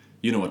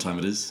You know what time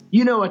it is.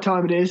 You know what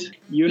time it is.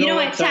 You know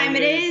what time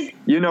it is.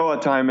 You know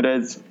what time it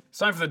is. It's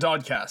time for the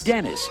Dodcast.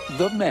 Dennis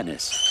the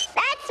Menace.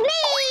 That's me!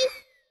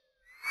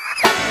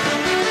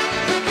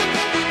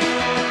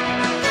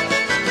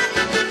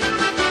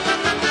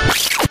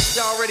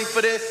 Y'all ready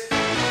for this?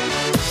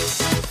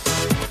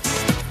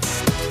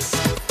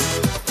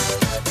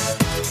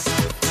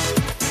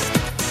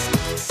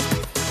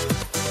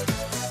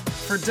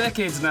 For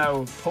decades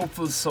now,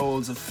 hopeful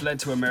souls have fled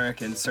to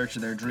America in search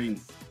of their dream.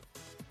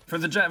 For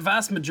the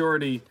vast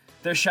majority,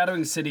 their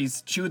shadowing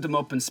cities chewed them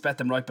up and spat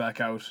them right back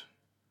out.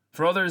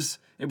 For others,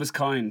 it was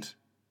kind.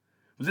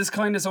 But this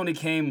kindness only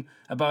came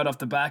about off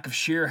the back of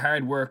sheer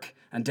hard work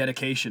and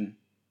dedication.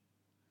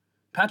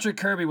 Patrick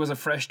Kirby was a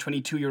fresh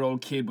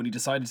 22-year-old kid when he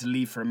decided to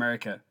leave for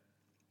America.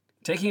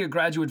 Taking a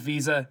graduate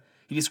visa,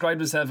 he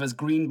described himself as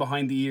green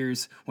behind the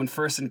ears when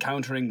first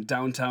encountering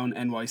downtown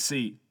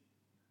NYC.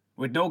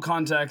 With no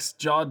contacts,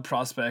 job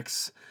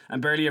prospects, and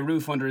barely a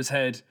roof under his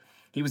head,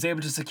 he was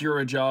able to secure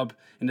a job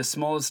in a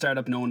small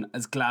startup known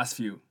as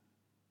GlassView.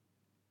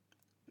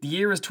 The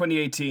year is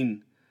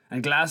 2018,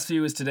 and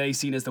GlassView is today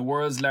seen as the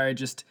world's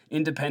largest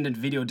independent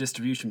video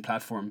distribution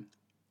platform.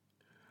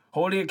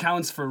 Holding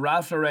accounts for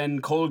Ralph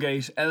Lauren,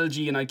 Colgate,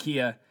 LG and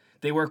IKEA,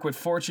 they work with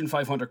Fortune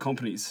 500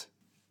 companies.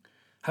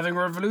 Having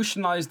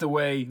revolutionised the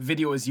way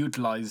video is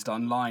utilised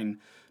online,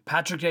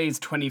 Patrick,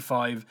 aged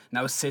 25,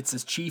 now sits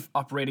as Chief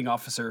Operating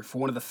Officer for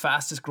one of the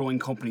fastest growing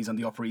companies on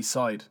the Upper East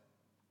Side.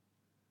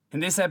 In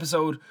this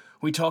episode,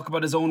 we talk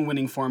about his own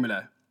winning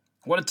formula,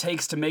 what it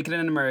takes to make it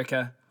in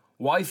America,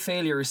 why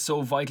failure is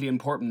so vitally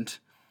important,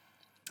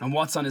 and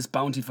what's on his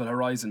bountiful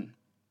horizon.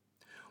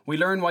 We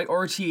learn why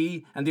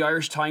RTE and the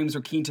Irish Times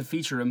were keen to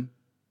feature him,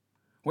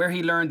 where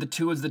he learned the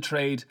tools of the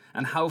trade,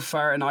 and how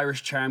far an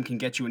Irish charm can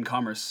get you in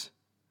commerce.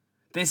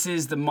 This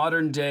is the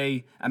modern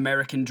day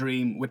American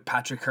dream with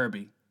Patrick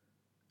Kirby.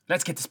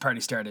 Let's get this party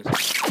started.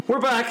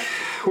 We're back.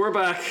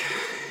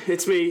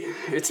 It's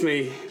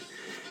me.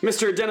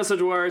 Mr. Dennis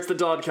O'Dwyer, it's the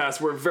Dodcast.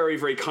 We're very,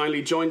 very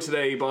kindly joined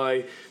today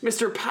by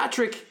Mr.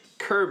 Patrick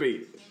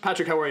Kirby.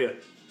 Patrick, how are you?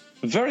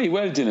 Very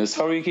well, Dennis.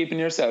 How are you keeping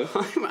yourself?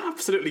 I'm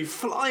absolutely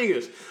flying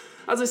it.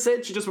 As I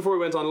said just before we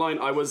went online,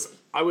 I was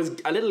a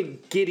little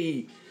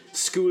giddy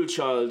school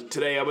child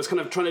today. I was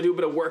kind of trying to do a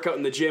bit of workout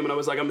in the gym, and I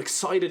was like, I'm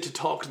excited to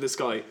talk to this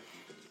guy.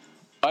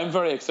 I'm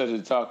very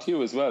excited to talk to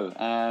you as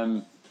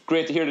well.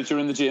 Great to hear that you're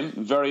in the gym.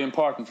 Very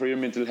important for your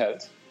mental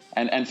health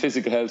and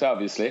physical health,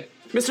 obviously.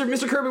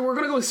 Mr. Kirby, we're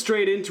going to go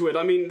straight into it.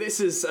 I mean, this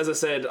is, as I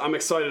said, I'm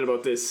excited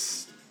about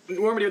this.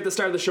 Normally at the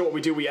start of the show, what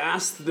we do, we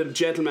ask the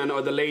gentleman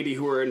or the lady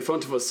who are in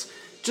front of us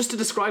just to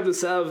describe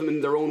themselves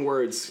in their own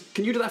words.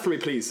 Can you do that for me,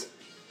 please?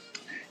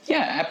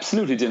 Yeah,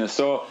 absolutely, Dennis.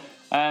 So,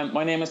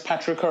 my name is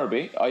Patrick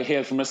Kirby. I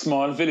hail from a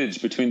small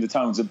village between the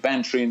towns of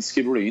Bantry and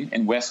Skibbereen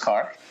in West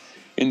Cork,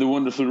 in the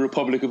wonderful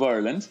Republic of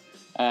Ireland.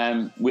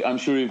 I'm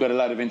sure you've got a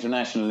lot of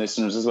international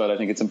listeners as well. I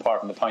think it's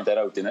important to point that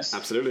out, Dennis.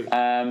 Absolutely.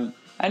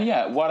 And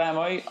yeah, what am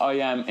I? I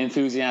am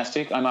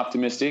enthusiastic. I'm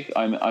optimistic.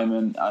 I'm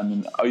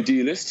an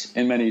idealist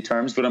in many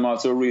terms, but I'm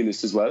also a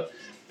realist as well.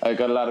 I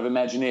got a lot of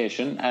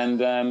imagination,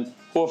 and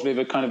hopefully,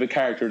 have a kind of a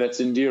character that's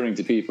endearing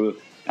to people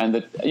and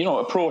that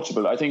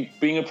approachable. I think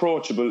being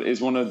approachable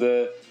is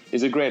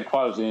a great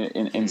quality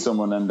in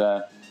someone,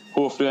 and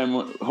hopefully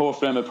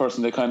I'm a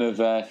person that kind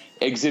of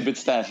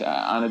exhibits that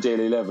on a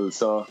daily level.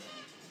 So.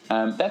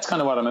 That's kind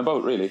of what I'm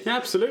about, really. Yeah,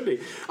 absolutely.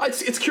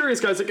 It's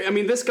curious, guys. Like, I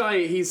mean, this guy,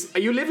 are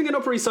you living in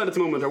Upper East Side at the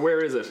moment, or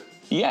where is it?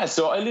 Yeah,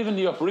 so I live in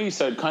the Upper East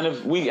Side.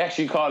 We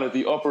actually call it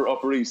the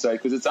Upper East Side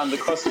because it's on the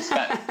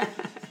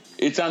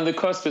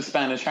cusp of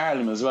Spanish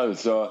Harlem as well.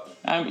 So,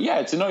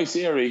 it's a nice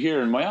area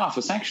here. And my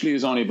office actually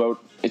is only about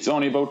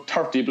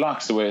 30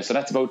 blocks away. So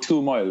that's about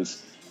 2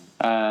 miles.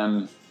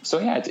 So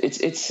yeah,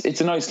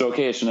 it's a nice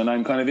location, and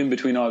I'm kind of in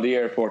between all the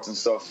airports and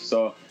stuff.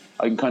 So.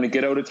 I can kind of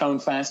get out of town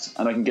fast,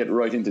 and I can get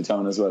right into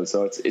town as well.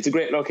 So it's a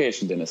great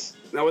location, Dennis.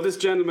 Now, with this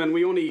gentleman,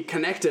 we only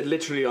connected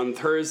literally on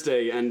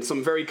Thursday, and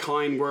some very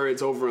kind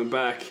words over and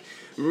back.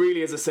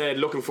 Really, as I said,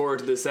 looking forward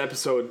to this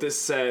episode.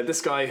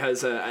 This guy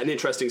has an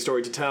interesting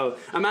story to tell.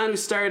 A man who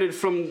started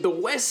from the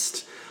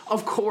west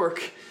of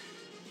Cork,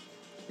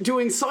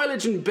 doing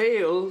silage and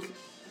bale,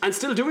 and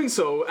still doing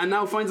so, and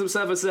now finds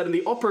himself, as I said, in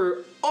the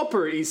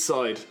upper East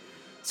Side.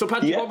 So,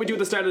 Patrick, What we do at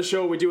the start of the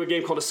show, we do a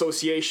game called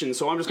Association.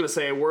 So I'm just going to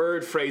say a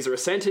word, phrase, or a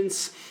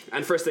sentence,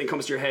 and first thing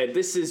comes to your head.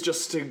 This is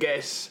just to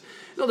get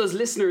those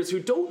listeners who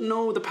don't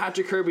know the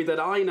Patrick Kirby that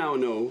I now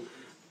know,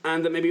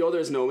 and that maybe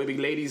others know, maybe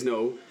ladies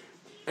know,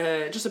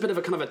 just a bit of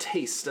a kind of a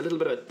taste, a little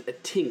bit of a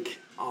tink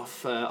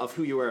of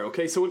who you are.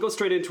 Okay, so we'll go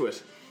straight into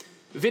it.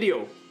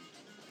 Video.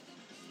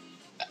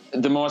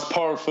 The most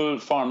powerful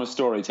form of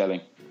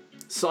storytelling.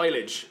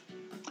 Silage.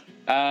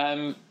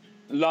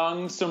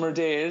 Long summer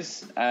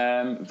days,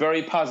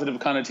 very positive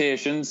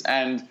connotations,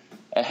 and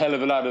a hell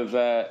of a lot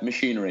of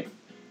machinery.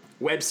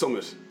 Web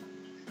Summit.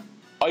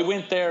 I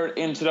went there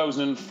in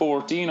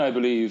 2014, I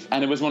believe,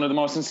 and it was one of the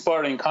most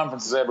inspiring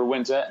conferences I ever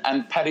went to.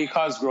 And Paddy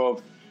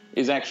Cosgrove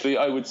is actually,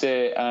 I would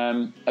say,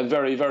 a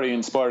very, very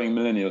inspiring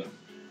millennial.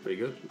 Very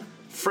good.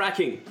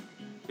 Fracking,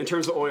 in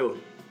terms of oil.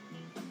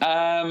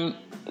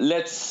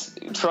 Let's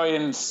try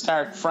and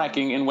start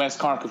fracking in West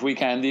Cork if we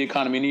can. The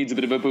economy needs a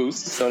bit of a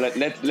boost, so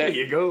there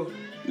you go.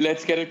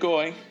 Let's get it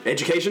going.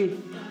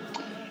 Education?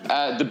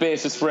 The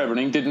basis for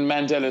everything. Didn't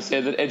Mandela say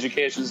that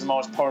education is the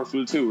most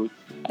powerful tool?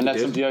 And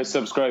that's something I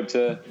subscribe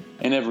to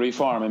in every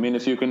form. I mean,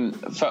 if you can,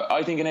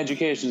 I think an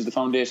education is the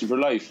foundation for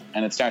life,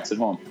 and it starts at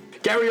home.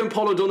 Gary and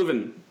Paul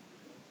O'Donovan.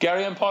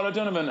 Gary and Paul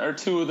O'Donovan are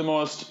two of the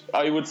most,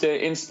 I would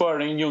say,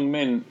 inspiring young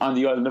men on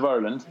the island of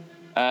Ireland.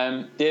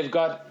 They've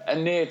got a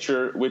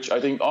nature which I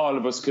think all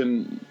of us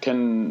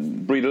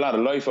can breathe a lot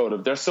of life out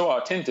of. They're so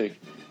authentic.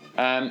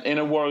 In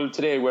a world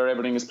today where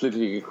everything is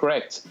politically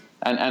correct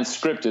and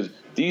scripted,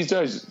 these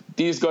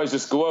guys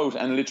just go out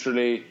and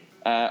literally,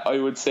 I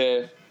would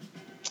say,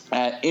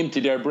 empty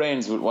their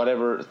brains with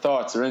whatever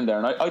thoughts are in there.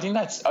 And I think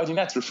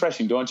that's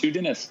refreshing, don't you,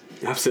 Dennis?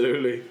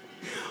 Absolutely.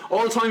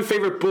 All-time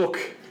favourite book,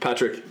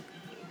 Patrick?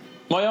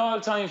 My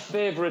all-time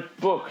favourite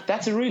book?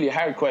 That's a really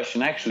hard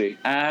question, actually.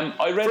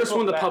 I read First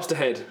one that pops to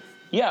head.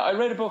 Yeah, I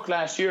read a book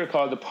last year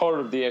called The Power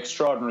of the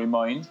Extraordinary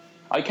Mind.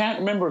 I can't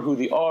remember who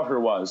the author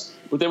was,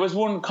 but there was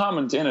one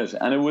comment in it,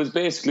 and it was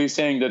basically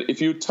saying that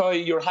if you tie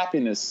your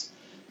happiness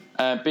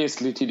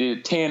basically to the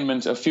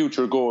attainment of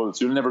future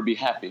goals, you'll never be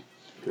happy.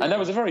 And that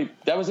was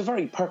a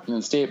very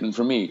pertinent statement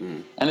for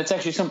me. And it's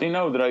actually something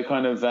now that I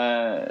kind of,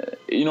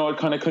 it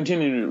kind of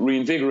continually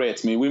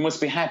reinvigorates me. We must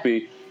be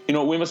happy.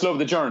 We must love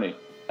the journey.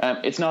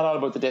 It's not all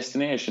about the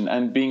destination,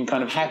 and being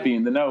kind of happy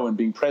in the now and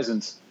being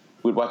present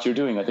with what you're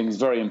doing, I think is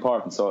very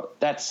important. So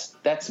that's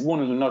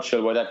one in a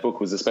nutshell why that book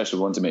was a special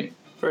one to me.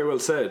 Very well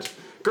said.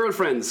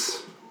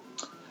 Girlfriends?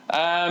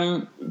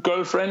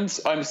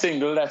 Girlfriends? I'm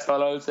single, that's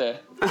all I'll say.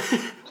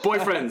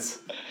 Boyfriends?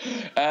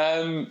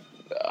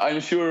 I'm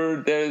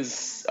sure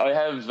I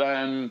have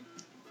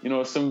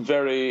some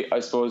very, I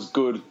suppose,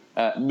 good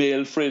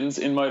male friends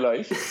in my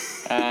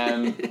life.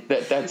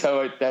 That's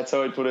how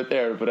I'd put it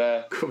there.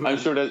 But I'm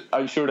sure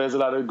there's a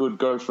lot of good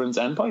girlfriends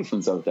and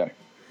boyfriends out there.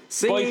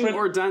 Singing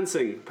or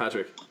dancing,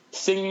 Patrick?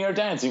 Singing or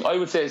dancing? I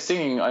would say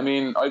singing. I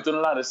mean, I've done a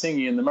lot of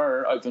singing in the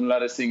mirror. I've done a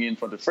lot of singing in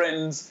front of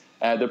friends.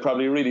 They're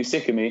probably really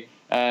sick of me.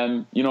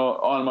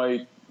 All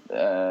my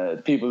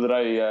people that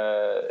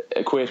I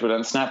equate with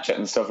on Snapchat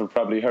and stuff have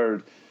probably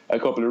heard a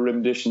couple of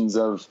renditions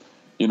of,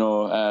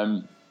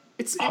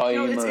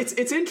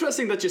 It's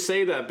interesting that you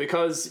say that,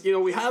 because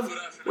we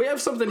have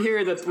something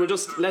here that we'll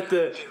just let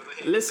the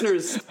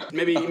listeners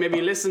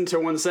maybe listen to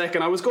 1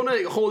 second. I was going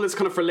to hold this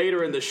kind of for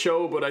later in the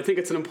show, but I think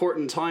it's an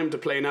important time to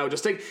play now.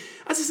 Just as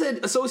I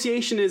said,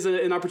 association is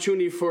an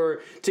opportunity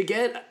to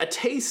get a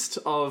taste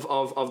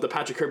of the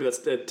Patrick Kirby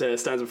that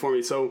stands before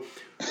me. So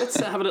let's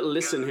have a little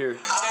listen here.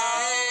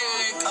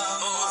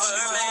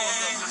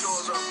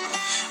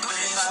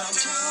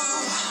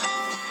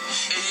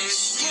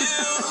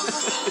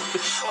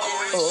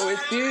 Oh,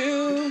 it's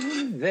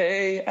you.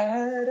 They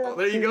add up.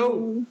 There you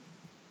go.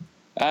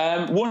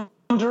 One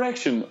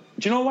Direction.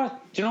 Do you know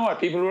what?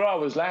 People will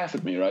always laugh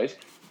at me, right?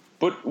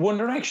 But One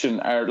Direction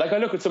are, like, I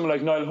look at someone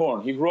like Niall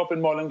Horan. He grew up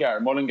in Mullingar.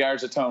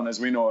 Mullingar's a town, as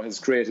we know, has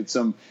created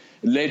some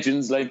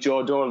legends like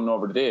Joe Dolan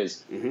over the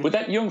days. Mm-hmm. But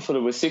that young fella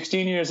was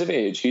 16 years of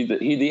age. He had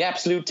the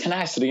absolute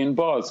tenacity and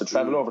balls to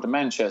travel over to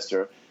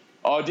Manchester,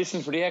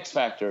 audition for the X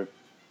Factor,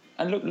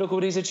 and look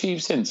what he's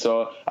achieved since.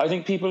 So I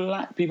think people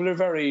are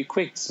very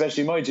quick,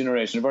 especially my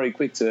generation, are very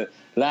quick to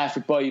laugh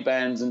at boy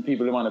bands and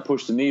people who want to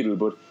push the needle.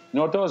 But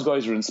those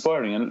guys are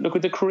inspiring. And look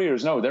at the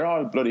careers now; they're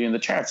all bloody in the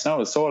charts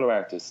now as solo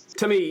artists.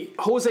 Tell me,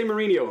 Jose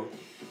Mourinho.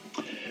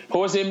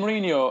 Jose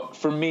Mourinho,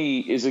 for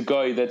me, is a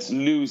guy that's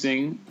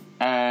losing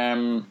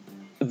the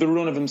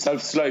run of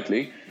himself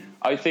slightly.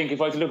 I think if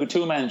I look at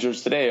two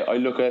managers today, I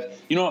look at,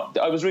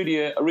 I was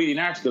reading an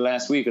article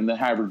last week in the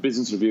Harvard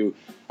Business Review,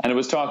 and it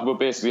was talking about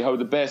basically how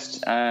the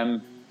best,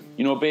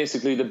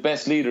 basically the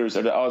best leaders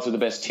are also the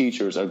best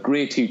teachers, are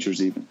great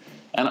teachers even.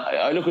 And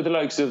I look at the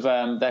likes of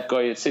that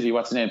guy at City,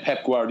 what's his name,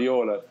 Pep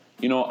Guardiola,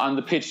 on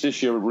the pitch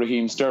this year with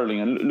Raheem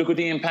Sterling, and look at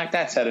the impact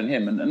that's had on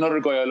him. And another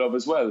guy I love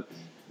as well,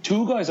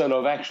 two guys I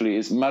love actually,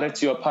 is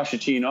Maurizio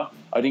Pochettino.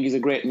 I think he's a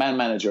great man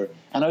manager.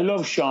 And I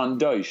love Sean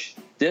Dyche.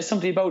 There's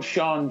something about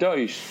Sean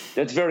Dyche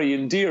that's very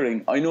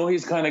endearing. I know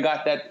he's kind of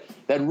got that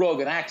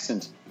rugged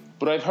accent,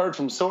 but I've heard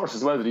from sources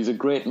as well that he's a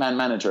great man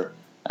manager.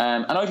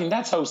 And I think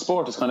that's how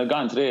sport has kind of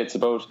gone today. It's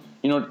about,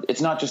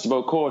 it's not just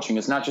about coaching.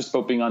 It's not just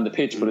about being on the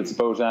pitch, but it's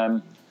about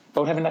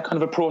having that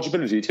kind of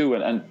approachability too,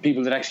 and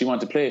people that actually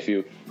want to play for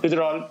you. Because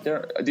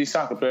these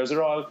soccer players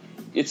are all,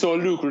 it's so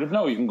lucrative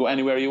now. You can go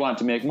anywhere you want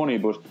to make money,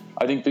 but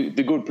I think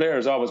the good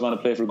players always want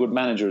to play for good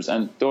managers,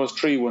 and those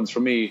three ones for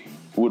me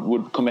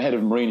would come ahead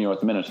of Mourinho at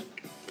the minute.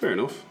 Fair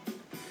enough.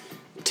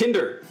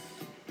 Tinder.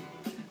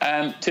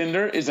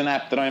 Tinder is an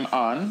app that I'm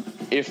on.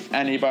 If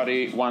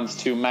anybody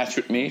wants to match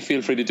with me,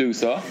 feel free to do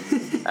so.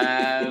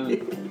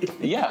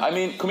 Yeah, I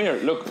mean, come here.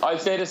 Look, I'll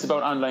say this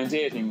about online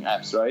dating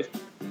apps, right?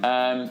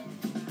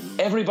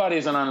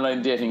 Everybody's on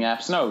online dating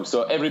apps now,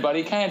 so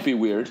everybody can't be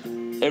weird.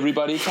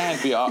 Everybody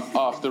can't be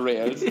off the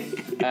rails.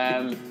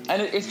 And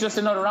it's just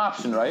another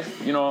option, right?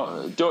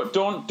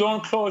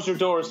 Don't close your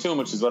doors too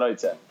much is what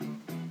I'd say.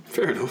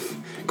 Fair enough.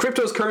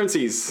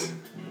 Cryptocurrencies.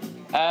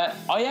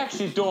 I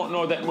actually don't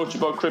know that much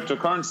about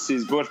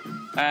cryptocurrencies, but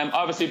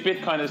obviously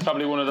Bitcoin is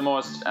probably one of the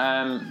most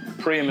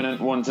preeminent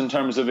ones in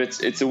terms of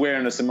its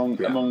awareness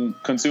among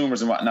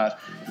consumers and whatnot.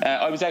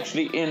 I was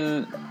actually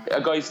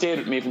a guy stayed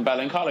with me from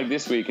Ballincollig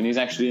this week, and he's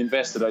actually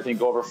invested, I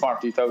think, over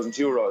 40,000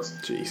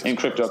 euros in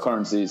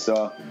cryptocurrencies.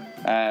 So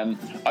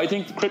I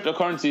think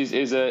cryptocurrencies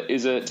is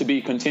a to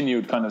be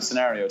continued kind of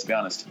scenario, to be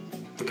honest.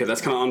 Okay,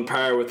 that's kind of on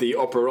par with the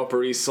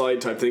Upper East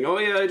Side type thing. Oh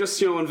yeah, I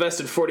just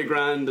invested 40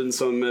 grand in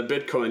some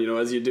Bitcoin,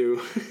 as you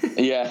do.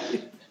 Yeah.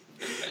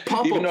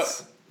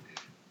 Pop-ups.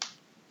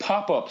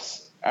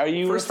 Pop-ups. Are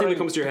you first thing that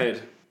comes to your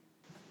head?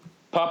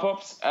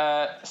 Pop-ups,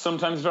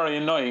 sometimes very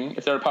annoying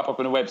if they're a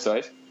pop-up on a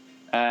website.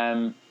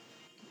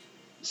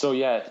 So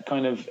yeah,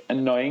 kind of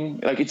annoying.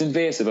 Like, it's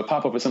invasive. A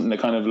pop-up is something that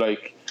kind of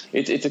like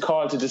it's a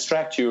call to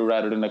distract you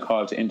rather than a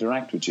call to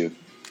interact with you.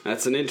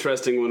 That's an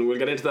interesting one. We'll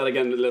get into that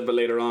again a little bit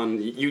later on.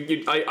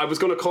 I was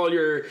going to call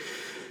your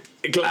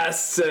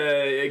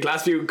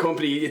GlassView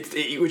company.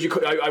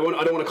 I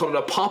don't want to call it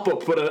a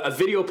pop-up, but a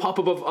video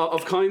pop-up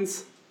of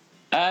kinds.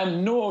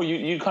 No,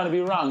 you'd kind of be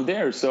wrong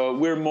there. So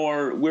we're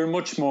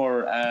much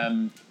more.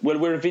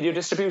 We're a video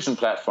distribution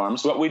platform.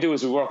 So what we do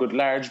is we work with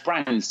large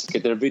brands to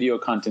get their video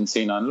content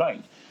seen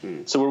online.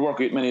 So we're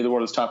working with many of the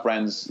world's top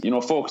brands.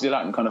 Focusing a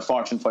lot on kind of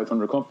Fortune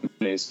 500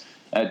 companies.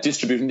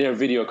 Distributing their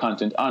video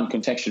content on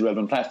contextually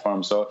relevant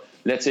platforms. So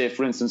let's say,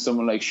 for instance,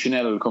 someone like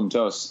Chanel will come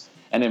to us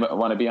and they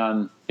want to be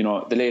on,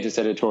 the latest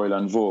editorial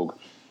on Vogue.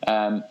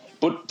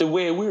 But the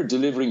way we're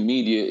delivering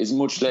media is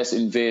much less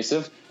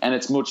invasive, and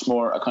it's much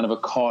more a kind of a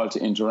call to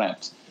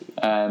interact.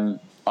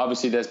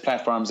 Obviously, there's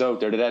platforms out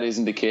there that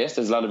isn't the case.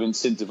 There's a lot of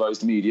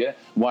incentivized media.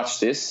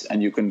 Watch this,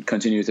 and you can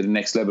continue to the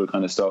next level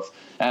kind of stuff.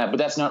 But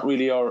that's not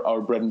really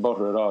our bread and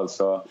butter at all.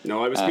 So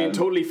no, I was being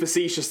totally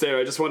facetious there.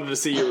 I just wanted to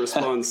see your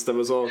response. That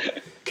was all.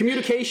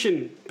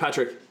 Communication,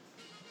 Patrick.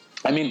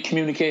 I mean,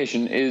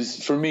 communication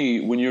is, for me,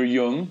 when you're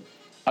young,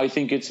 I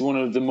think it's one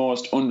of the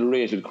most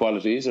underrated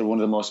qualities, or one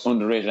of the most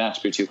underrated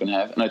attributes you can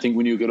have. And I think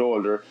when you get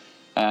older,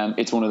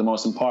 it's one of the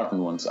most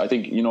important ones. I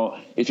think,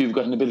 if you've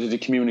got an ability to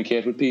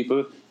communicate with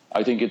people,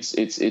 I think it's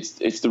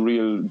the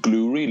real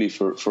glue, really,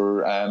 for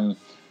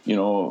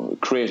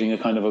creating a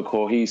kind of a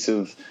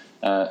cohesive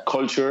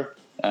culture,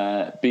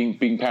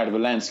 being part of a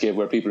landscape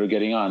where people are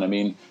getting on. I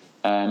mean,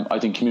 I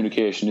think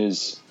communication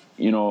is,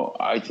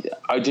 I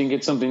think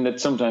it's something that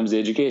sometimes the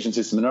education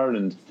system in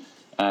Ireland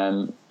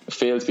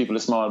fails people a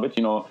small bit.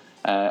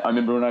 I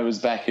remember when I was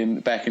back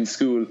in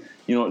school,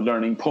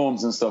 learning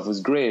poems and stuff was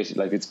great.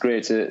 Like, it's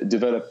great to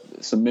develop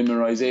some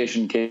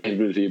memorization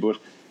capability, but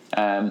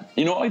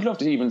I'd love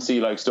to even see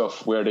like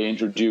stuff where they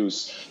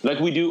introduce, like,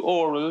 we do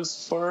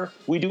orals for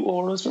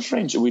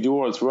French, or we do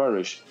orals for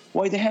Irish.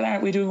 Why the hell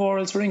aren't we doing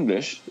orals for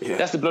English? Yeah.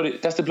 That's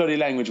the bloody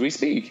language we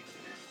speak.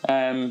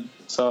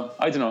 So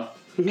I don't know.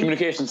 Mm-hmm.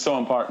 Communication's so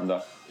important,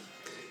 though.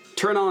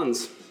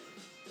 Turn-ons.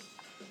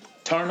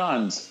 Turn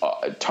on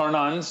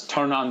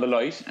the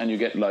light and you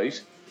get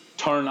light.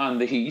 Turn on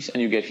the heat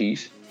and you get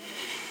heat.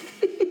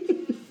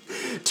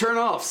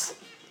 Turn-offs.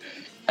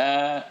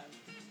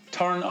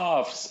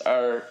 Turn-offs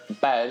are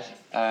bad,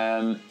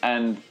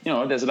 and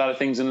there's a lot of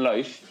things in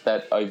life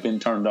that I've been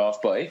turned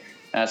off by.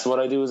 So what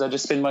I do is I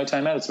just spend my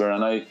time elsewhere,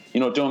 and I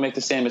don't make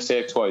the same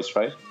mistake twice,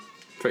 right?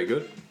 Very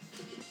good.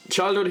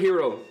 Childhood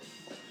hero.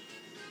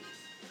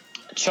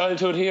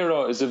 Childhood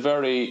hero is a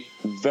very,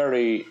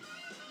 very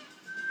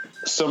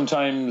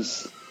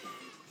sometimes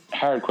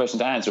hard question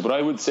to answer, but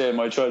I would say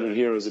my childhood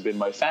heroes have been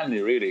my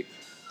family, really.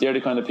 They're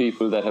the kind of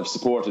people that have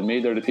supported me.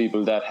 They're the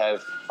people that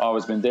have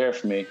always been there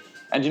for me.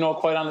 And,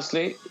 quite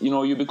honestly,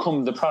 you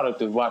become the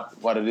product of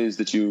what it is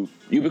that you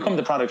become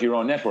the product of your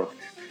own network.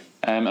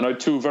 And I have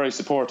two very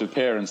supportive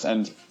parents,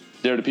 and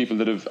they're the people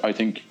that have, I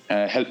think,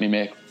 helped me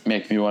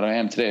make me what I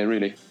am today,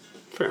 really.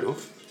 Fair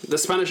enough. The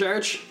Spanish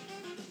Arch?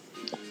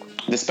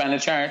 The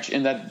Spanish Arch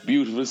in that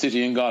beautiful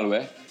city in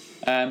Galway.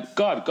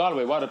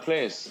 Galway, what a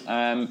place.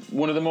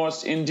 One of the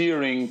most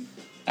endearing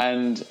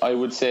and, I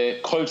would say,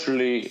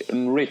 culturally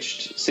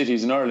enriched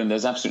cities in Ireland.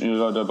 There's absolutely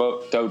no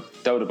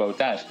doubt about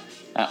that.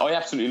 I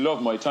absolutely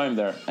love my time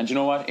there. And you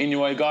know what?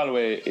 Inuit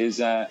Galway is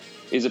a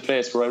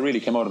place where I really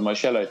came out of my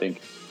shell, I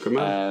think. Good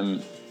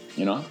man.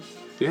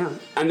 Yeah.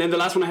 And then the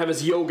last one I have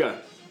is yoga.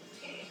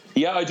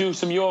 Yeah, I do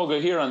some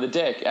yoga here on the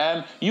deck.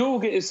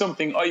 Yoga is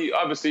something I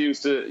obviously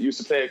used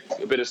to play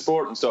a bit of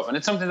sport and stuff, and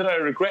it's something that I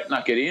regret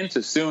not getting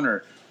into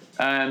sooner.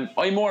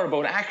 I'm more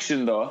about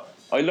action, though.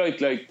 I like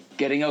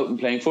getting out and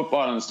playing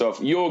football and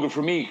stuff. Yoga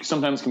for me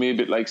sometimes can be a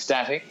bit like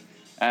static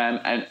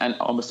and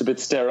almost a bit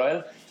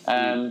sterile.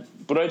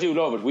 But I do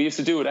love it. We used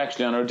to do it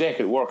actually on our deck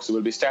at work, so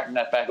we'll be starting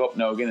that back up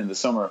now again in the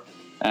summer.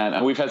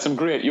 And we've had some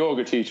great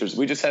yoga teachers.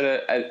 We just had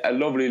a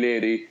lovely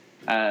lady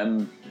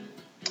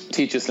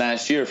teach us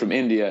last year from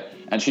India,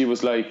 and she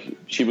was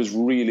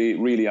really,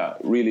 really,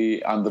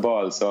 really on the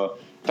ball. So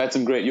I've had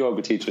some great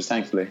yoga teachers,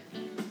 thankfully.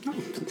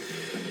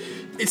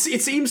 It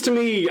seems to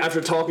me,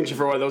 after talking to you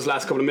for a while those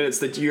last couple of minutes,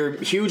 that you're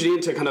hugely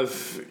into kind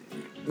of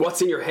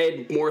what's in your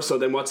head more so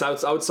than what's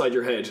outside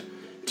your head.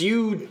 Do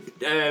you,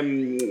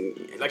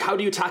 how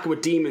do you tackle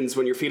with demons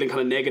when you're feeling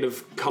kind of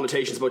negative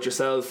connotations about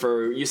yourself?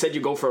 Or you said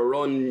you go for a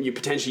run, you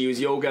potentially use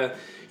yoga.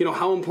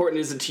 How important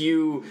is it to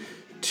you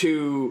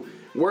to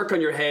work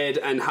on your head,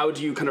 and how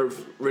do you kind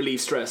of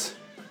relieve stress?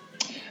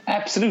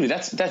 Absolutely,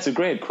 that's a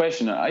great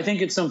question. I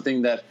think it's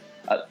something that,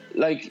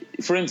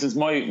 for instance,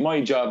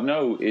 my job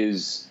now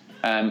is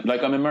I'm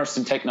immersed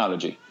in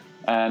technology,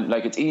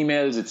 it's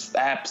emails, it's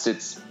apps,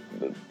 it's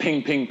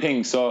ping, ping,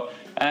 ping. So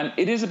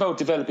it is about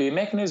developing a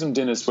mechanism,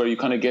 Dennis, where you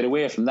kind of get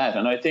away from that.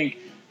 And I think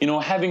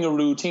having a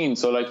routine.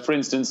 So for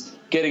instance,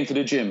 getting to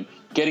the gym,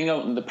 getting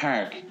out in the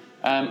park.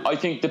 I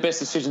think the best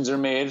decisions are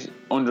made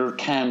under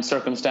calm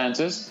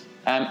circumstances,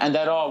 and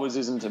that always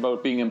isn't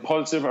about being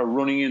impulsive or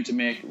running in to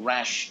make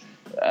rash,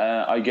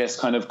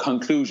 kind of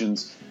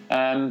conclusions.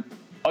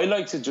 I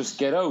like to just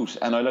get out,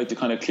 and I like to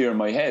kind of clear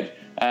my head.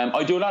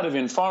 I do a lot of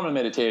informal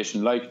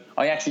meditation.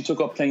 I actually took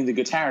up playing the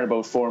guitar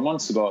about 4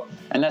 months ago,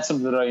 and that's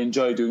something that I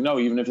enjoy doing now,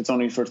 even if it's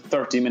only for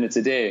 30 minutes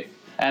a day.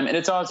 And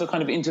it's also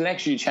kind of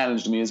intellectually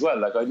challenged me as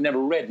well. I'd never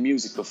read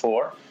music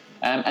before,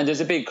 and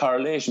there's a big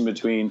correlation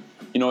between,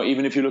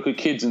 even if you look at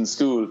kids in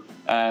school,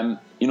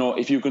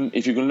 if you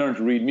can learn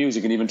to read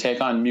music and even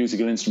take on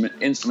musical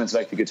instruments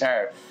like the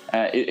guitar,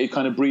 it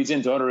kind of breeds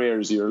into other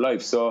areas of your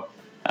life. So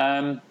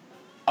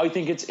I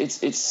think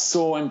it's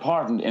so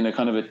important in a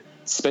kind of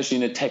especially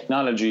in a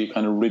technology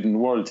kind of ridden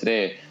world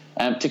today,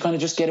 to kind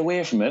of just get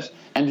away from it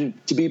and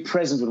to be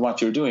present with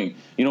what you're doing.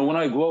 When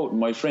I go out with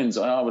my friends,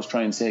 I always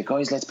try and say,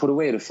 guys, let's put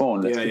away the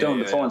phone. Let's put down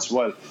the phones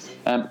for a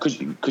while,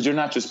 because you're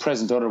not just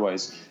present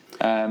otherwise.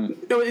 But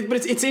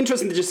it's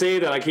interesting that you say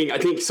that. I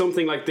think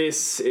something like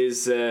this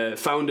is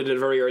founded at a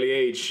very early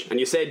age, and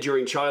you said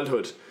during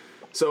childhood.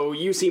 So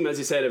you seem, as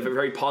you said, a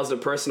very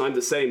positive person. I'm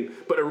the same,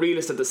 but a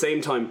realist at the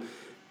same time.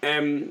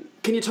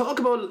 Can you talk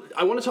about?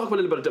 I want to talk a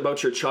little bit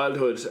about your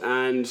childhood,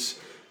 and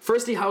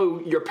firstly how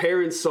your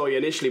parents saw you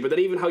initially, but then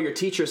even how your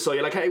teachers saw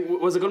you.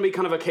 Was it going to be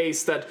kind of a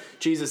case that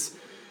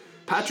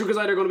Patrick was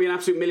either going to be an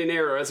absolute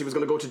millionaire, or else he was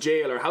going to go to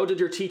jail, or how did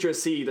your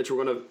teachers see that you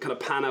were going to kind of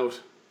pan out?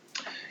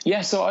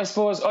 Yeah, so I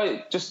suppose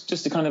just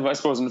to kind of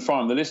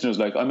inform the listeners,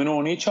 I'm an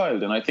only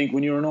child, and I think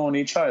when you're an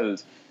only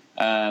child,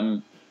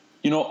 I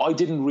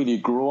didn't really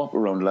grow up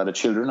around a lot of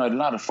children. I had a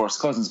lot of first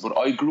cousins, but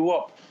I grew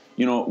up,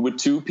 with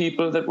two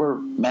people that were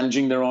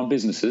managing their own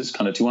businesses,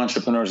 kind of two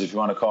entrepreneurs, if you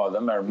want to call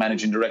them, or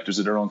managing directors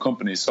of their own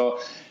companies. So,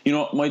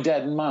 my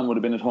dad and mom would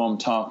have been at home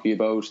talking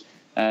about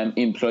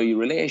employee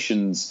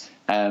relations,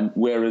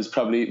 whereas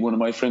probably one of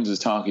my friends was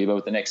talking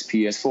about the next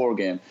PS4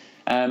 game.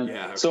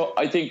 So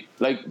I think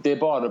they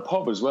bought a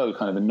pub as well,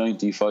 kind of in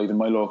 95 in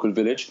my local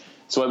village.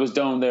 So I was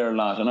down there a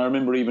lot, and I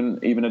remember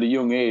even at a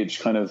young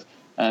age, kind of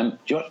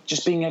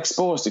just being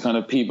exposed to kind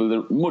of people that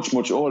are much,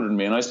 much older than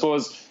me. And I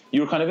suppose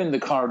you're kind of in the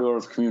corridor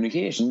of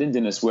communication,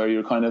 Dennis, where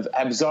you're kind of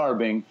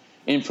absorbing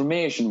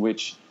information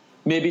which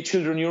maybe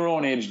children your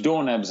own age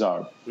don't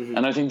absorb. Mm-hmm.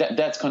 And I think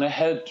that's kind of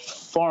helped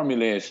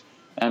formulate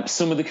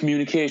some of the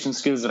communication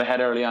skills that I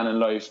had early on in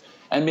life,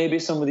 and maybe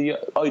some of the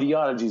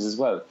ideologies as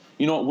well.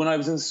 When I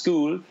was in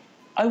school,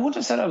 I wouldn't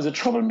have said I was a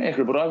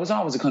troublemaker, but I was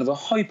always a kind of a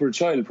hyper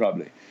child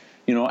probably,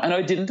 and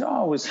I didn't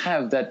always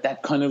have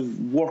that kind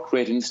of work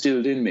rate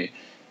instilled in me.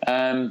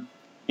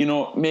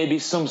 Maybe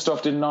some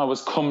stuff didn't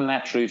always come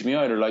naturally to me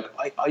either.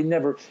 I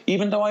never,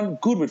 even though I'm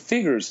good with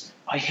figures,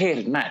 I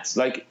hated maths.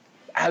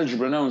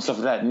 Algebra now and stuff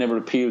like that never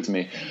appealed to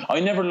me. I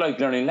never liked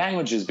learning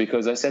languages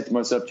because I said to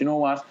myself, you know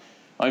what?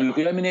 I'm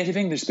a native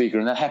English speaker,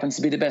 and that happens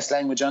to be the best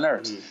language on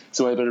earth.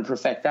 So I better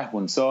perfect that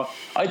one. So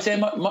I'd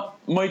say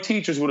my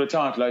teachers would have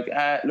thought,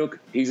 look,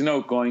 he's an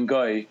outgoing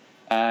guy.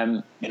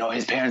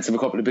 His parents have a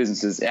couple of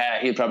businesses.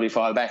 He'll probably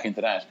fall back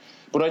into that.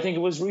 But I think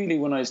it was really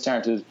when I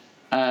started.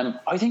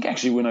 I think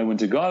actually when I went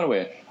to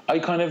Galway, I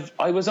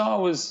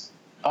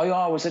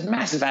always had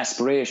massive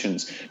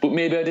aspirations, but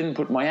maybe I didn't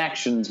put my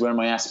actions where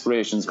my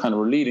aspirations kind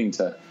of were leading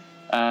to.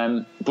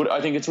 But I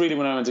think it's really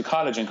when I went to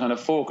college and kind of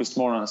focused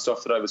more on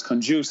stuff that I was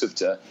conducive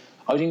to.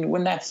 I think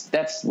when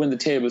that's when the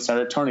table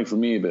started turning for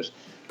me a bit.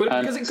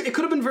 But because it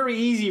could have been very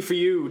easy for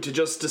you to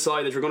just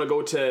decide that you're going to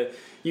go to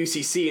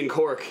UCC in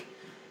Cork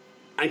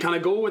and kind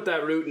of go with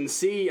that route and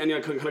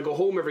kind of go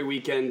home every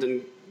weekend,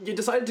 and you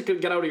decided to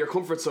get out of your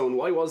comfort zone.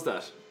 Why was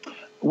that?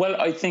 Well,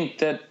 I think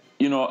that,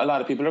 a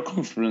lot of people are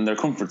comfortable in their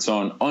comfort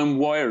zone. I'm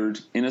wired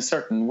in a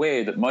certain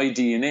way that my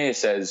DNA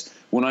says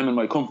when I'm in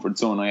my comfort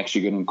zone, I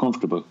actually get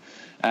uncomfortable.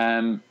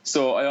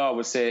 So I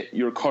always say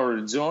your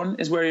courage zone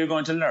is where you're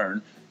going to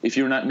learn. If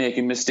you're not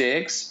making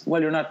mistakes,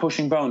 well, you're not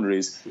pushing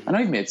boundaries. And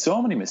I've made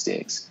so many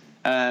mistakes.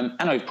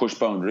 And I've pushed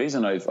boundaries,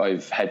 and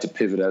I've had to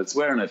pivot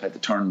elsewhere, and I've had to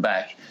turn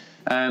back.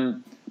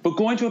 But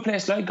going to a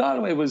place like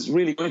Galway was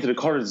really going to the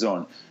courage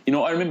zone.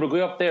 I remember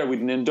going up there with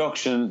an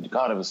induction.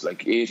 God, I was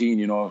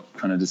 18,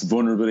 kind of this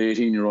vulnerable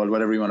 18-year-old,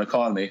 whatever you want to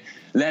call me,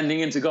 landing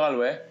into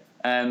Galway,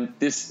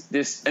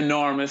 this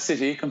enormous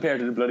city compared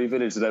to the bloody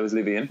village that I was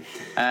living in.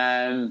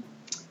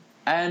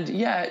 And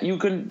yeah, you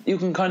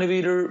can kind of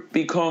either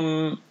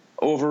become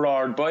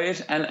overawed by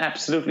it and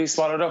absolutely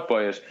swallowed up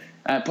by it.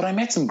 But I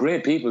met some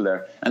great people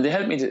there, and they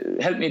helped me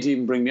to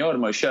even bring me out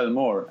of my shell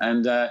more.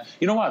 And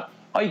you know what?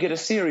 I get a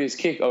serious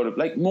kick out of,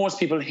 like, most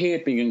people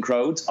hate being in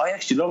crowds. I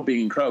actually love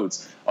being in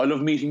crowds. I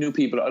love meeting new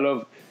people. I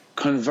love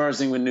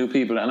conversing with new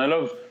people, and I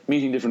love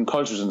meeting different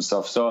cultures and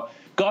stuff. So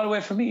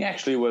Galway for me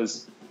actually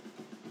was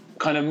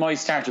kind of my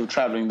start of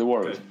travelling the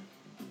world.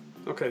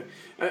 Okay.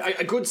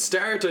 A good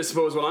start, I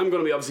suppose. Well, I'm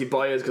going to be obviously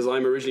biased because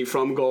I'm originally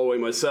from Galway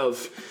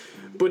myself.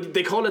 But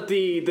they call it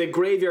the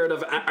graveyard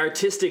of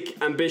artistic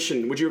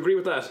ambition. Would you agree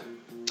with that?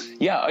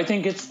 Yeah, I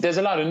think there's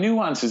a lot of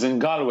nuances in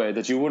Galway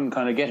that you wouldn't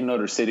kind of get in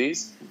other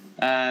cities.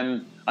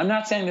 I'm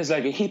not saying there's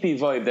like a hippie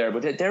vibe there,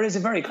 but there is a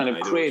very kind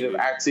of creative,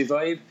 artsy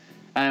vibe.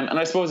 And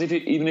I suppose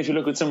even if you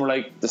look at somewhere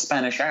like the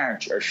Spanish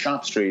Arch or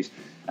Shop Street,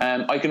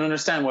 I can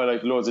understand why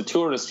like loads of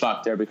tourists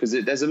flock there, because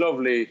there's a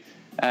lovely,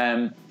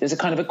 there's a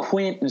kind of a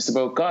quaintness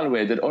about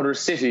Galway that other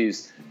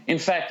cities, in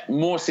fact,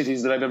 most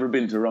cities that I've ever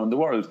been to around the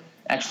world,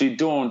 actually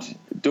don't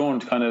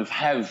kind of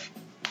have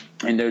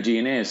in their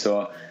DNA.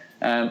 So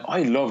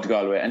I loved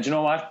Galway, and you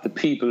know what? The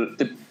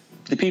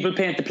people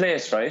paint the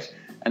place, right?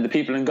 And the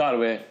people in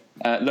Galway,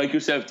 like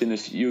yourself,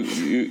 Dennis,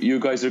 you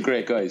guys are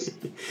great guys.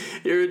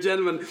 You're a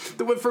gentleman.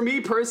 For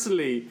me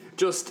personally,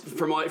 just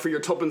for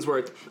your tuppence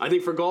worth, I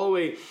think for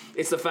Galway,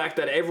 it's the fact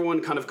that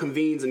everyone kind of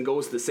convenes and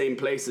goes to the same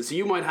places. So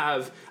you might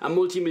have a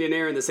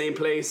multimillionaire in the same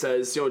place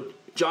as, you know,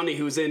 Johnny,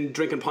 who's in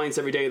drinking pints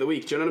every day of the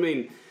week. Do you know what I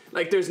mean?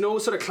 Like, there's no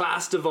sort of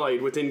class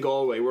divide within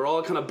Galway. We're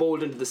all kind of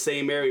bowled into the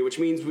same area, which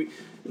means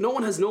no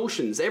one has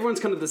notions. Everyone's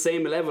kind of the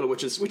same level,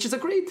 which is a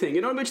great thing. You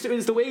know, which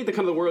is the way the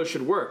kind of the world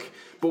should work.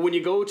 But when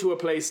you go to a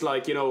place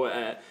like, you know,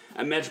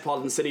 a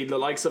metropolitan city, the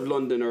likes of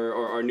London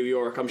or New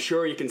York, I'm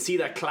sure you can see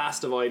that class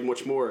divide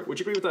much more. Would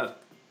you agree with that?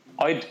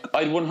 I'd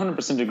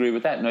 100% agree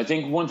with that. And I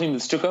think one thing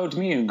that stuck out to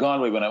me in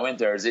Galway when I went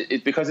there is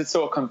it because it's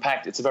so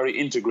compact, it's a very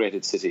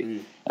integrated city.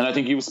 And I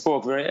think you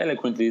spoke very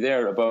eloquently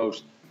there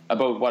about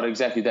what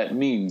exactly that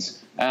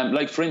means.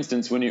 Like, for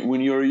instance,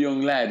 when you're a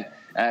young lad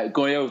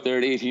going out there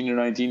at 18 or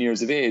 19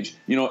 years of age,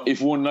 you know,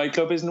 if one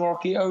nightclub isn't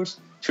working out,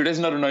 sure, there's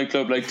another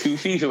nightclub like 2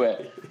 feet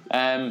away.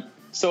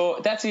 So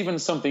that's even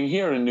something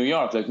here in New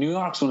York. Like, New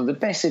York's one of the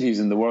best cities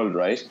in the world,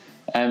 right?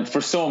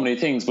 For so many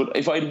things. But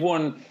if I'd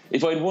one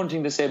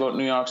thing to say about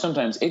New York,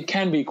 sometimes it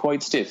can be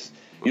quite stiff,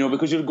 you know,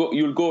 because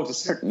you'll go to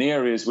certain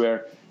areas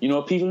where, you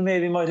know, people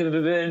maybe might have a bit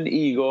of an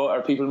ego,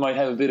 or people might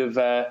have a bit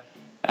of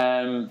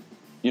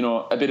you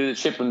know, a bit of a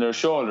chip on their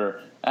shoulder.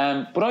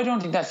 But I don't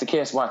think that's the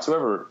case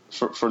whatsoever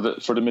for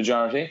the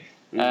majority.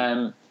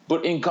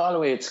 But in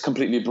Galway, it's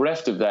completely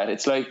bereft of that.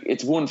 It's like,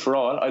 it's one for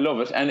all. I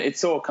love it. And it's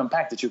so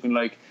compact that you can,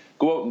 like,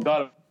 go out in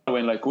Galway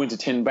and, like, go into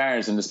 10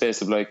 bars in the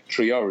space of, like,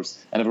 3 hours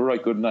and have a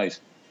right good night.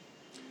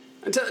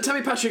 And tell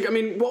me, Patrick, I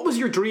mean, what was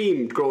your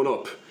dream growing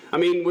up? I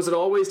mean, was it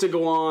always to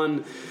go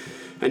on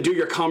and do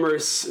your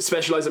commerce,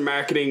 specialise in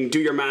marketing, do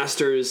your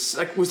masters?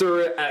 Like, was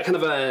there a kind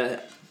of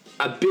a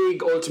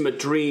big ultimate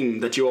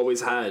dream that you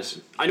always had?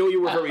 I know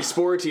you were very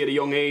sporty at a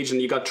young age,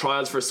 and you got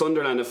trials for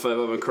Sunderland, if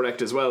I'm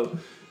correct as well.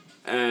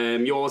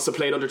 You also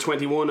played under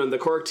 21 on the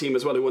Cork team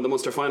as well, who won the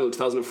Munster final in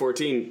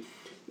 2014.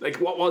 Like,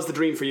 what was the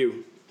dream for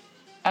you?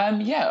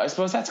 Yeah, I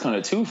suppose that's kind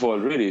of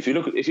twofold, really. If you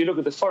look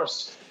at the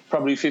first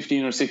probably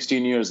 15 or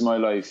 16 years of my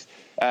life,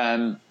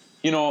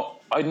 you know,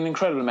 I had an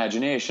incredible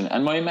imagination,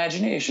 and my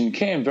imagination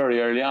came very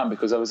early on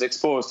because I was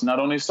exposed to not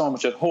only so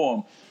much at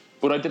home,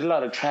 but I did a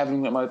lot of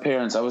travelling with my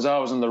parents. I was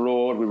always on the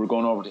road. We were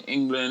going over to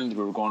England.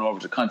 We were going over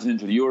to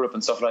continental Europe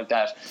and stuff like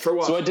that. For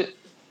what? So I did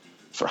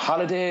for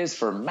holidays,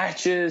 for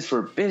matches,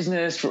 for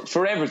business,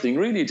 for everything,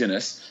 really,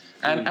 Dennis.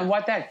 And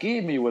what that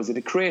gave me was that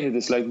it created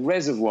this, like,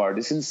 reservoir,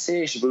 this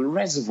insatiable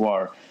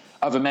reservoir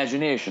of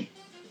imagination.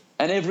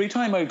 And every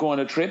time I'd go on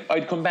a trip,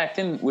 I'd come back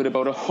in with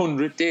about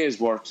 100 days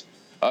worth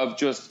of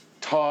just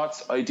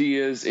thoughts,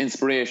 ideas,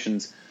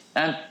 inspirations.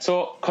 And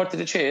so, cut to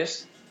the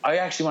chase, I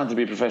actually wanted to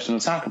be a professional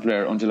soccer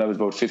player until I was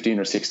about 15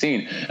 or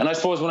 16. And I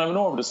suppose when I went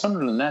over to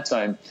Sunderland that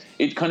time,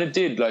 it kind of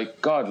did,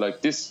 like, God,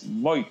 like, this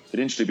might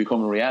eventually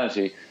become a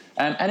reality.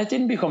 And it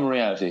didn't become a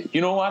reality.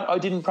 You know what? I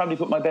didn't probably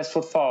put my best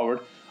foot forward.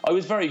 I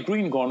was very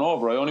green going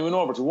over. I only went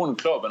over to one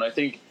club, and I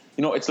think,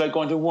 you know, it's like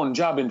going to one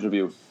job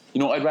interview.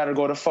 You know, I'd rather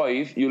go to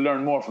 5. You'll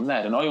learn more from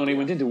that. And I only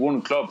went into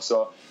one club,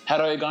 so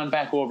had I gone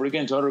back over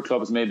again to other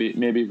clubs, maybe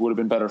it would have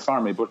been better for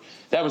me. But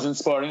that was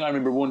inspiring. I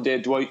remember one day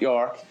Dwight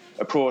York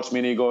approached me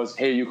and he goes,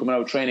 "Hey, you coming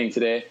out training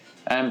today?"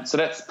 So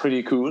that's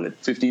pretty cool at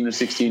 15 or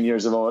 16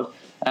 years of old.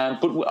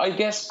 But I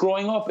guess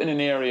growing up in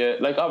an area,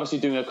 like obviously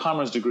doing a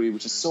commerce degree,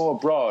 which is so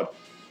broad,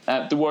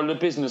 the world of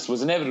business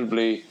was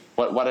inevitably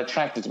what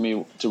attracted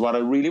me to what I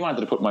really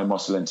wanted to put my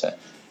muscle into.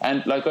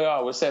 And like I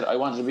always said, I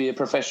wanted to be a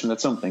professional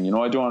at something. You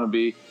know, I don't want to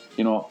be,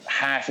 you know,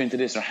 half into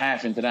this or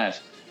half into that.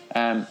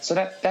 So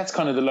that's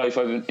kind of the life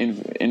I've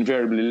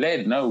invariably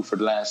led now for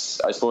the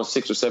last, I suppose,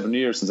 6 or 7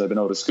 years since I've been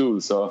out of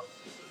school. So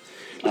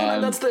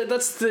that's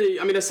the.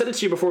 I mean, I said it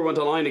to you before we went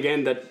online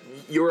again that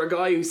you're a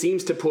guy who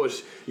seems to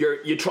put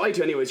you try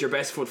to anyways your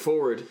best foot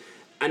forward,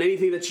 and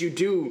anything that you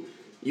do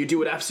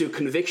with absolute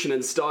conviction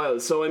and style.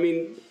 So I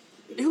mean,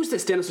 who's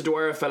this Dennis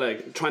O'Dwyer fella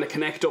trying to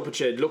connect up with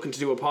you, looking to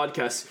do a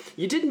podcast?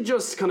 You didn't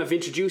just kind of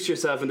introduce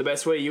yourself in the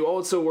best way. You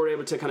also were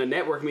able to kind of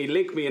network me,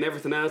 link me and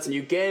everything else, and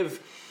you gave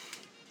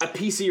a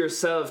piece of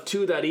yourself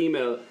to that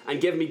email and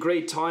gave me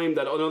great time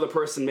that another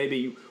person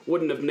maybe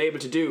wouldn't have been able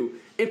to do.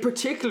 In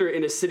particular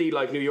in a city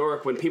like New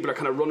York, when people are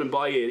kind of running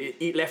by you,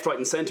 eat left, right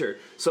and centre.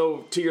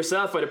 So to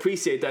yourself, I'd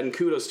appreciate that, and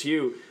kudos to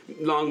you.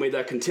 Long may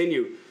that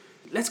continue.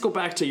 Let's go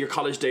back to your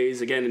college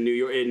days again in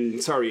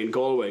in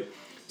Galway.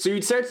 So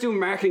you'd start doing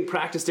marketing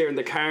practice there in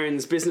the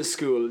Cairns Business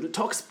School.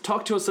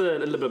 Talk to us a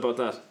little bit about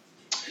that.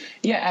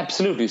 Yeah,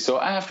 absolutely. So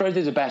after I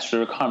did a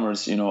Bachelor of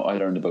Commerce, I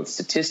learned about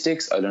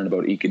statistics, I learned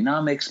about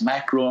economics,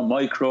 macro,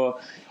 micro.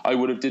 I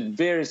would have did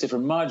various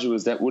different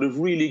modules that would have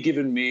really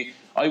given me,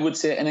 I would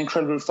say, an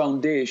incredible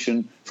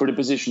foundation for the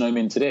position I'm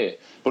in today.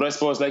 But I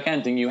suppose, like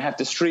anything, you have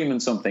to stream in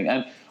something.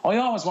 And I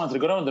always wanted to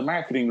go down the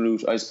marketing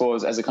route, I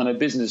suppose, as a kind of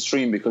business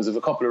stream because of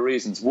a couple of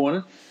reasons.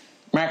 One,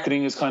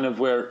 marketing is kind of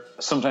where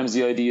sometimes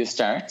the idea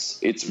starts.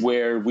 It's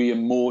where we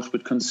emote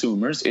with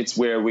consumers. It's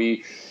where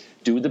we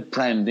do the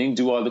branding,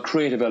 do all the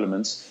creative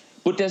elements.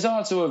 But there's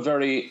also a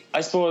very,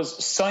 I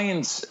suppose,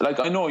 science,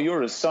 like I know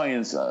you're a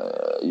science,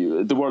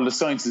 the world of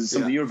science is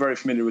something you're very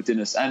familiar with,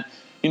 Dennis. And,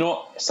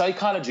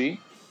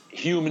 psychology,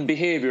 human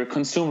behaviour,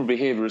 consumer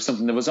behaviour is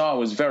something that was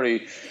always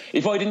very,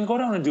 if I didn't go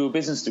down and do a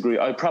business degree,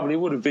 I probably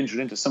would have ventured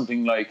into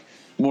something like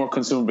more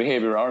consumer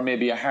behaviour or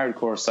maybe a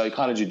hardcore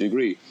psychology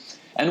degree.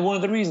 And one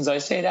of the reasons I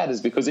say that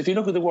is because if you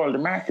look at the world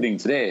of marketing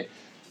today,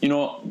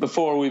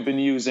 before we've been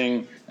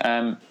using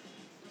a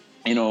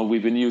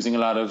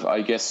lot of,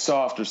 I guess,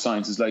 softer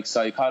sciences like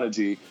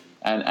psychology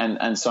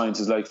and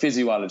sciences like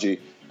physiology.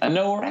 And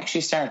now we're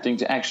actually starting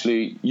to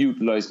actually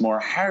utilise more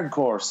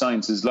hardcore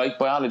sciences like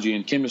biology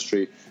and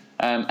chemistry.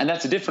 And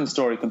that's a different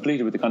story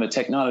completely with the kind of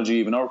technology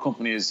even our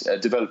company is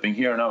developing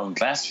here now in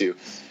GlassView.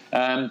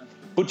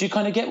 But you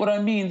kind of get what I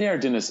mean there,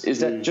 Dennis, is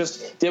that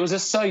just there was a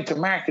side to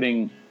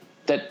marketing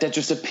that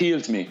just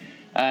appealed to me.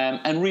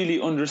 And really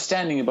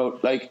understanding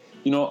about,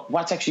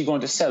 what's actually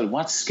going to sell,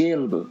 what's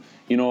scalable.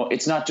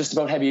 It's not just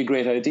about having a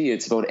great idea,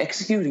 it's about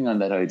executing on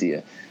that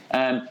idea.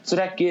 So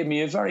that gave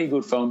me a very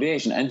good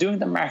foundation. And doing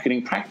the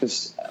marketing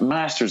practice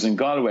masters in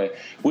Galway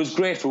was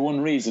great for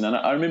one reason. And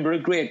I remember a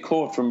great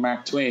quote from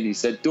Mark Twain. He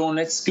said, "Don't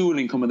let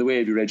schooling come in the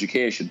way of your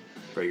education."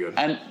 Very good.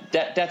 And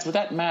that's what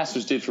that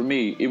masters did for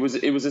me. It was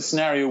a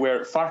scenario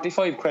where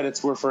 45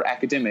 credits were for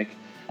academic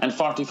and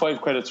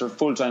 45 credits for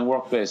full-time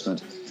work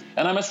placement.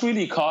 And I must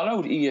really call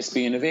out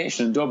ESB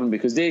Innovation in Dublin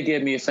because they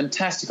gave me a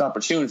fantastic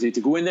opportunity to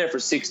go in there for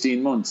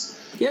 16 months.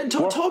 Yeah,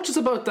 talk to us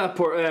about that,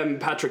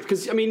 Patrick,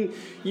 because,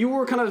 you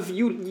were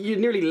you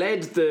nearly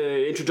led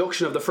the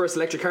introduction of the first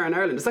electric car in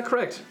Ireland. Is that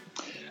correct?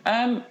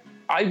 I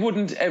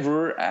wouldn't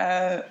ever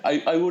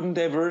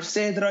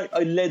say that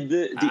I led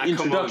the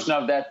introduction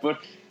of that, but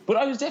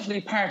I was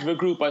definitely part of a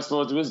group, I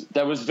suppose,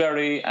 that was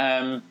very,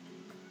 had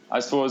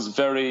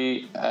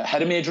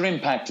a major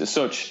impact as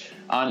such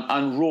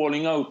on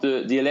rolling out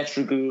the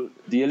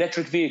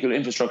electric vehicle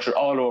infrastructure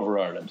all over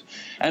Ireland.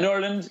 And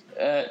Ireland,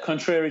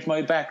 contrary to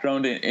my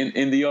background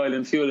in the oil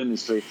and fuel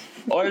industry,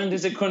 Ireland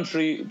is a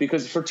country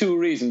because for two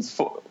reasons.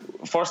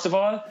 First of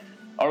all,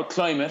 our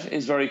climate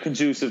is very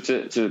conducive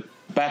to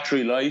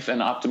battery life and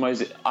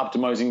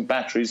optimizing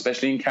batteries,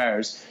 especially in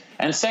cars.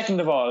 And second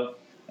of all,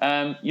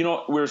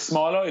 we're a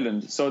small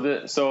island,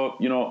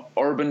 so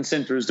urban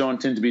centres don't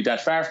tend to be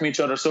that far from each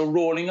other. So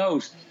rolling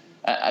out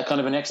a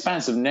kind of an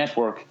expansive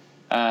network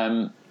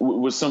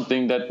was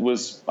something that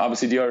was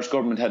obviously the Irish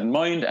government had in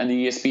mind, and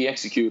the ESB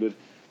executed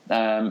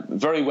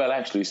very well,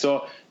 actually.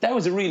 So that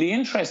was really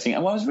interesting.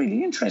 And what was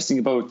really interesting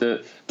about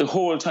the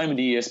whole time of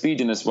the ESB,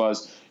 Dennis,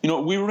 was,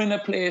 we were in a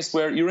place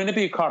where you're in a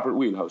big corporate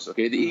wheelhouse,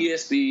 okay? The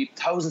ESB,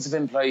 thousands of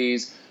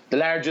employees, the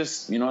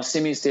largest,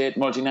 semi-state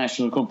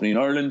multinational company in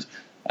Ireland.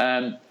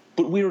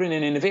 But we were in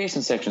an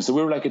innovation section, so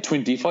we were like a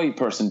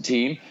 25-person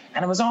team,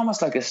 and it was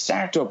almost like a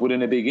startup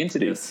within a big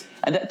entity. Yes.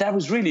 And that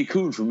was really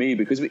cool for me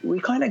because we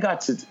kind of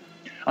got to,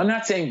 I'm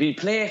not saying be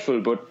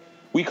playful, but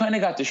we kind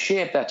of got to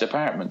shape that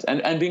department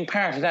and being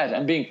part of that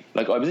and being,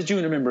 like, I was a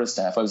junior member of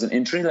staff, I was an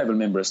entry-level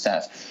member of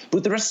staff,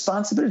 but the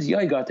responsibility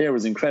I got there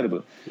was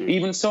incredible.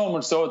 Even so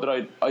much so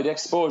that I'd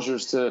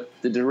exposures to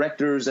the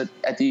directors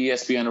at the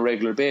ESB on a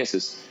regular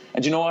basis.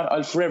 And you know what?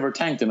 I'll forever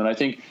thank them. And I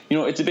think,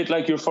 it's a bit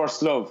like your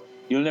first love.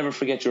 You'll never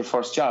forget your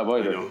first job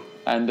either.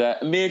 And a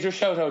major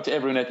shout out to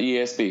everyone at the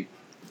ESB.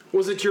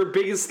 Was it your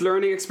biggest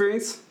learning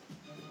experience?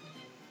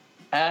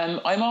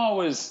 I'm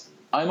always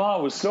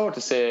slow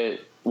to say,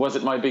 was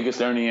it my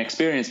biggest learning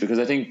experience? Because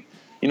I think,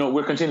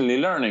 we're continually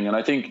learning. And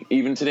I think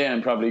even today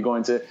I'm probably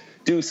going to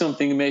do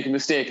something and make a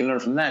mistake and learn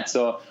from that.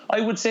 So I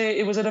would say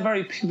it was at a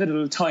very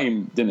pivotal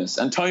time, Dennis.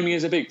 And timing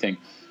is a big thing.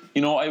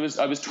 I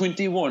was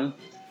 21.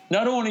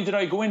 Not only did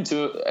I go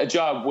into a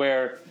job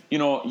where,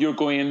 you're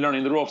going and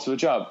learning the ropes of a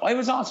job, I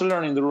was also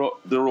learning the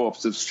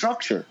ropes of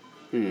structure.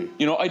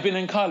 I'd been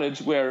in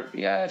college where,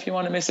 if you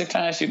want to miss a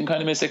class, you can kind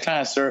of miss a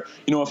class. Or,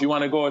 if you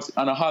want to go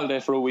on a holiday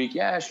for a week,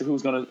 sure,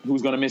 who's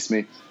gonna miss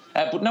me?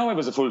 But now I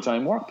was a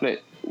full-time workplace.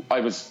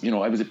 I was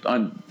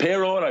on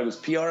payroll. I was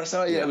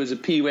PRSI. I was a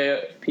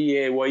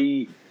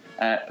PAYE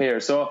payer.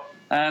 So,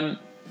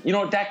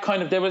 that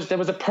kind of there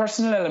was a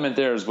personal element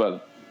there as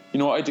well.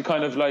 I had to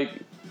kind of like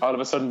all of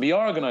a sudden be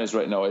organised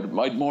right now. I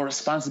had more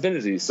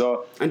responsibilities.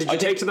 So, and did you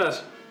take to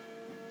that?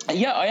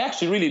 Yeah, I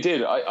actually really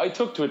did. I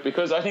took to it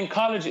because I think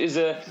college is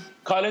a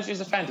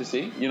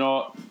fantasy.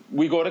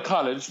 We go to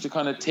college to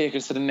kind of take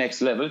us to the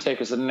next level, take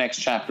us to the next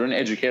chapter, and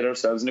educate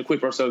ourselves and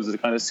equip ourselves with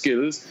the kind of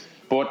skills,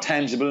 both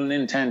tangible and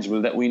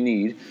intangible, that we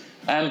need.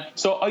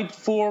 So I had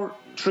 4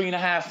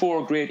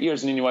 great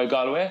years in NUI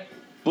Galway,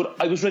 but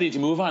I was ready to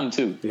move on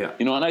too. Yeah.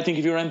 And I think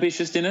if you're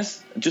ambitious,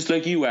 Dennis, just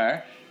like you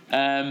are,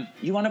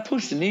 you want to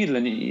push the needle,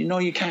 and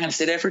you can't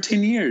stay there for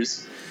 10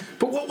 years.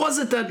 But what was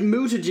it that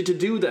mooted you to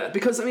do that?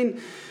 Because, I mean,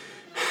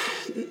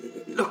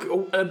 look,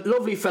 a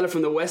lovely fella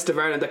from the west of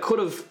Ireland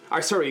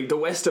the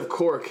west of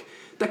Cork,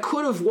 that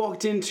could have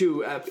walked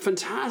into a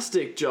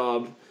fantastic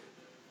job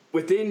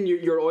within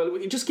your oil.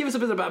 Just give us a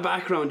bit of a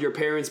background, your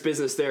parents'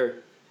 business there.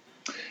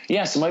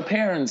 Yeah, so my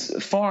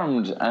parents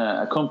formed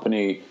a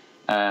company,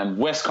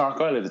 West Cork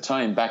Oil at the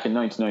time, back in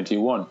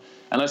 1991.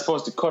 And I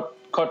suppose to cut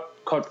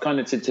kind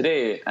of to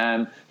today,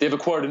 they've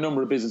acquired a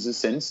number of businesses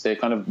since. They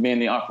kind of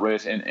mainly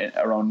operate in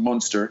around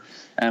Munster.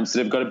 So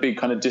they've got a big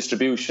kind of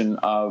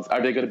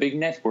they got a big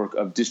network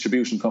of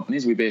distribution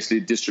companies. We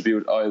basically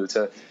distribute oil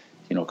to,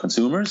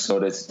 consumers. So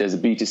there's a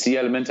B2C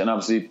element, and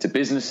obviously to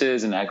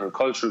businesses and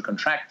agricultural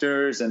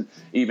contractors and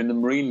even the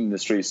marine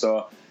industry.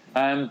 So,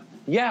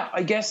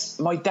 I guess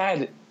my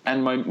dad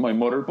and my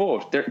mother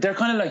both, they're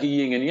kind of like a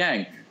yin and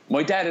yang.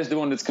 My dad is the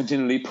one that's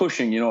continually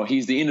pushing,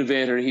 he's the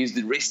innovator, he's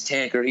the risk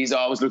taker, he's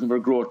always looking for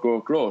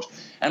growth.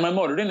 And my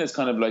mother then is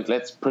kind of like,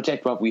 let's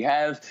protect what we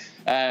have.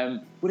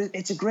 But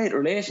it's a great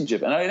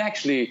relationship. And I'd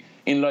actually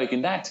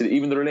liken that to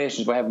even the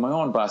relationship I have with my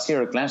own boss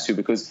here at GlassView,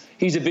 because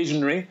he's a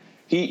visionary.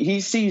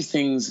 He sees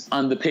things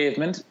on the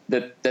pavement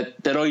that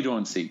I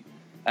don't see.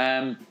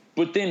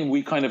 But then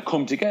we kind of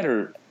come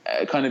together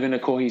kind of in a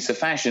cohesive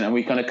fashion, and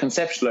we kind of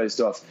conceptualize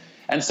stuff.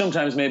 And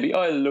sometimes maybe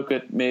I'll look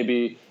at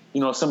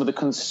some of the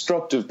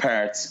constructive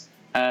parts.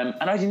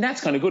 And I think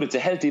that's kind of good. It's a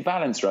healthy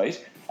balance, right?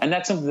 And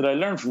that's something that I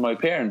learned from my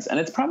parents. And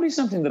it's probably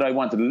something that I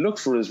wanted to look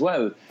for as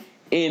well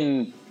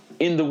in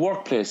the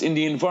workplace, in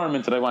the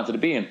environment that I wanted to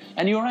be in.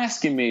 And you're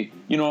asking me,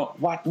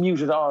 what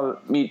muted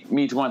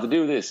me to want to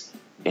do this?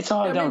 It's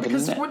all down to the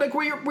net.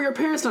 Were your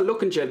parents not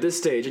looking at you at this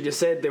stage, and you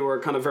said they were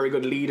kind of very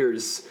good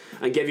leaders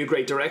and gave you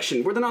great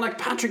direction? Were they not like,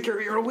 Patrick,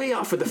 you're way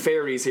off with the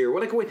fairies here? We're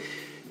like, wait,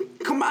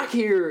 come back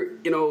here,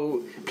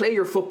 play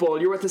your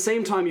football. You were at the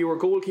same time you were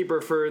goalkeeper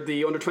for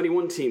the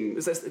under-21 team.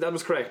 That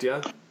was correct,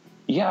 yeah?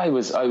 Yeah, I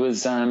was.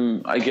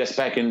 I guess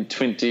back in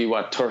 13,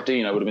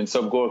 I would have been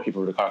sub goalkeeper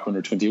for the Cork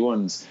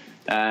under-21s.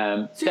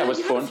 That was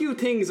fun. Had a few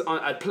things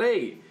at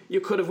play. You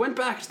could have went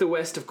back to the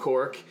west of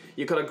Cork.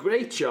 You got a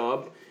great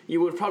job. You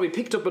would have probably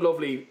picked up a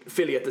lovely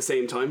filly at the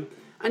same time,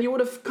 and you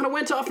would have kind of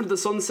went off into the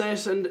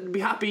sunset and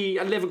be happy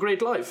and live a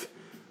great life.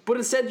 But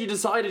instead you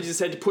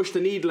said to push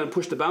the needle and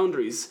push the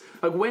boundaries.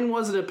 Like, when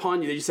was it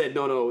upon you that you said,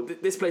 no,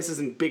 this place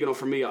isn't big enough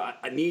for me,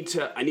 I need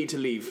to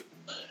leave?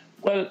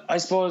 Well, I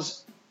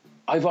suppose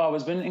I've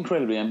always been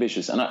incredibly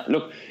ambitious. And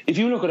look, if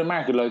you look at a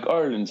market like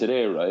Ireland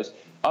today, right,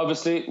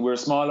 obviously we're a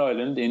small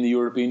island in the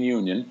European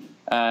Union.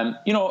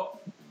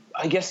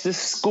 I guess the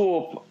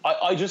scope,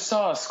 I just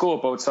saw a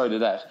scope outside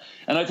of that.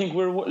 And I think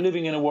we're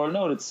living in a world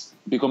now that's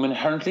become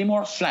inherently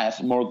more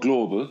flat, more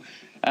global.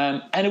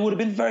 And it would have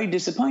been very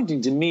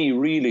disappointing to me,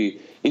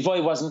 really, if I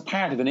wasn't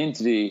part of an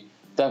entity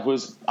that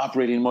was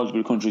operating in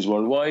multiple countries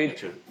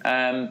worldwide.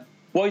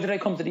 Why did I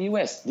come to the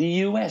US? The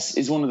US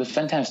is one of the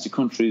fantastic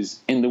countries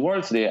in the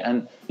world today,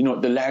 and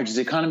the largest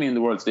economy in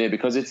the world today,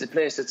 because it's a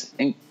place that's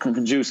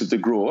conducive to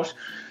growth.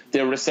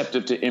 They're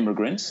receptive to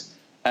immigrants.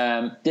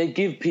 They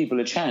give people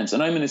a chance.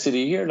 And I'm in a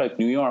city here like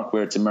New York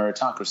where it's a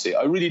meritocracy.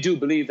 I really do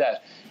believe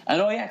that. And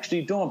I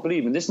actually don't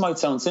believe, and this might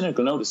sound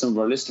cynical now to some of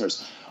our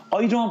listeners,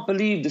 I don't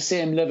believe the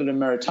same level of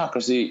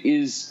meritocracy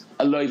is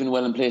alive and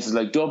well in places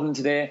like Dublin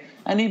today,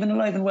 and even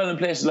alive and well in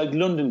places like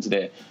London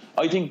today.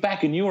 I think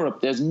back in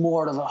Europe, there's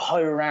more of a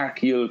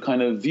hierarchical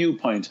kind of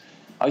viewpoint.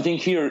 I think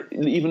here,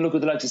 even look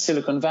at the likes of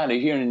Silicon Valley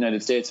here in the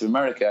United States of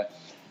America,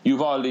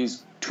 you've all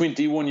these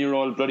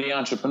 21-year-old bloody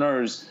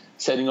entrepreneurs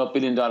setting up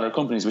billion-dollar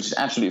companies, which is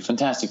absolutely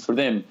fantastic for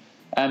them.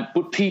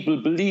 But people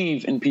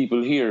believe in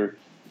people here.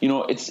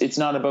 It's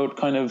not about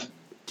kind of...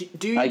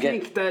 Do you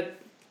think that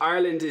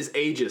Ireland is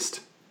ageist?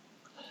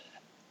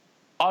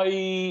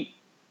 I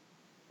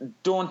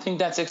don't think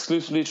that's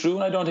exclusively true,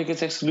 and I don't think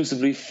it's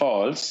exclusively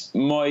false.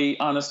 My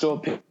honest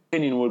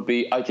opinion would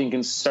be, I think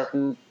in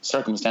certain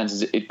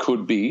circumstances it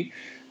could be.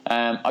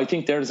 I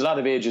think there's a lot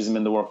of ageism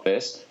in the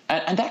workplace,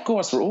 and that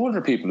goes for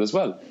older people as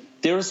well.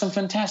 There are some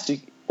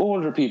fantastic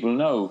older people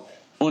now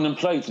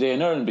unemployed today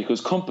in Ireland because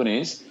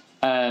companies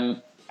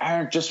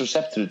aren't just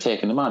receptive to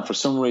taking them on for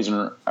some reason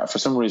or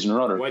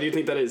other. Why do you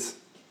think that is?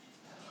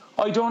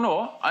 I don't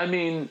know.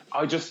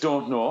 I just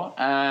don't know.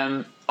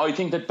 I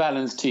think that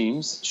balanced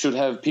teams should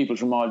have people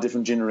from all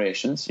different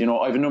generations.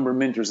 I have a number of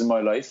mentors in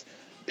my life,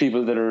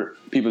 people that are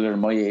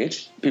my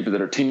age, people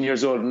that are 10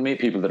 years older than me,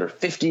 people that are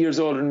 50 years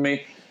older than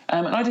me.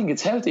 And I think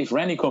it's healthy for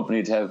any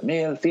company to have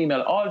male,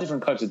 female, all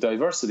different types of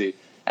diversity.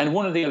 And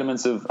one of the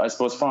elements of, I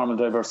suppose, formal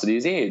diversity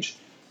is age.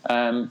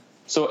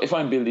 So if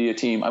I'm building a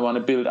team, I want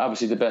to build,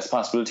 obviously, the best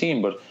possible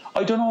team. But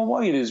I don't know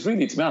why it is,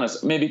 really, to be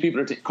honest. Maybe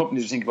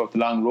companies are thinking about the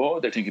long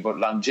road. They're thinking about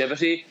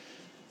longevity.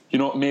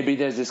 Maybe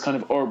there's this kind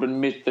of urban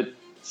myth that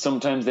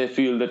sometimes they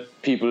feel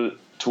that people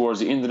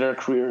towards the end of their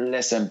career are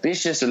less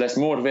ambitious or less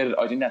motivated.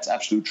 I think that's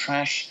absolute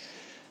trash.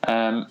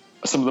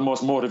 Some of the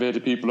most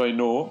motivated people I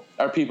know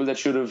are people that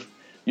should have,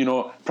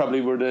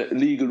 probably were the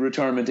legal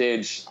retirement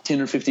age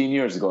 10 or 15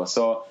 years ago.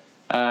 So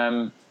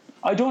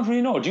I don't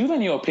really know. Do you have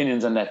any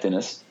opinions on that,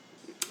 Dennis?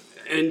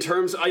 In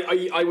terms,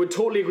 I would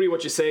totally agree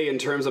what you say in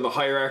terms of a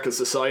hierarchical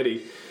society.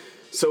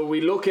 So we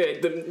look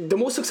at the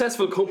most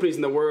successful companies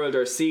in the world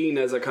are seen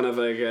as a kind of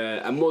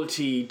a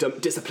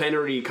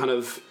multidisciplinary kind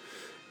of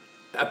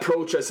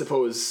approach, I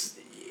suppose.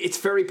 It's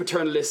very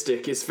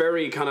paternalistic. It's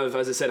very kind of,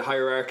 as I said,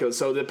 hierarchical.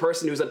 So the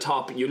person who's at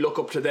top, you look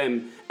up to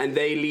them and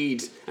they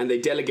lead and they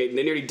delegate and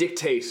they nearly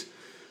dictate.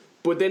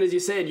 But then, as you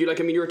said, you're a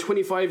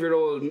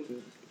 25-year-old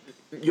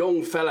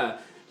young fella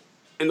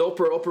in the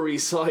Upper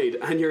East Side,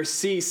 and you're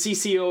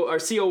CCO or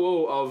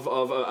COO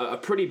of a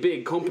pretty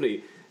big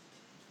company.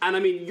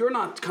 And you're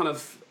not kind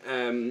of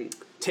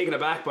taken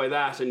aback by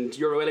that, and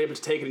you're well able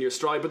to take it in your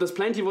stride. But there's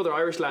plenty of other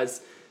Irish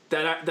lads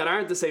that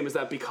aren't the same as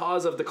that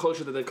because of the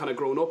culture that they've kind of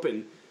grown up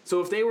in.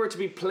 So if they were to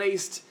be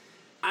placed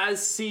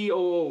as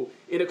COO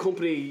in a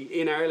company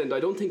in Ireland, I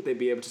don't think they'd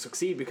be able to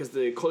succeed because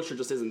the culture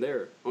just isn't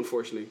there,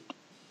 unfortunately.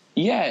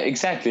 Yeah,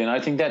 exactly. And I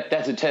think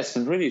that's a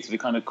testament really to the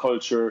kind of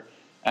culture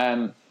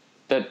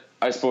that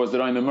I suppose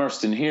that I'm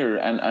immersed in here.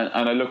 And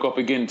I look up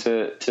again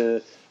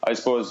to I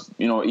suppose,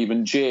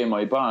 even Jay,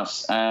 my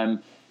boss,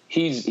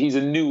 he's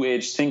a new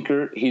age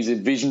thinker. He's a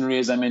visionary,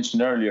 as I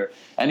mentioned earlier,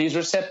 and he's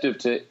receptive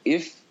to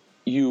if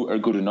you are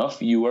good enough,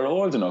 you are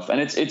old enough.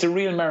 And it's a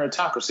real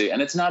meritocracy.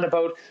 And it's not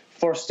about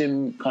first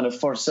in, kind of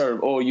first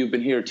serve. Oh, you've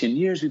been here 10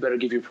 years, we better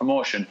give you a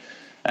promotion.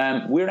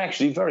 We're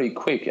actually very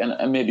quick.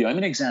 And maybe I'm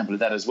an example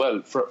of that as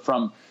well.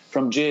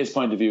 From Jay's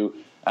point of view,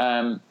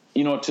 to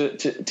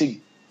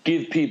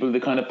give people the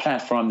kind of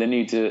platform they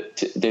need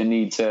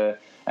to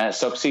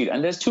succeed.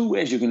 And there's two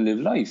ways you can live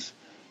life.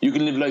 You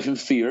can live life in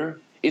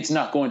fear. It's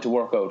not going to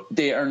work out.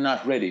 They are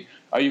not ready.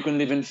 Or you can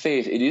live in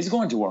faith. It is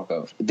going to work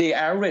out. They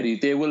are ready.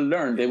 They will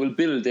learn. They will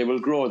build. They will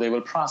grow. They will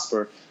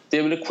prosper.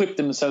 They will equip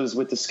themselves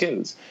with the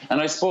skills.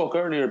 And I spoke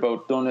earlier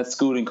about don't let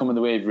schooling come in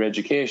the way of your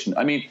education.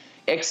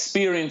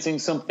 Experiencing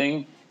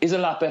something is a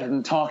lot better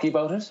than talking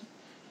about it.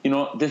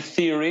 The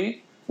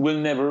theory will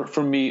never,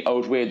 for me,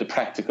 outweigh the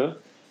practical.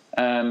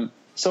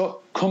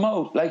 So come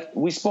out. Like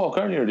we spoke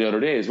earlier the other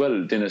day as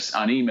well, Dennis,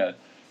 on email.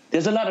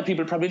 There's a lot of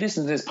people probably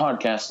listening to this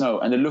podcast now,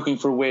 and they're looking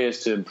for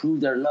ways to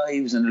improve their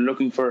lives, and they're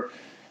looking for,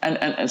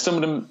 and some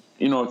of them,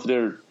 to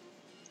their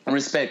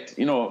respect,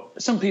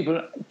 some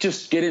people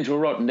just get into a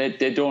rut and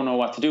they don't know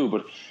what to do.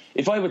 But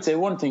if I would say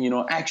one thing,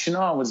 action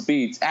always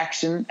beats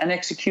action, and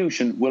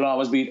execution will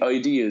always beat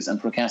ideas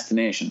and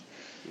procrastination.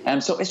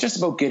 So it's just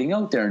about getting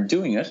out there and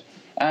doing it,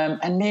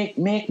 and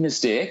make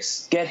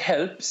mistakes, get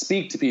help,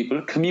 speak to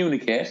people,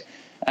 communicate.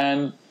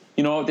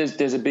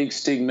 There's a big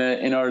stigma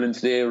in Ireland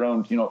today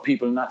around,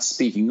 people not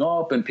speaking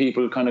up and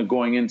people kind of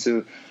going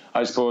into,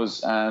 I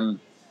suppose, kind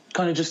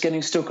of just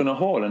getting stuck in a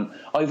hole. And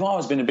I've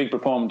always been a big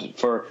proponent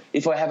for,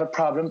 if I have a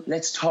problem,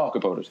 let's talk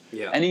about it.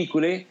 Yeah. And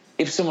equally,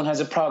 if someone has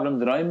a problem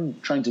that I'm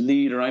trying to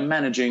lead or I'm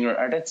managing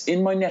or that's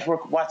in my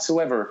network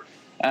whatsoever,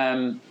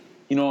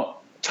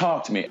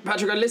 talk to me.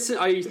 Patrick,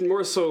 I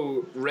more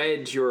so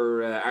read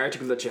your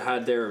article that you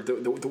had there,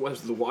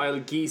 the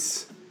Wild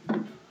Geese.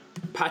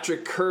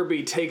 Patrick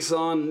Kirby takes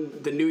on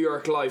the New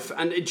York life,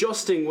 and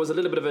adjusting was a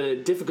little bit of a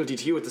difficulty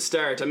to you at the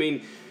start.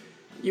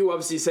 You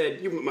obviously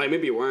said,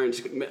 maybe you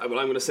weren't, but I'm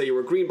going to say you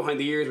were green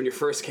behind the ears when you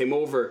first came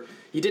over.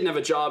 You didn't have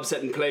a job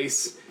set in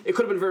place. It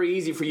could have been very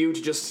easy for you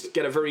to just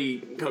get a very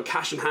kind of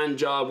cash in hand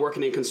job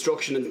working in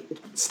construction and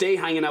stay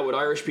hanging out with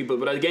Irish people,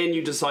 but again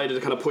you decided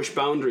to kind of push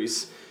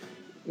boundaries.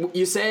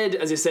 You said,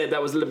 as you said,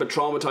 that was a little bit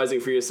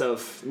traumatizing for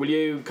yourself. Will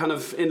you kind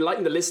of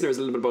enlighten the listeners a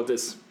little bit about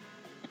this?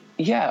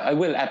 Yeah, I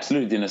will,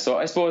 absolutely, Dennis. So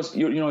I suppose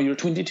you're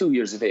 22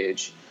 years of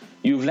age.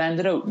 You've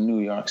landed out in New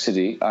York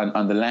City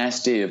on the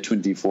last day of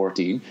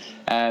 2014.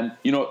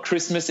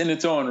 Christmas in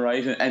its own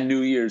right and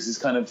New Year's is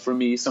kind of, for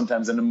me,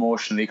 sometimes an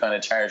emotionally kind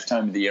of charged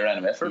time of the year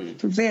anyway, for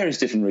various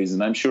different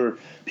reasons. I'm sure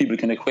people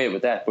can equate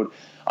with that. But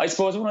I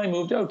suppose when I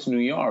moved out to New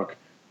York,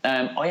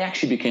 I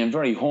actually became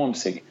very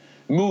homesick.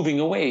 Moving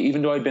away,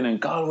 even though I'd been in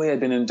Galway, I'd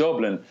been in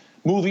Dublin,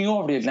 moving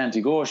over the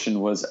Atlantic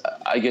Ocean was,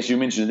 I guess you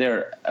mentioned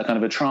there, a kind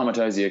of a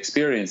traumatizing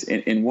experience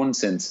in one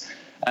sense.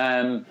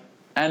 And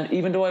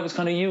even though I was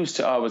kind of used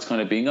to always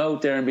kind of being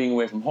out there and being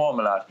away from home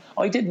a lot,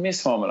 I did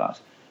miss home a lot.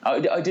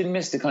 I did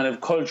miss the kind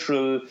of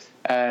cultural,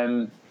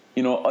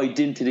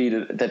 identity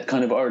that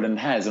kind of Ireland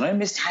has. And I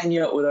missed hanging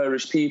out with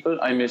Irish people.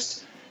 I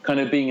missed kind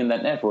of being in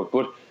that network.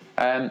 But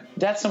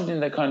that's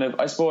something that kind of,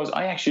 I suppose,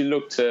 I actually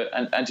looked to,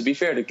 and to be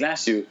fair to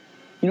GlassView,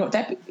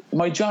 that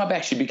my job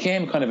actually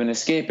became kind of an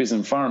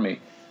escapism for me.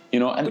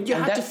 But you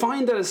had to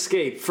find that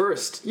escape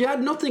first. You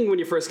had nothing when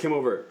you first came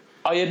over.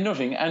 I had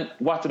nothing, and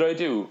what did I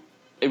do?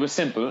 It was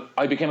simple.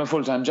 I became a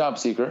full-time job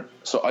seeker,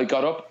 so I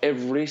got up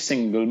every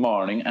single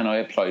morning and I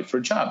applied for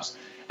jobs.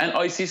 And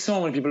I see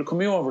so many people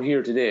coming over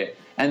here today,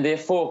 and they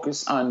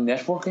focus on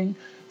networking.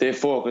 They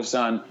focus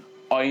on,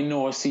 I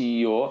know a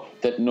CEO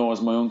that knows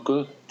my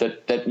uncle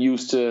that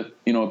used to,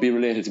 be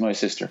related to my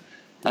sister.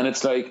 And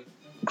it's like,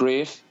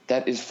 great,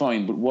 that is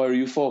fine, but why are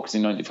you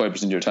focusing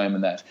 95% of your time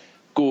on that?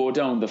 Go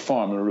down the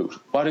formal route.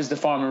 What is the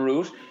formal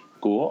route?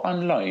 Go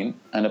online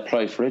and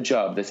apply for a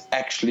job that's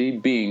actually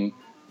being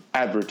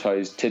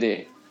advertised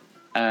today.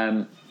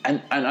 And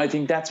I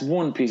think that's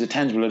one piece of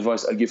tangible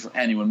advice I give for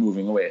anyone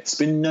moving away.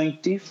 Spend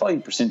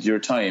 95% of your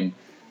time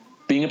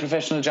being a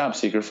professional job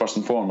seeker first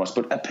and foremost,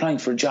 but applying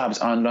for jobs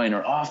online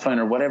or offline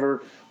or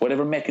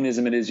whatever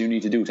mechanism it is you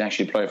need to do to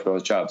actually apply for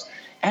those jobs.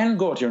 And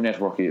go to your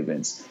networking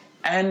events.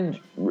 And,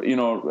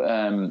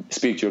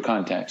 speak to your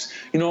contacts.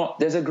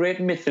 There's a great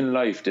myth in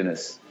life,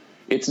 Dennis.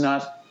 It's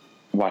not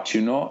what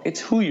you know, it's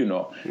who you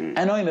know.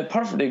 And I'm a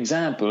perfect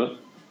example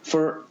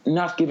for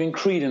not giving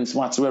credence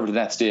whatsoever to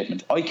that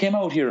statement. I came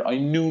out here, I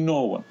knew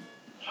no one.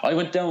 I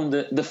went down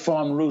the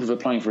formal route of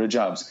applying for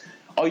jobs.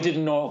 I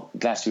didn't know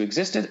GlassView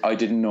existed. I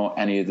didn't know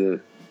any of the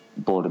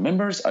board of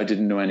members. I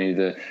didn't know any of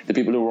the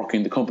people who were working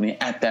in the company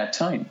at that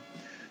time.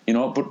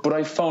 But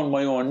I found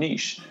my own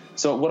niche.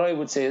 So what I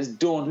would say is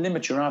don't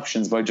limit your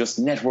options by just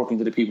networking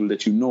to the people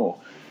that you know.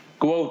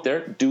 Go out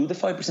there, do the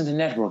 5% of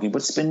networking,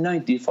 but spend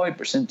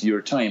 95% of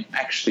your time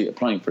actually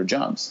applying for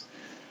jobs.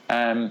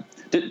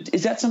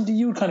 Is that something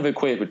you would kind of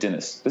equate with,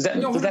 Dennis? Does that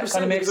kind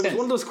of make sense?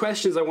 One of those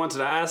questions I wanted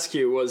to ask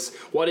you was,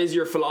 what is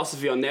your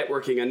philosophy on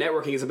networking? And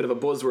networking is a bit of a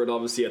buzzword,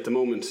 obviously, at the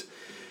moment.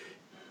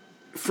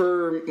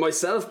 For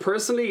myself,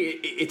 personally,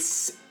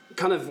 it's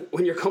kind of,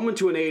 when you're coming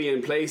to an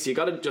alien place, you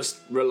got to just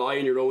rely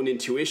on your own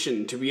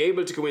intuition to be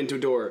able to go into a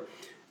door.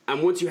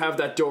 And once you have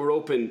that door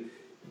open,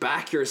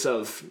 back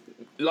yourself,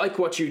 like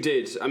what you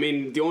did. I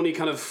mean, the only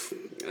kind of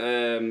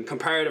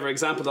comparative or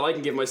example that I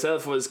can give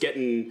myself was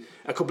getting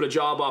a couple of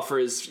job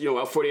offers,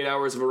 48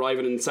 hours of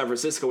arriving in San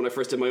Francisco when I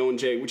first did my own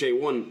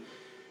J1.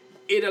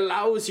 It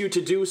allows you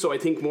to do so, I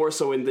think, more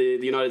so in the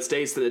United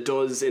States than it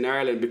does in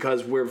Ireland,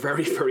 because we're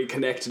very, very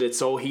connected. It's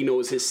he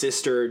knows his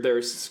sister,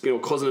 their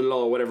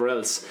cousin-in-law, whatever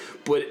else.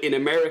 But in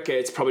America,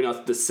 it's probably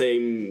not the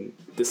same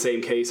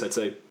case, I'd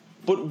say.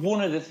 But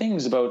one of the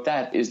things about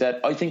that is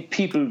that I think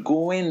people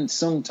go in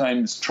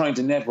sometimes trying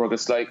to network.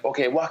 It's like,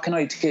 okay, what can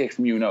I take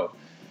from you now?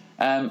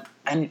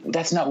 And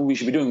that's not what we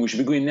should be doing. We should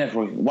be going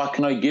networking. What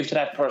can I give to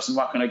that person?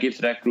 What can I give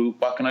to that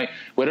group?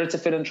 Whether it's a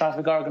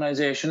philanthropic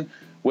organisation,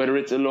 whether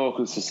it's a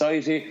local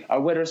society, or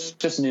whether it's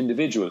just an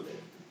individual,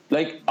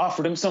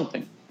 offer them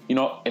something.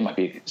 It might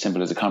be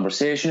simple as a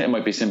conversation. It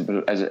might be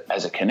simple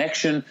as a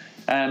connection.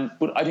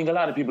 But I think a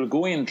lot of people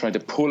go in trying to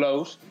pull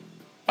out.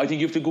 I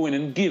think you have to go in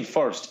and give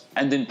first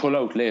and then pull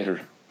out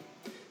later.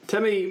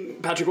 Tell me,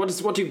 Patrick, what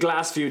do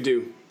GlassView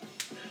do?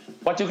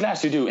 What do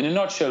GlassView do? In a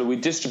nutshell, we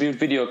distribute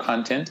video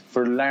content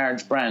for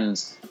large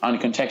brands on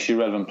contextually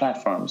relevant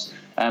platforms.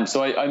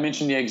 So I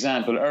mentioned the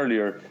example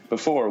earlier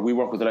before. We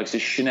work with the likes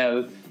of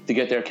Chanel to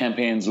get their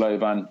campaigns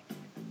live on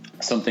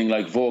something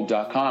like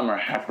Vogue.com or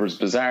Harper's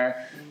Bazaar.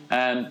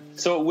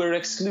 So we're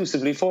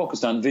exclusively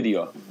focused on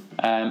video.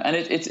 And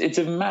it's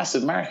a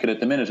massive market at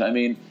the minute. I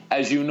mean,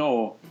 as you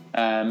know,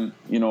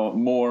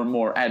 more and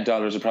more ad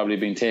dollars are probably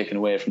being taken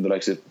away from the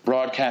likes of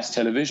broadcast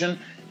television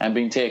and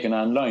being taken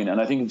online.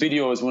 And I think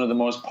video is one of the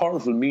most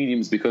powerful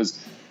mediums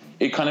because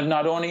it kind of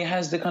not only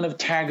has the kind of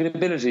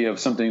targetability of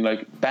something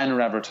like banner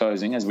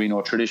advertising, as we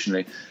know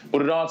traditionally,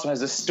 but it also has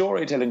the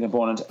storytelling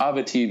component of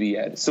a TV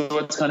ad. So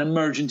it's kind of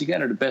merging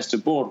together the best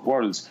of both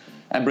worlds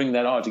and bring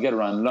that all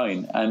together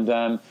online.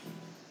 And,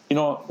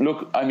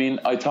 look, I mean,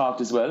 I talked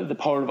as well, the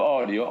power of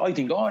audio. I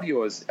think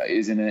audio is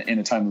in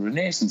a time of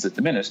renaissance at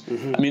the minute.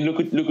 Mm-hmm. I mean,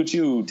 look at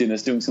you,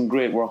 Dennis, doing some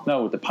great work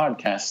now with the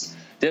podcasts.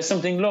 There's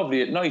something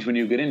lovely at night when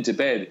you get into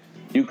bed,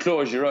 you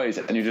close your eyes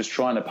and you're just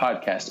trying a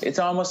podcast. It's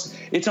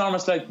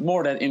almost like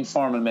more that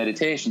informal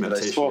meditation that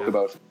I spoke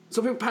about.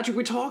 So, Patrick,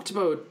 we talked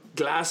about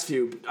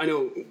GlassView. I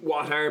know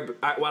what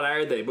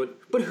are they,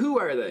 but who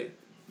are they?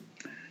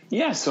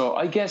 Yeah, so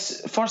I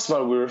guess, first of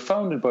all, we were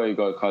founded by a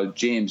guy called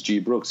James G.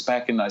 Brooks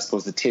back in, I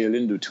suppose, the tail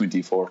end of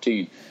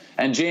 2014.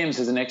 And James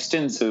has an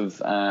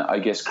extensive,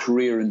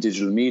 career in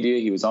digital media.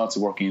 He was also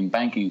working in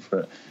banking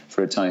for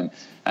a time.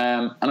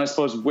 And I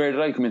suppose, where did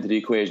I come into the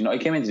equation? I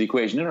came into the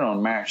equation in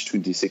around March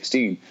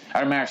 2015. So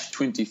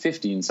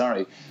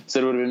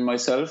it would have been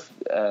myself,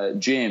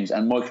 James,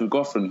 and Michael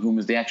Guffrin, who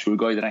was the actual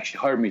guy that actually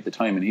hired me at the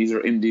time. And he's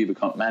our MD of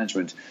Account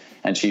Management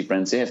and Chief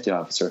Brand Safety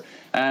Officer.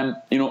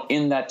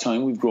 In that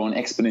time, we've grown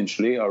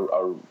exponentially.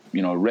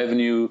 Our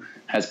revenue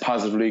has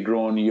positively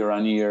grown year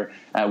on year.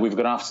 We've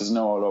got offices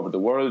now all over the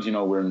world.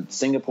 We're in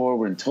Singapore,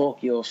 we're in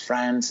Tokyo,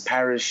 France,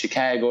 Paris,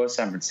 Chicago,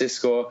 San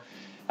Francisco.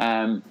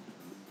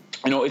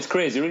 It's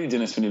crazy, really,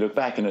 Dennis, when you look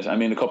back on it. I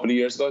mean, a couple of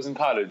years ago, I was in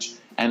college,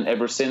 and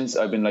ever since,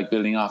 I've been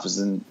building offices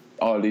in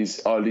all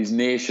these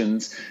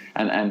nations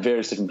and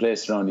various different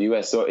places around the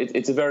US. So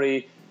it's a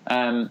very,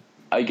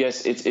 I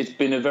guess it's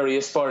been a very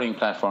aspiring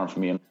platform for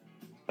me.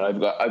 I've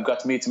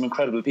got to meet some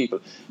incredible people.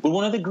 But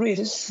one of the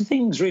greatest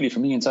things really for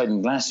me inside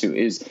in GlassView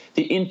is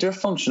the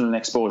interfunctional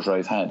exposure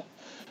I've had.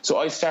 So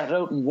I started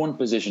out in one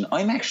position.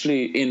 I'm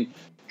actually in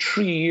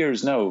 3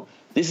 years now.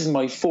 This is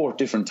my 4th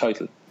different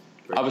title.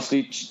 Right.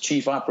 Obviously,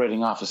 Chief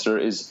Operating Officer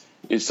is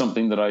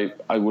something that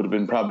I would have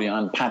been probably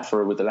on pat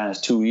for with the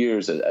last 2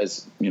 years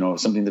as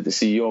something that the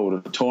CEO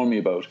would have told me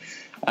about.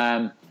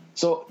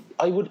 So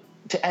I would,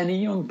 to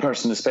any young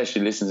person,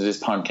 especially listening to this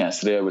podcast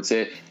today, I would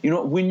say,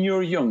 when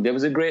you're young,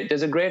 there's a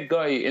great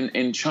guy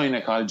in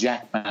China called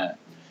Jack Ma.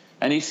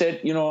 And he said,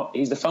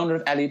 he's the founder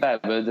of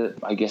Alibaba,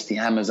 I guess the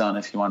Amazon,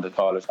 if you want to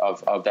call it,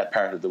 of that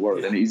part of the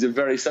world. Yeah. And he's a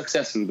very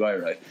successful guy,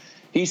 right?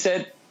 He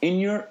said,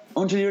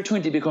 until you're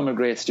 20, become a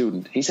great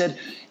student. He said,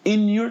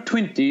 in your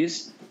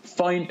 20s,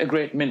 find a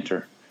great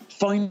mentor.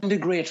 Find a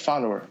great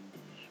follower.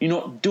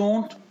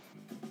 Don't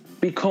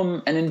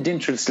become an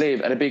indentured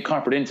slave at a big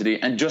corporate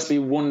entity and just be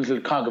one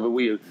little cog of a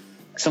wheel.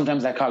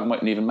 Sometimes that cog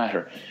mightn't even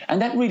matter.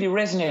 And that really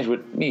resonated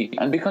with me.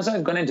 And because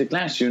I've gone into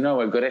GlassView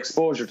now, I've got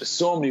exposure to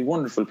so many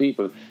wonderful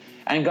people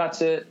and got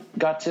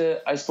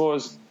to I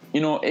suppose,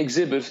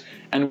 exhibit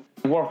and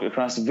work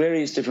across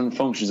various different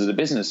functions of the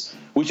business,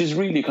 which has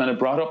really kind of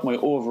brought up my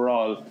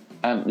overall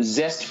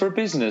zest for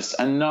business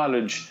and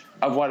knowledge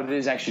of what it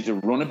is actually to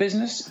run a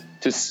business,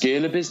 to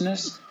scale a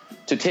business,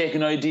 to take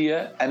an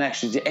idea and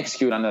actually to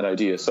execute on that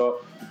idea.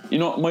 So,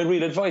 my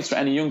real advice for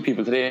any young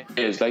people today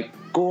is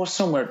go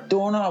somewhere.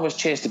 Don't always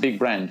chase the big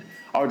brand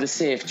or the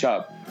safe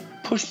job.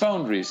 Push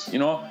boundaries,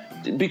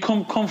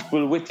 become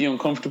comfortable with the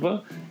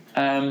uncomfortable,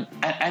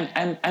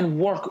 and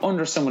work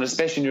under someone,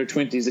 especially in your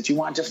 20s, that you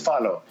want to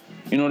follow,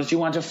 that you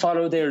want to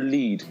follow their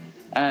lead.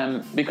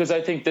 Because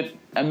I think that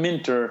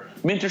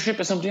mentorship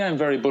is something I'm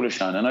very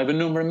bullish on, and I have a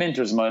number of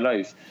mentors in my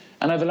life,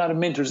 and I have a lot of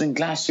mentors in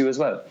GlassView as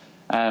well.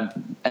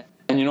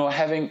 And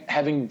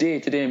having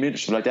day-to-day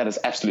mentorship like that is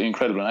absolutely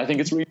incredible, and I think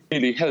it's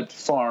really helped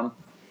form,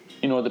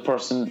 the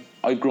person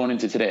I've grown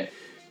into today.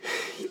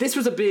 This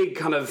was a big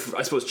kind of,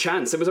 I suppose,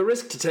 chance. It was a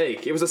risk to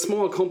take. It was a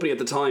small company at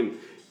the time.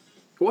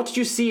 What did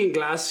you see in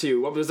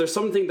GlassView? Was there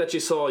something that you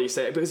saw, you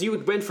say, because you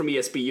went from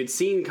ESB, you'd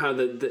seen kind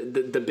of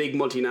the big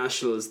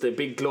multinationals, the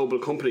big global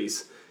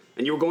companies,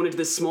 and you were going into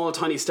this small,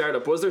 tiny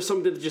startup. Was there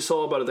something that you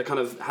saw about it that kind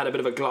of had a bit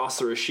of a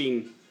gloss or a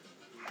sheen?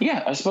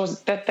 Yeah, I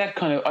suppose that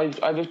kind of,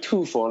 I have a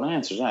twofold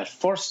answer to that.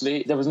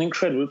 Firstly, there was an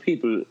incredible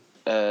people,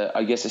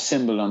 I guess,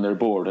 assembled on their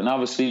board. And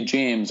obviously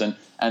James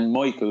and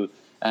Michael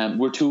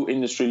were 2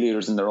 industry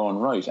leaders in their own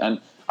right. And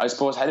I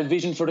suppose had a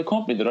vision for the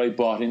company that I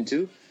bought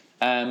into.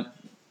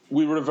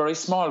 We were a very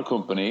small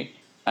company.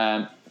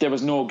 There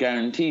was no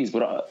guarantees.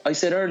 But I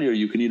said earlier,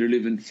 you can either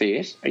live in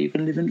faith or you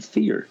can live in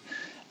fear.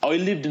 I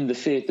lived in the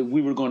faith that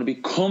we were going to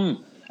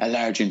become a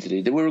large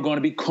entity, that we were going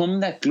to become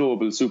that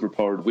global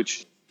superpower,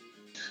 which,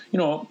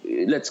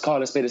 let's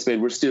call a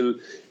spade, we're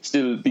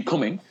still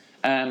becoming.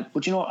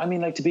 But,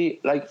 to be,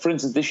 for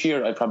instance, this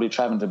year I probably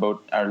traveled or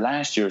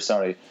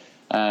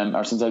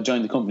since I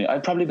joined the company,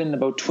 I've probably been in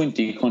about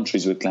 20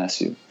 countries with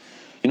GlassView.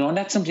 And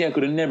that's something I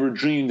could have never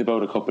dreamed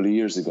about a couple of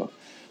years ago.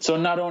 So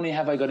not only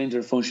have I got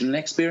interfunctional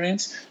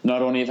experience,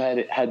 not only have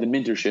I had the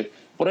mentorship,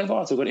 but I've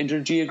also got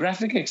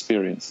intergeographic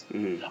experience.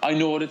 Mm-hmm. I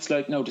know what it's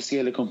like now to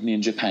scale a company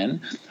in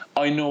Japan.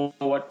 I know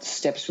what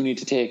steps we need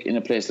to take in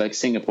a place like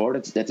Singapore.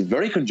 That's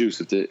very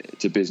conducive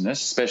to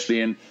business,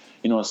 especially in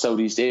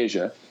Southeast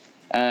Asia.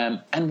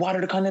 And what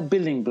are the kind of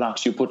building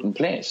blocks you put in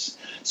place?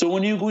 So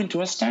when you go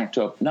into a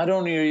startup, not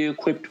only are you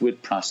equipped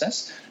with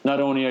process, not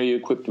only are you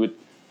equipped with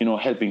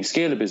helping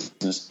scale a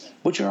business,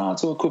 but you're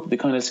also equipped with the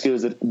kind of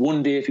skills that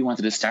one day if you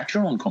wanted to start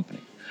your own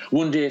company,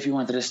 one day if you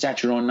wanted to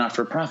start your own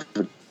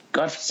not-for-profit,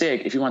 God's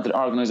sake, if you wanted to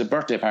organize a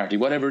birthday party,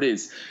 whatever it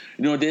is,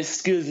 there's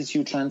skills that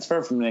you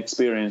transfer from an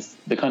experience,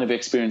 the kind of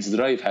experiences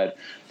that I've had,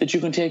 that you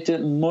can take to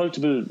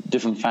multiple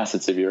different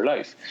facets of your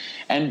life.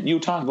 And you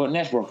talked about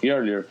networking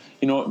earlier.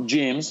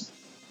 James,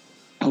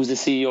 who's the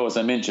CEO, as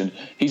I mentioned,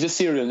 he's a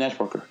serial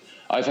networker.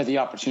 I've had the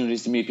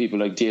opportunities to meet people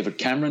like David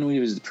Cameron, when he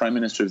was the Prime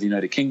Minister of the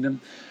United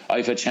Kingdom.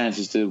 I've had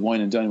chances to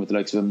wine and dine with the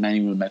likes of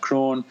Emmanuel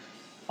Macron.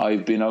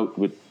 I've been out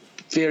with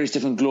various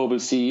different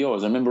global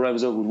CEOs. I remember I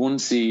was out with one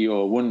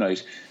CEO one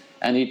night,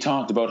 and he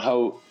talked about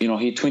how, he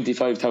had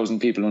 25,000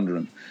 people under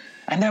him.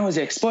 And that was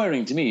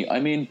inspiring to me.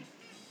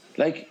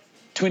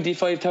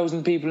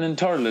 25,000 people in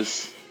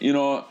Thurles,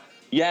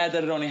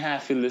 that'd only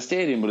half fill the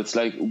stadium, but it's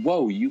like,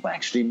 whoa, you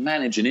actually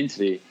manage an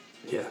entity.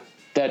 Yeah.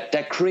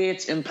 That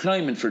creates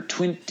employment for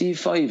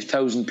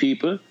 25,000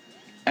 people,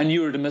 and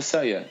you're the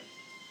messiah.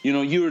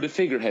 You're the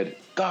figurehead.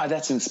 God,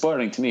 that's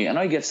inspiring to me, and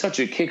I get such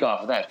a kick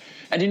off of that.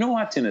 And you know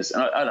what, Tinnis,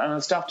 and I'll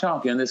stop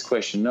talking on this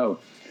question now.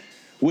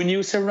 When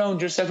you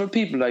surround yourself with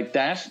people like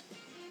that,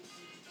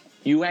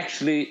 you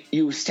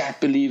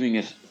start believing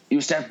it. You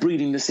start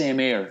breathing the same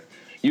air.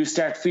 You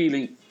start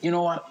feeling,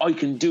 I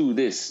can do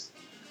this.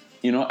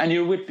 And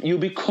you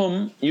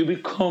become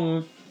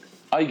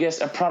I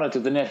guess, a product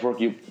of the network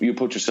you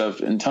put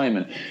yourself in time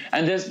in.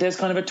 And there's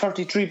kind of a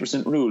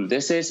 33% rule. They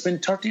say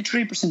spend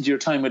 33% of your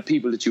time with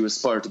people that you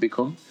aspire to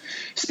become.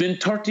 Spend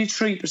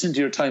 33% of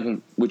your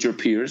time with your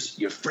peers,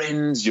 your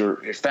friends, your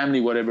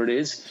family, whatever it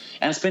is.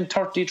 And spend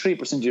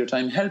 33% of your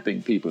time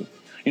helping people.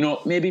 You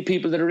know, maybe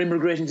people that are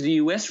immigrating to the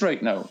US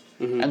right now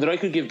and that I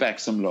could give back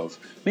some love.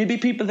 Maybe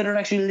people that are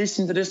actually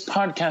listening to this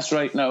podcast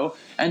right now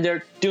and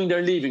they're doing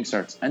their leaving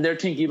certs and they're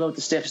thinking about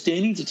the steps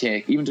they need to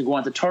take even to go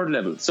on to third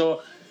level.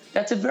 So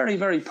that's a very,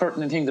 very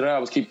pertinent thing that I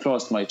always keep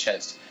close to my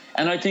chest.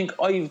 And I think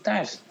I've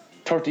that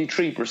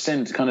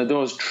 33%, kind of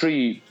those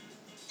three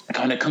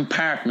kind of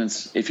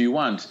compartments, if you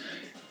want.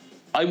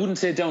 I wouldn't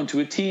say down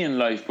to a T in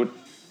life, but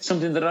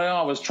something that I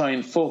always try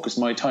and focus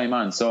my time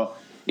on. So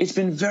it's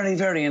been very,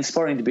 very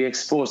inspiring to be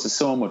exposed to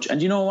so much.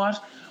 And you know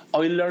what?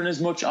 I learn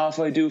as much off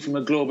I do from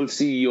a global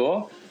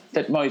CEO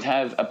that might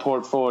have a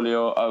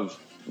portfolio of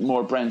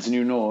more brands than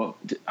you know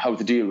how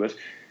to deal with,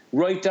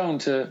 right down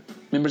to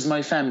members of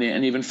my family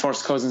and even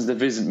first cousins that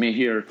visit me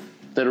here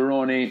that are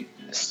only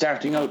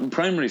starting out in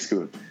primary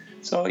school.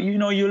 So, you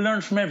know, you learn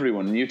from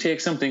everyone and you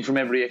take something from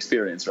every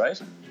experience, right?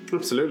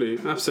 Absolutely,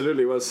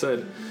 well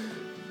said.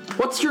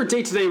 What's your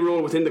day-to-day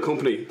role within the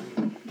company?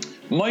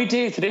 My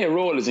day-to-day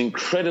role is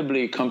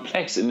incredibly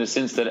complex in the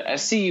sense that a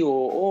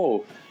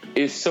COO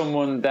is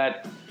someone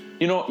that,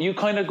 you know, you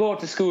kind of go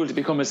to school to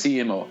become a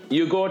CMO.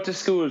 You go to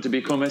school to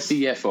become a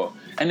CFO.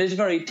 And there's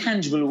very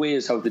tangible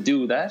ways how to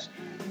do that.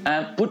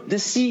 But the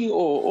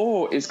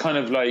COO is kind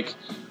of like,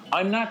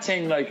 I'm not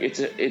saying like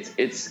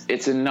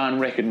it's a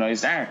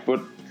non-recognized art,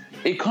 but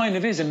it kind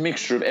of is a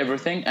mixture of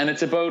everything. And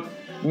it's about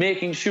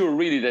making sure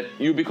really that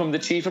you become the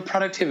chief of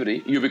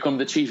productivity, you become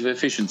the chief of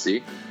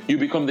efficiency, you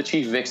become the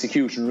chief of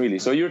execution really.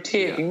 So you're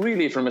taking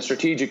really from a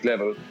strategic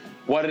level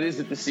what it is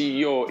that the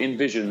CEO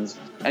envisions,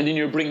 and then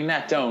you're bringing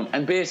that down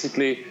and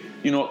basically,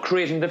 you know,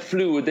 creating the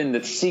fluid then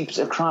that seeps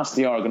across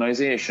the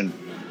organization.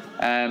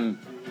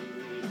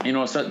 You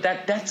know, so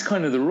that's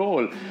kind of the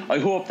role. I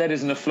hope that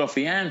isn't a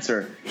fluffy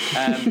answer.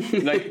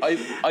 Like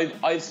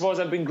I suppose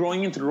I've been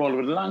growing into the role for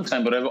a long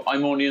time, but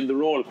I'm only in the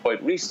role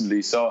quite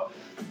recently. So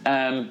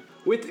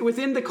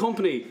within the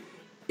company,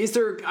 is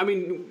there? I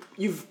mean,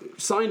 you've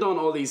signed on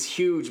all these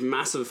huge,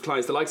 massive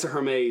clients, the likes of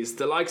Hermes,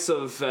 the likes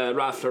of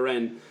Ralph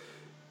Lauren.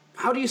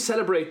 How do you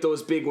celebrate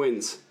those big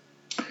wins?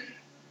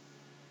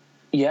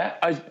 Yeah,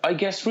 I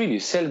guess really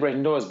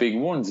celebrating those big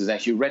ones is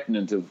actually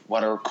resonant of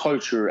what our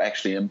culture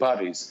actually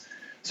embodies.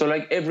 So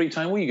like every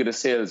time we get a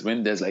sales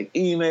win, there's like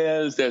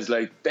emails, there's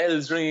like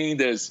bells ringing,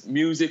 there's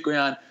music going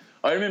on.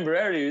 I remember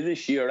earlier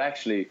this year,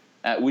 actually,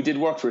 we did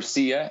work for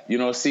Sia. You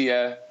know,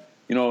 Sia,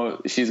 you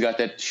know, she's got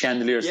that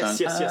chandelier song.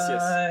 Yes.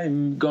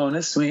 I'm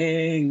gonna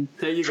swing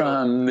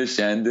from the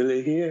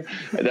chandelier.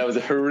 That was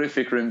a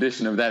horrific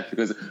rendition of that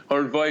because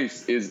her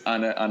voice is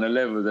on a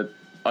level that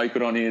I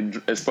could only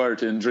aspire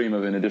to and dream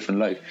of in a different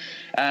life.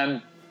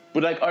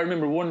 But like I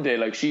remember one day,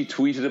 like she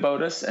tweeted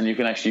about us, and you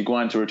can actually go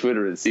onto her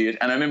Twitter and see it.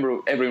 And I remember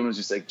everyone was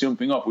just like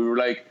jumping up. We were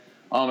like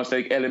almost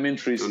like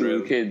elementary school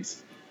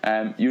kids.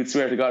 You'd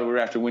swear to God we were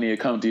after winning a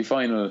county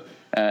final,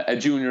 a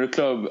junior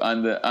club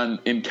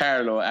in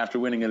Carlow after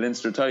winning a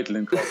Leinster title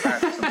in Croke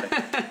Park or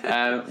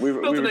something. We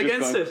were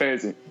just going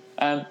crazy.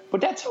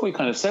 But that's how we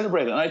kind of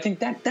celebrate it. And I think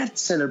that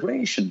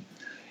celebration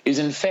is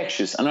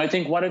infectious. And I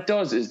think what it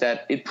does is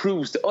that it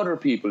proves to other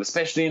people,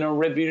 especially in our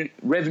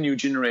revenue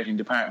generating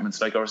departments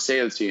like our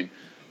sales team,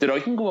 that I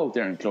can go out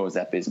there and close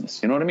that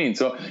business. You know what I mean?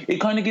 So it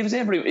kind of gives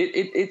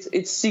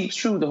it seeps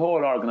through the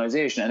whole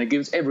organization and it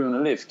gives everyone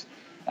a lift.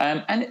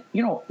 And,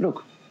 you know,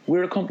 look,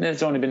 we're a company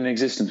that's only been in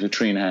existence for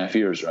 3.5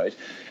 years, right?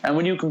 And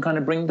when you can kind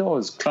of bring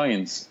those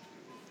clients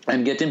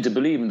and get them to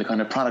believe in the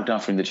kind of product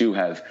offering that you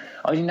have,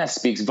 I think that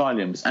speaks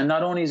volumes. And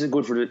not only is it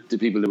good for the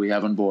people that we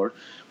have on board,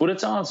 but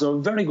it's also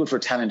very good for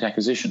talent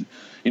acquisition.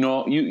 You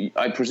know,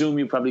 I presume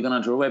you've probably gone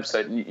onto our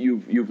website and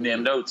you've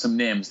named out some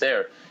names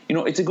there. You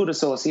know, it's a good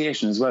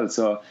association as well.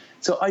 So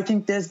I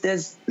think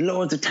there's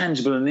loads of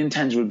tangible and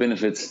intangible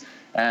benefits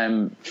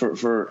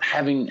for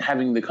having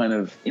the kind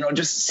of, you know,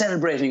 just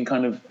celebrating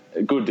kind of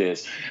good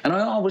days. And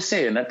I always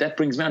say, and that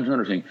brings me on to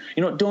another thing,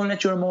 you know, don't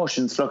let your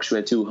emotions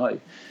fluctuate too high.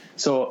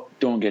 So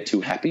don't get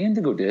too happy in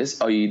the good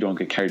days, i.e. don't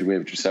get carried away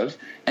with yourself.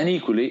 And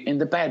equally, in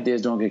the bad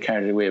days, don't get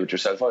carried away with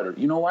yourself either.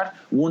 You know what?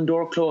 One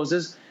door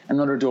closes,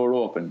 another door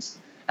opens.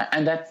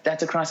 And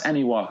that's across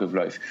any walk of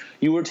life.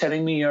 You were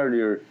telling me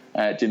earlier,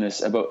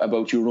 Dennis,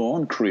 about your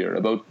own career,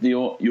 about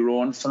your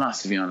own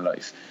philosophy on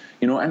life.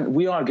 You know, and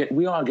we all get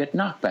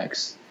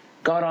knockbacks.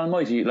 God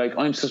almighty, like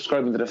I'm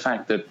subscribing to the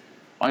fact that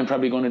I'm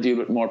probably going to deal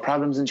with more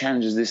problems and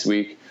challenges this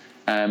week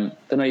than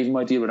I even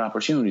might deal with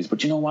opportunities.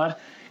 But you know what?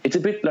 It's a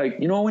bit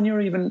like, you know, when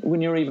you're even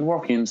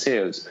working in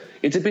sales,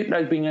 it's a bit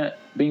like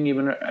being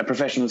even a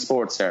professional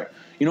sports star.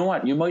 You know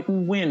what? You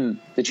mightn't win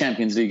the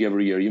Champions League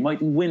every year. You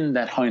mightn't win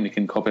that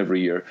Heineken Cup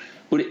every year,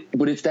 but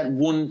it's that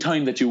one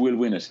time that you will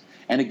win it,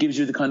 and it gives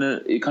you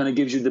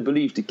gives you the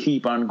belief to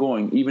keep on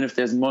going, even if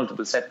there's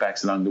multiple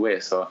setbacks along the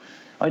way. So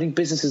I think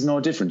business is no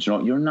different. You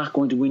know, you're not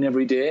going to win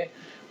every day,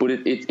 but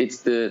it's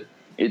the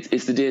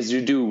days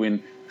you do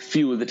win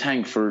fuel the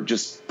tank for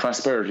just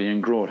prosperity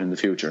and growth in the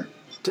future.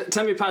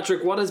 Tell me,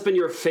 Patrick, what has been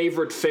your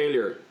favourite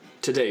failure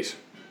to date?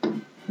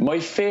 My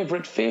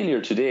favourite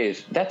failure to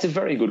date? That's a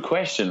very good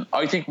question.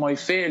 I think my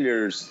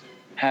failures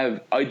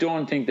I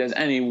don't think there's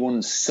any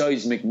one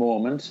seismic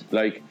moment,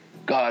 like,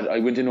 God, I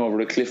went in over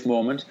a cliff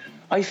moment.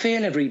 I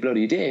fail every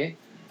bloody day.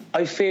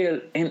 I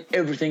fail in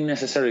everything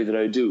necessary that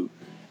I do.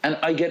 And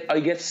I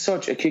get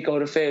such a kick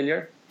out of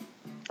failure.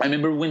 I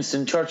remember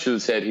Winston Churchill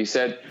he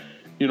said,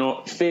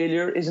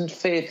 failure isn't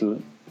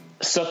fatal,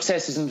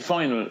 success isn't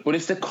final, but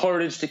it's the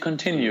courage to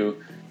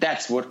continue.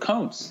 That's what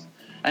counts.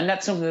 And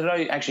that's something that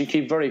I actually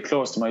keep very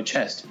close to my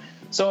chest.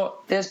 So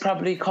there's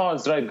probably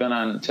calls that I've gone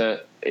on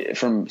to,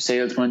 from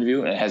sales point of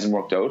view, and it hasn't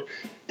worked out.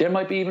 There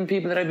might be even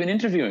people that I've been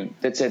interviewing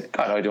that said,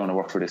 God, I don't want to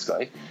work for this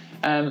guy.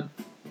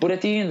 But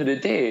at the end of the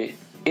day,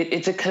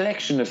 it's a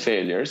collection of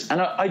failures.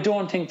 And I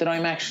don't think that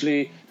I'm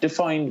actually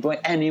defined by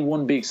any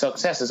one big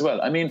success as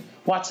well. I mean,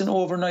 what's an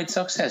overnight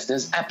success?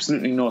 There's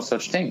absolutely no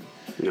such thing.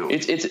 No.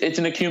 It's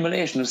an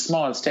accumulation of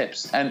small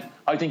steps. And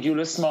I think you'll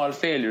have small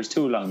failures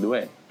too along the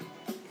way.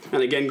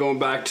 And again, going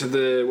back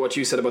to what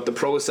you said about the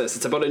process,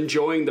 it's about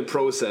enjoying the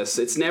process.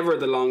 It's never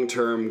the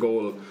long-term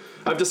goal.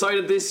 I've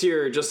decided this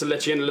year, just to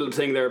let you in a little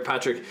thing there,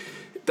 Patrick,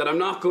 that I'm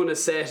not going to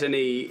set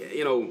any,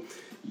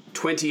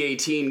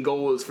 2018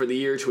 goals for the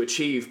year to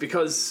achieve,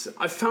 because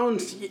I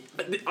found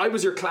I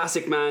was your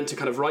classic man to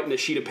kind of write in a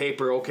sheet of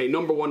paper, okay,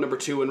 number 1, number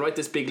 2, and write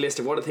this big list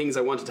of what are things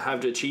I wanted to have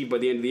to achieve by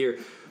the end of the year.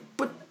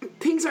 But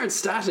things aren't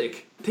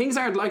static. Things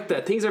aren't like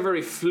that. Things are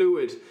very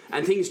fluid,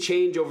 and things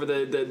change over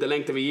the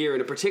length of a year.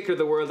 In particular,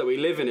 the world that we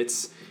live in,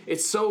 it's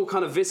so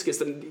kind of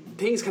viscous, and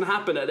things can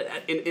happen at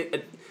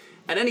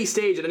any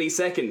stage, at any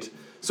second.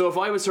 So if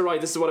I was to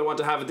write, this is what I want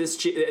to have at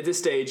this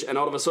stage, and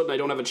all of a sudden I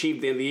don't have achieved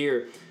at the end of the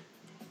year,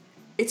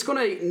 it's going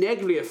to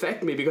negatively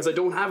affect me because I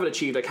don't have it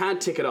achieved. I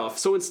can't tick it off.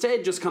 So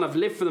instead, just kind of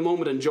live for the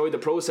moment, enjoy the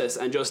process,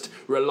 and just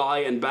rely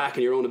and back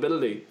on your own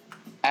ability.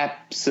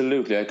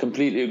 Absolutely. I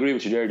completely agree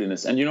with you there,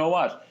 Dennis. And you know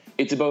what?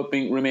 It's about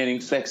remaining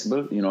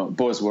flexible,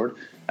 buzzword,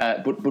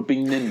 but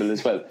being nimble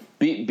as well.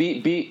 Do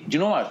you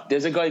know what?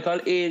 There's a guy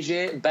called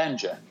AJ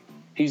Banja.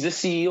 He's the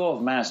CEO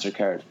of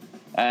MasterCard.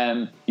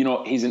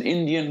 He's an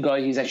Indian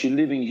guy. He's actually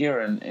living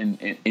here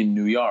in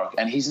New York,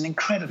 and he's an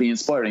incredibly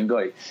inspiring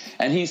guy.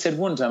 And he said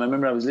one time, I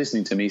remember I was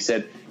listening to him, he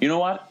said, you know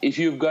what? If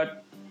you've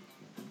got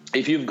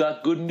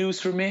good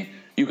news for me,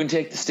 you can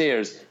take the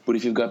stairs, but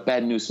if you've got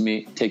bad news for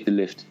me, take the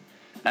lift.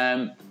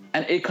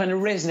 And it kind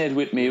of resonated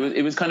with me.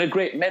 It was kind of a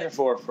great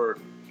metaphor for,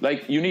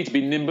 like, you need to be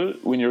nimble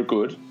when you're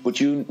good, but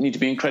you need to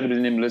be incredibly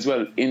nimble as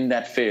well in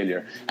that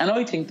failure. And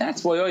I think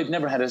that's why I've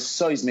never had a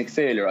seismic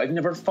failure. I've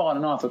never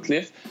fallen off a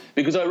cliff,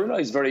 because I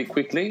realised very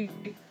quickly,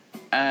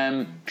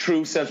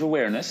 through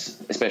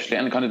self-awareness, especially,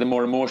 and kind of the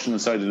more emotional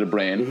side of the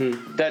brain,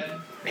 that,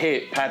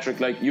 hey, Patrick,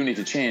 like, you need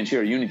to change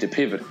here, you need to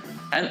pivot.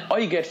 And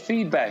I get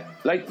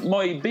feedback. Like,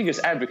 my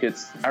biggest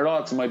advocates are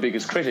also my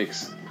biggest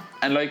critics.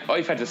 And, like,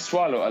 I've had to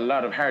swallow a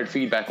lot of hard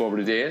feedback over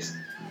the days.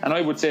 And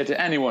I would say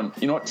to anyone,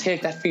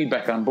 take that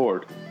feedback on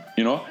board.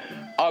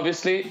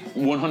 Obviously,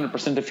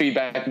 100% of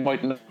feedback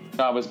might not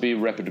always be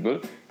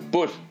reputable.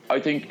 But I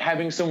think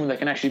having someone that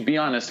can actually be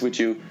honest with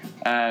you,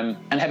 and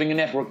having a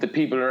network that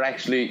people are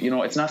actually,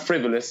 it's not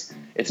frivolous,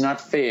 it's not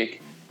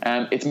fake,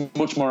 it's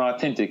much more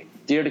authentic.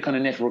 They're the kind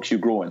of networks you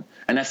grow in.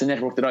 And that's the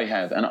network that I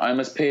have. And I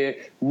must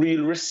pay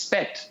real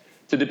respect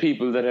to the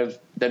people that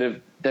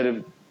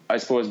have, I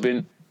suppose,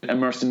 been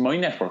immersed in my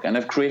network and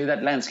have created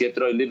that landscape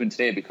that I live in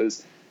today,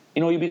 because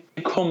you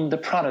become the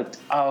product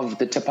of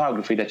the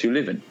topography that you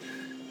live in.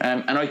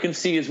 And I can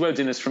see as well,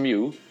 Dennis, from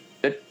you,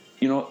 that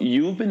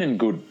you've been in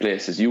good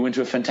places. You went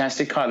to a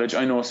fantastic college.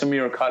 I know some of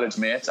your college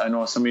mates, I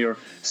know some of your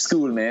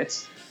school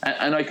mates,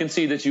 and I can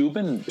see that you've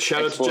been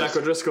shout out to Jack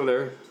O'Driscoll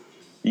there.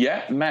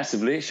 Yeah,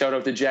 massively. Shout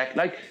out to Jack.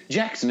 Like,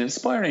 Jack's an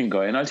inspiring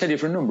guy, and I'll tell you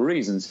for a number of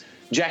reasons.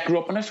 Jack grew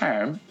up on a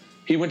farm.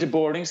 He went to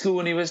boarding school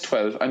when he was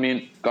 12. I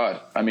mean,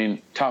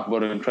 talk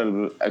about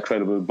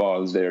incredible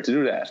balls there to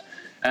do that.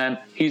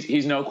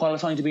 He's now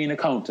qualifying to be an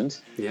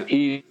accountant. Yeah.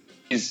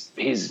 He's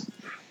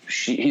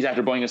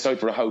after buying a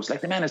site for a house.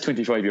 Like, the man is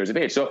 25 years of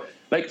age. So,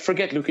 like,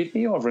 look at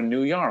me over in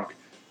New York.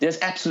 There's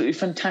absolutely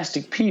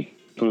fantastic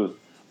people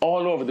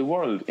all over the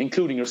world,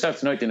 including yourself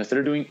tonight, Dennis, that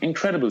are doing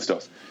incredible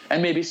stuff.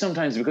 And maybe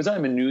sometimes because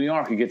I'm in New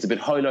York, it gets a bit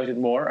highlighted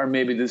more, or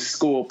maybe the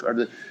scope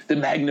or the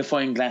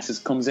magnifying glasses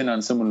comes in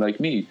on someone like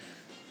me.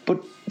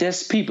 But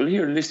there's people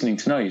here listening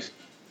tonight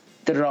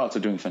that are also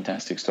doing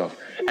fantastic stuff.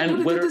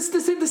 And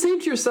the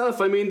same to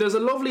yourself. I mean, there's a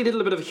lovely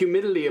little bit of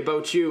humility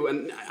about you.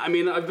 And I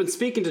mean, I've been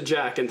speaking to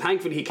Jack, and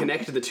thankfully he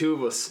connected the two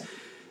of us.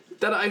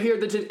 That I hear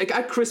that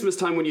at Christmas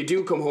time, when you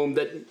do come home,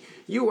 that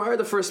you are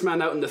the first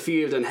man out in the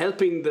field and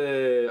helping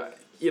the,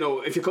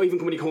 if you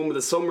even when you come home with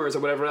the summers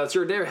or whatever else,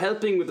 you're there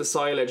helping with the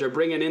silage or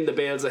bringing in the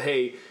bales of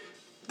hay.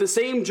 The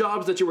same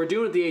jobs that you were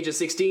doing at the age of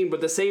 16, but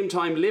at the same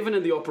time living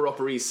in the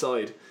Upper East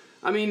Side.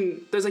 I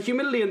mean, there's a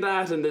humility in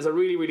that, and there's a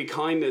really, really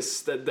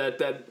kindness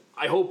that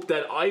I hope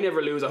that I never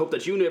lose. I hope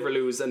that you never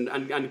lose,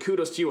 and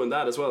kudos to you on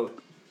that as well.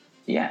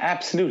 Yeah,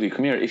 absolutely.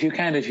 Come here. If you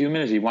can't have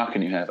humility, what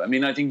can you have? I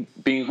mean, I think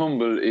being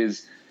humble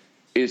is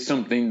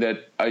something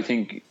that I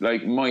think,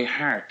 like, my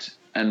heart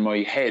and my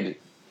head,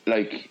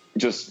 like,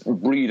 just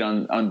breed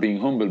on being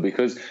humble,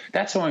 because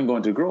that's how I'm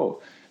going to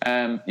grow.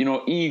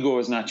 Ego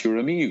is not your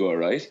amigo,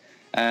 right?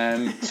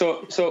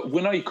 So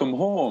when I come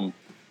home,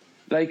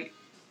 like,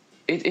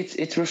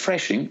 it's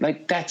refreshing.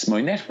 Like, that's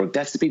my network.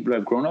 That's the people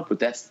I've grown up with.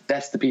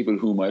 That's the people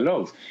whom I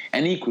love.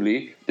 And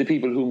equally, the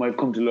people whom I've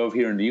come to love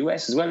here in the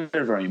US as well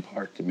are very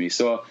important to me.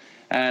 So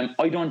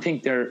I don't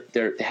think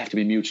they have to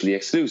be mutually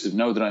exclusive.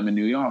 Now that I'm in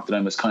New York, that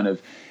I'm this kind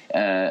of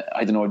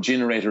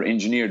generator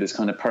engineer, this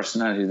kind of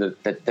personality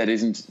that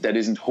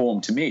isn't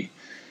home to me.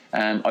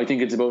 I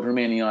think it's about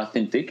remaining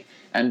authentic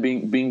and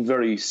being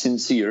very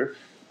sincere,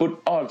 but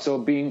also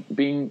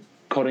being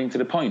cutting to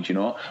the point.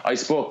 I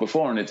spoke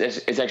before, and it's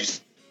actually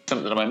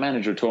something that my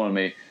manager told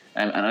me,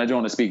 and I don't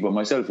want to speak about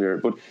myself here,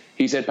 but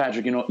he said,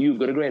 Patrick, you've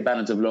got a great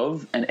balance of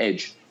love and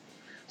edge.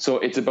 So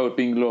it's about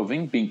being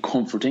loving, being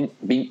comforting,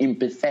 being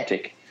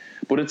empathetic,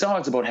 but it's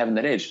always about having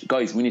that edge.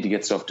 Guys, we need to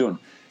get stuff done.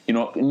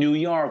 New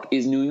York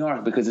is New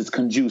York because it's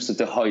conducive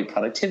to high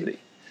productivity.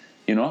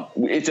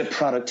 It's a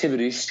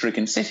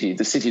productivity-stricken city,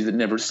 the city that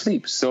never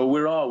sleeps. So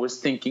we're always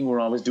thinking, we're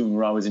always doing,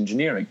 we're always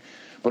engineering.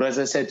 But as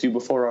I said to you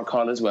before our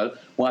call as well,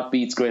 what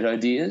beats great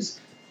ideas?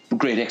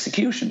 Great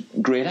execution,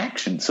 great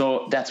action.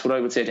 So that's what I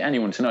would say to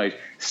anyone tonight.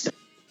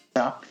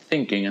 Stop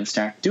thinking and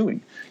start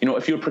doing.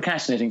 If you're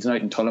procrastinating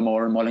tonight in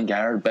Tullamore,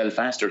 Mullingar,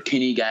 Belfast, or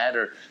Kinnegad,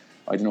 or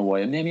I don't know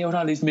why I'm naming out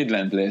all these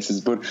Midland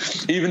places, but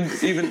even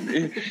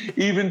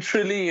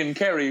Tralee and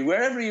Kerry,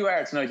 wherever you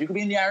are tonight, you could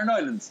be in the Aran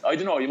Islands. I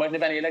don't know. You mightn't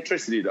have any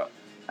electricity though.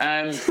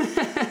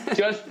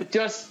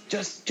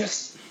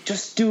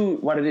 Just do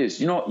what it is.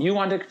 You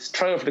want to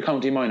try out for the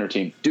county minor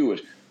team, do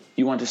it.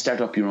 You want to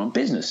start up your own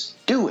business,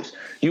 do it.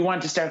 You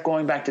want to start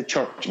going back to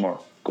church more,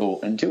 go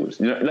and do it.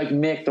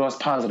 Make those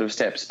positive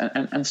steps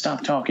and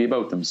stop talking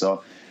about them.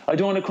 So I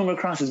don't want to come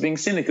across as being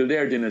cynical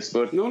there, Dennis,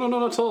 but no,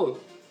 not at all.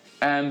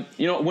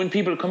 When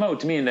people come out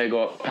to me and they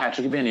go,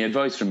 Patrick, have you any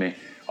advice from me?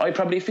 I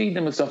probably feed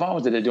them with stuff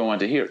always that they don't want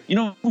to hear.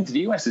 Moving to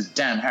the US is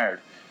damn hard.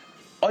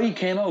 I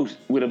came out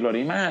with a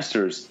bloody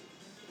master's.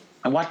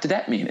 And what did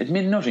that mean? It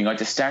meant nothing. I had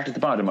to start at the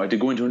bottom. I had to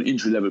go into an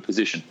entry-level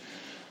position.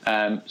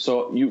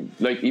 So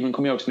even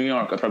coming out to New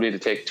York, I probably had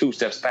to take 2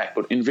 steps back,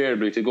 but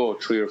invariably to go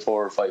 3 or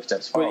 4 or 5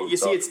 steps forward. Well, you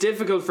see, it's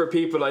difficult for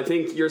people. I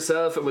think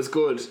yourself, it was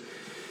good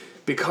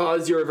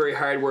because you're a very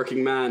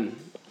hard-working man.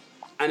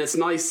 And it's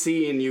nice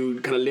seeing you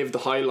kind of live the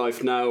high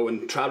life now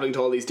and travelling to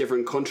all these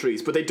different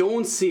countries. But they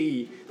don't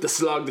see the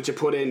slog that you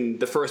put in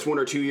the first 1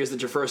 or 2 years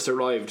that you first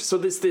arrived. So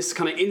this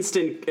kind of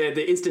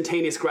the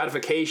instantaneous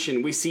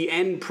gratification, we see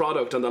end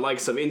product on the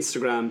likes of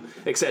Instagram,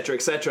 etc.,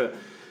 etc.,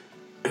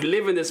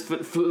 living this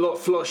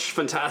flush,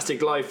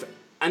 fantastic life.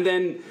 And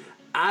then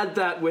add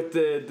that with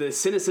the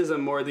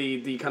cynicism or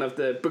the kind of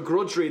the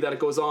begrudgery that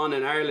goes on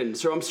in Ireland.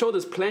 So I'm sure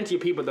there's plenty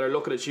of people that are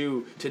looking at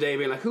you today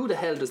being like, who the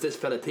hell does this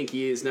fella think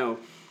he is now?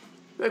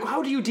 Like,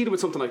 how do you deal with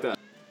something like that?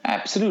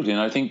 Absolutely.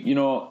 And I think,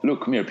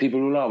 look, come here, people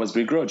will always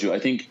begrudge you. I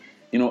think,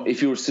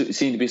 if you're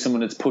seen to be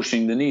someone that's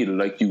pushing the needle,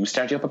 like you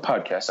start up a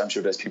podcast, I'm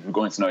sure there's people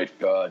going tonight,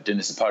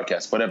 Dennis, a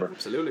podcast, whatever.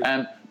 Absolutely.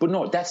 But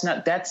no, that's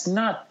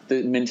not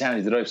the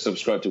mentality that I've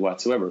subscribed to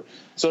whatsoever.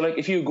 So, like,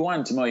 if you go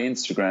on to my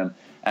Instagram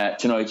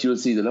tonight, you'll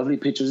see the lovely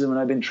pictures of when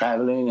I've been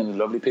traveling and the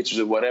lovely pictures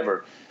of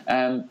whatever.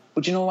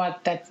 But you know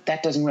what?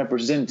 That doesn't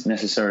represent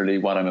necessarily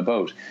what I'm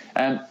about.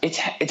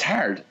 It's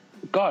hard.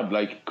 God,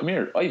 like, come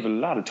here, I have a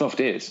lot of tough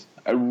days.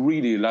 A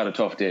lot of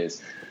tough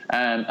days.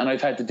 And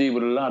I've had to deal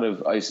with a lot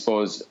of, I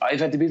suppose, I've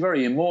had to be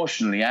very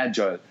emotionally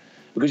agile.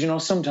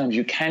 Because, sometimes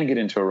you can get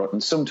into a rut.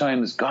 And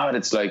sometimes, God,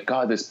 it's like,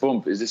 God, this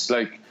bump, is this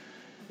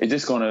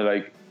going to,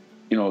 like,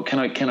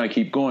 can I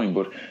keep going?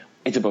 But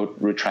it's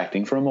about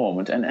retracting for a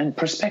moment and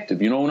perspective.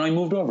 When I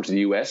moved over to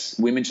the US,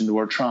 we mentioned the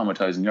word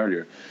traumatizing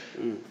earlier.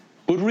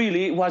 But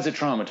really, was it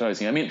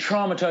traumatizing? I mean,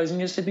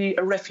 traumatizing is to be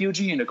a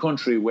refugee in a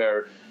country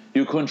where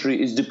your country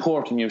is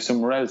deporting you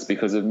somewhere else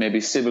because of maybe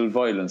civil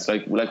violence,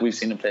 like we've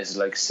seen in places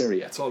like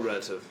Syria. It's all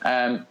relative.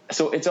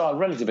 So it's all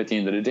relative at the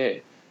end of the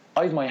day.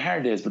 I have my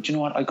hard days, but you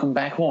know what? I come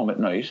back home at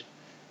night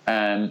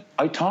and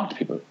I talk to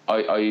people.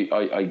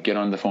 I get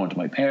on the phone to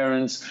my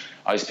parents.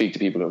 I speak to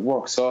people at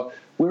work. So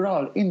we're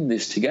all in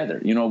this together.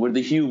 We're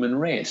the human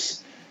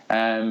race.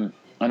 And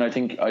I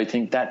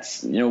think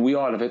that's, we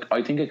all have,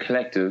 a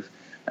collective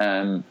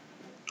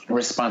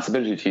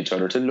responsibility to each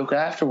other to look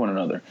after one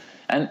another.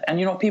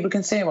 And people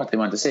can say what they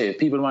want to say. If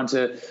people want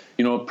to,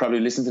 probably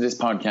listen to this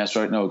podcast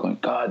right now going,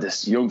 God,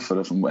 this young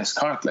fella from West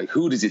Cork, like,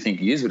 who does he think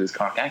he is with his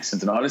Cork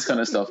accent and all this kind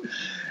of stuff?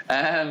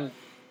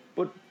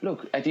 But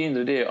look, at the end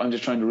of the day, I'm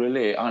just trying to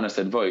relay honest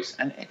advice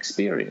and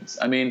experience.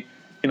 I mean,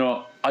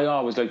 I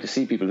always like to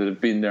see people that have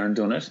been there and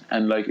done it.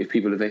 And, like, if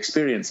people have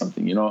experienced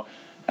something,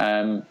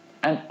 and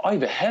I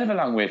have a hell of a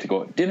long way to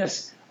go.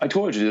 Dennis, I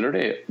told you the other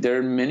day, there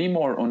are many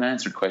more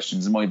unanswered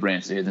questions in my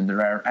brain today than there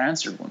are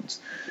answered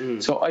ones.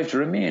 So I have to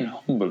remain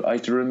humble. I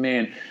have to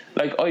remain,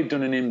 like, I've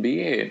done an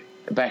MBA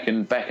back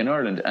in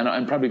Ireland, and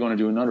I'm probably going to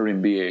do another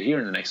MBA here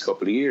in the next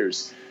couple of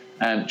years.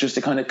 just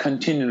to kind of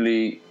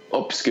continually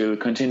upskill,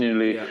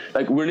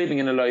 like we're living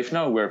in a life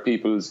now where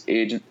people,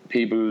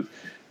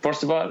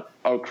 first of all,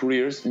 our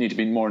careers need to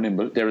be more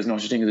nimble. There is no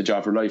such thing as a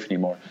job for life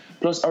anymore.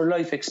 Plus, our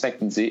life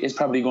expectancy is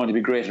probably going to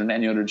be greater than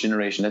any other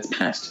generation that's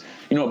passed.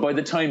 By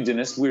the time,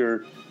 Dennis,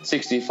 we're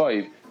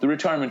 65, the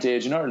retirement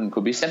age in Ireland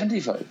could be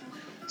 75.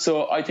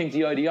 So I think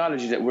the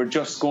ideology that we're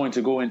just going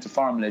to go into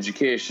formal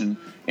education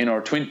in our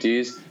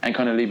 20s and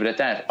kind of leave it at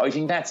that, I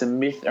think that's a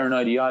myth or an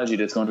ideology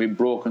that's going to be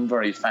broken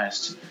very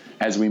fast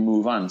as we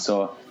move on.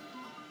 So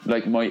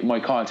like my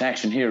call to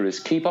action here is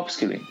keep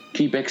upskilling,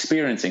 keep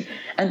experiencing.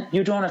 And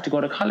you don't have to go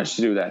to college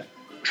to do that.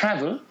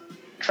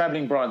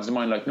 Traveling broadens the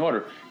mind like no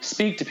other.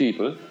 Speak to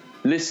people,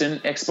 listen,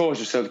 expose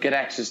yourself, get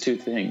access to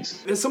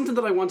things. There's something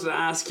that I wanted to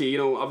ask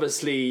you.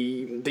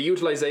 Obviously the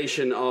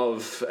utilization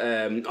of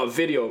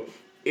video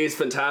is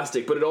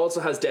fantastic, but it also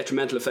has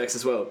detrimental effects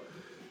as well.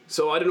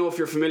 So I don't know if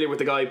you're familiar with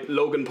the guy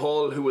Logan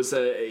Paul, who was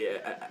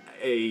a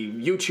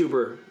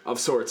YouTuber of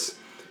sorts,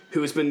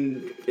 who has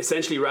been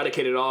essentially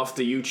eradicated off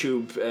the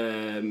YouTube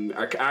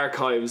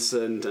archives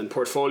and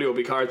portfolio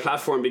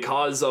platform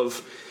because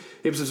of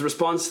it was his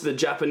response to the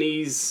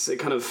Japanese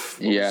kind of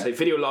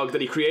video log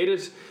that he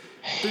created.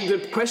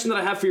 The question that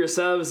I have for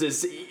yourselves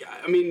is,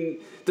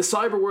 the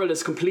cyber world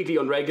is completely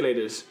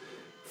unregulated.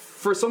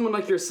 For someone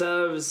like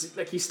yourselves,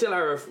 like you still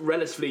are a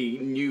relatively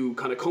new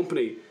kind of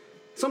company,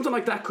 something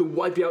like that could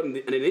wipe you out in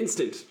an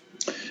instant.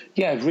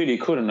 Yeah, it really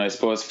could. And I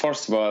suppose,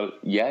 first of all,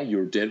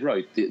 you're dead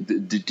right.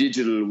 The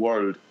digital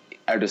world,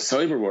 or the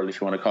cyber world,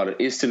 if you want to call it,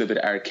 is still a bit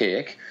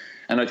archaic.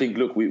 And I think,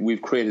 look,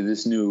 we've created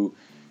this new,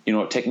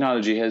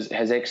 technology has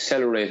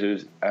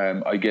accelerated,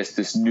 I guess,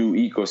 this new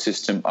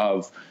ecosystem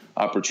of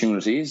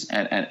opportunities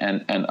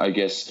and I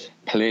guess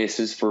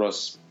places for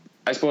us,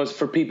 I suppose,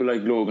 for people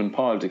like Logan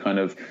Paul to kind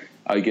of,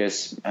 I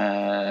guess,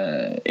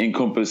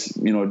 encompass,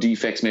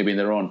 defects maybe in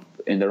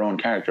their own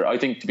character. I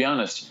think, to be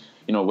honest,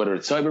 whether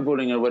it's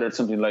cyberbullying or whether it's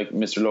something like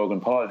Mr.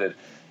 Logan Paul did,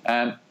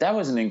 that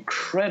was an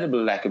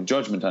incredible lack of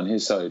judgment on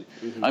his side.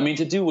 Mm-hmm.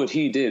 To do what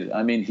he did,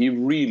 he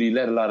really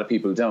let a lot of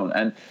people down.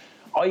 And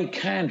I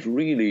can't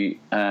really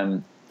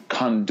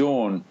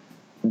condone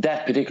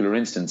that particular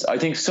instance. I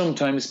think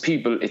sometimes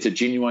it's a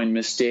genuine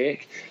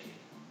mistake,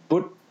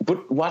 but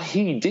what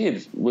he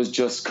did was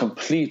just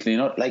completely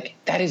not, like,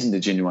 that isn't a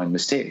genuine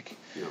mistake.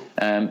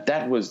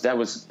 That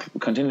was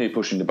continually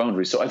pushing the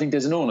boundaries. So I think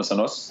there's an onus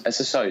on us as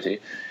society,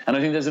 and I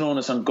think there's an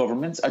onus on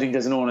governments. I think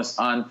there's an onus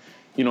on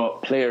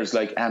players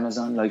like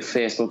Amazon, like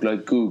Facebook,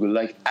 like Google,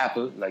 like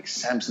Apple, like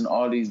Samsung,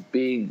 all these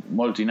big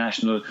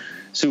multinational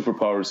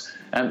superpowers,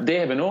 and they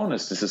have an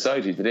onus to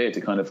society today to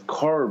kind of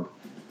curb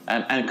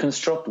and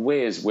construct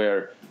ways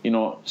where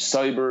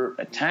cyber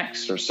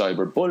attacks or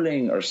cyber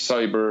bullying or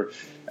cyber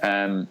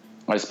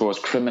I suppose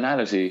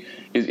criminality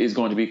is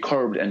going to be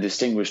curbed and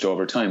distinguished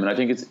over time. And I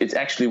think it's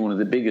actually one of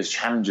the biggest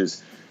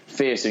challenges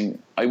facing,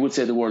 I would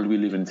say, the world we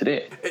live in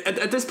today.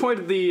 At this point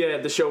of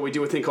the show, we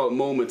do a thing called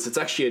Moments. It's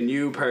actually a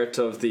new part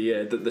of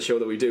the show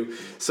that we do.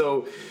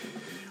 So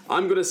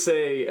I'm going to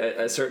say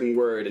a certain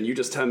word, and you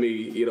just tell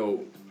me,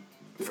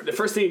 the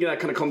first thing that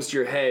kind of comes to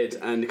your head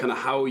and kind of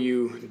how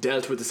you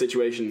dealt with the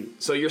situation.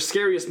 So your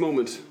scariest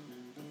moment.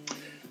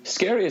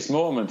 Scariest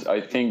moment,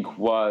 I think,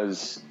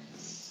 was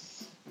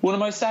one of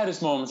my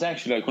saddest moments,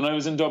 actually, like when I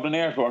was in Dublin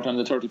Airport on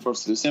the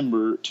 31st of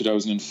December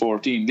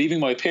 2014, leaving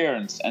my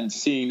parents and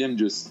seeing them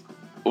just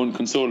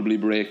unconsolably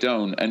break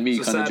down, and me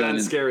kind of joining.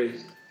 And scary.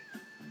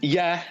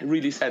 Yeah,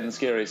 really sad and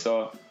scary.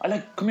 So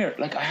come here,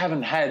 I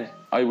haven't had,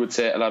 I would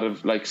say, a lot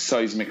of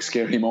seismic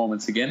scary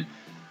moments again.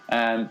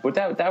 But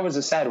that was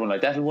a sad one.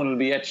 That one will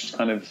be etched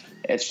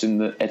in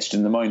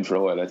the mind for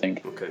a while, I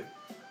think. Okay.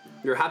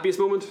 Your happiest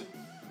moment?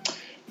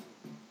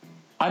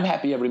 I'm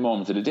happy every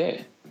moment of the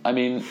day.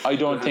 I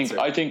don't think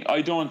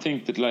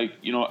that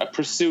a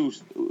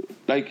pursuit,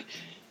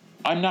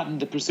 I'm not in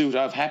the pursuit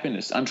of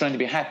happiness. I'm trying to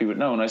be happy with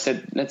now. And I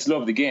said, let's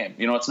love the game.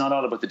 It's not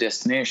all about the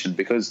destination,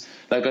 because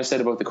like I said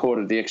about the quote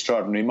of the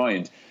extraordinary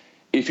mind,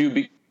 if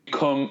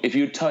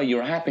you tie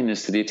your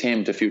happiness to the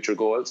attainment of future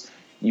goals,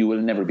 you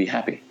will never be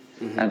happy.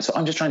 Mm-hmm. And so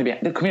I'm just trying to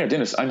be, come here,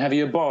 Dennis, I'm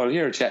having a ball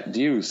here chatting to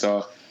you.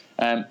 So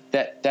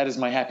that is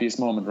my happiest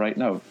moment right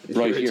now,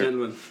 right here.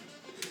 Gentleman.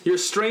 Your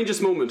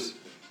strangest moment?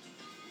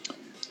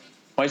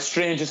 My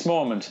strangest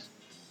moment.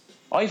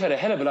 I've had a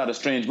hell of a lot of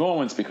strange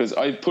moments because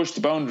I've pushed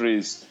the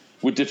boundaries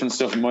with different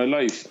stuff in my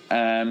life.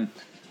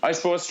 I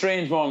suppose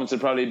strange moments have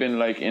probably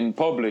been in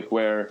public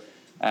where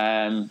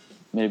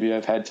maybe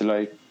I've had to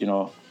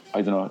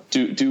I don't know,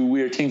 do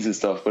weird things and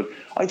stuff. But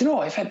I don't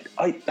know,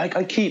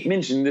 I keep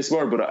mentioning this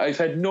word, but I've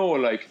had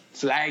no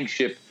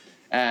flagship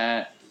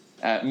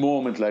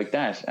moment like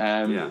that.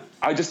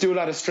 I just do a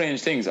lot of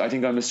strange things. I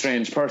think I'm a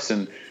strange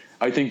person.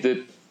 I think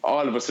that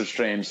all of us are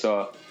strange,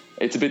 so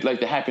it's a bit like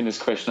the happiness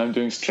question. I'm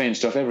doing strange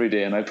stuff every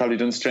day, and I've probably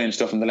done strange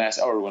stuff in the last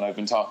hour when I've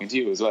been talking to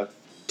you as well.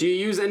 Do you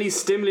use any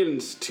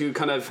stimulant to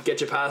kind of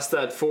get you past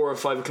that 4 or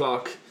 5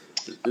 o'clock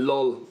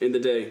lull in the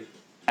day?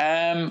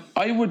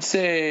 I would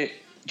say,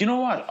 you know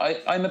what?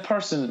 I'm a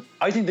person,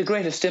 I think the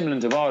greatest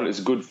stimulant of all is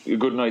a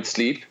good night's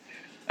sleep.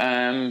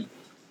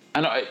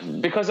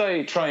 because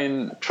I try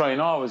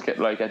and always get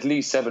like at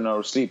least 7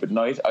 hours sleep at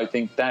night, I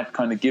think that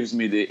kind of gives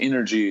me the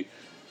energy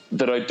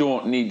that I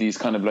don't need these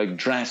kind of like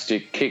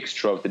drastic kicks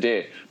throughout the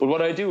day. But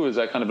what I do is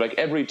I kind of like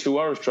every 2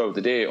 hours throughout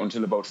the day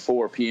until about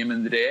 4 p.m.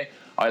 in the day,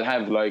 I'll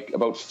have like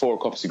about 4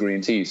 cups of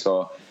green tea.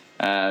 So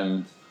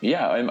I'm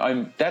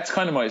that's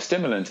kind of my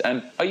stimulant.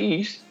 And I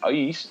eat,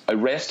 I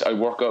rest, I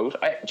work out.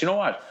 Do you know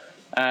what?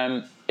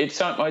 It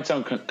might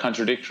sound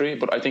contradictory,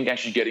 but I think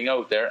actually getting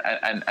out there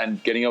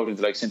and getting out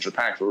into like Central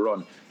Park for a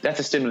run, that's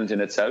a stimulant in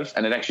itself,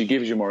 and it actually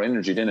gives you more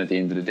energy then at the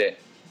end of the day.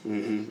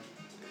 Mm-hmm.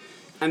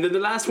 And then the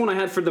last one I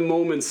had for the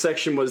moments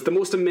section was the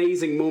most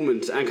amazing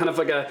moment, and kind of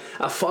like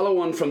a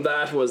follow-on from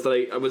that was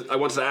that I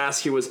wanted to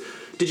ask you was,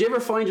 did you ever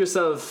find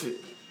yourself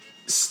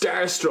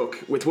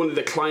starstruck with one of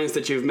the clients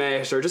that you've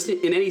met, or just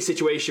in any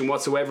situation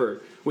whatsoever,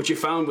 which you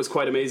found was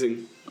quite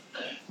amazing?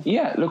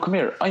 Yeah, look, come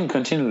here. I'm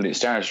continually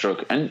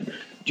starstruck, and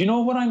do you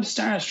know what I'm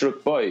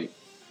starstruck by?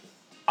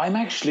 I'm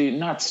actually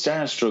not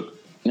starstruck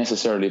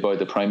necessarily by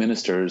the prime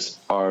ministers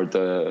or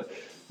the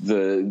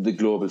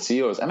global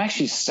CEOs. I'm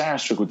actually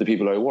starstruck with the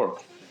people I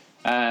work.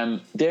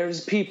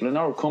 There's people in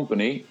our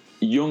company,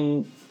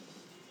 young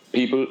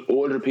people,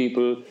 older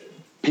people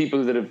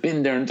that have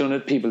been there and done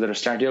it, people that are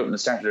starting out and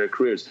started their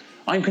careers.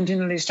 I'm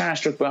continually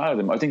starstruck by all of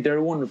them. I think they're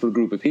a wonderful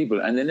group of people,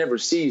 and they never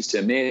cease to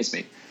amaze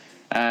me.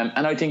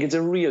 And I think it's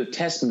a real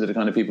testament to the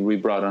kind of people we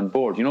brought on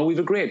board. You know, we've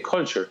a great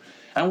culture.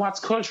 And what's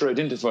culture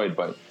identified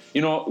by?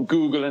 You know,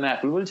 Google and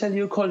Apple will tell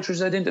you culture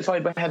is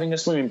identified by having a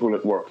swimming pool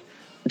at work.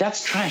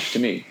 That's trash to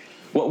me.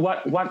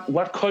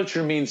 What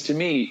culture means to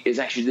me is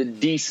actually the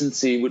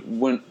decency with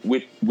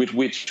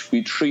which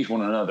we treat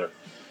one another.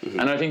 Mm-hmm.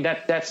 And I think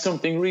that's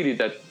something really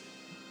that,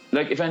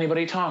 like, if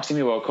anybody talks to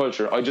me about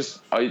culture,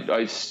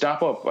 I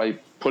stop up, I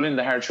pull in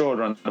the hard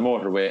shoulder on the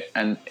motorway,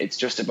 and it's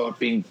just about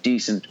being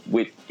decent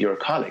with your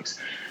colleagues.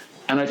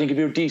 And I think if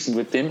you're decent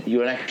with them,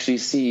 you'll actually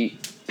see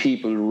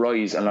people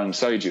rise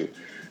alongside you.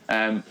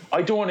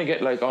 I don't want to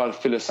get like all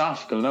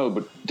philosophical now,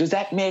 but does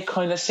that make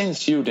kind of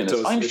sense to you, Dennis?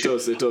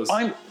 It does.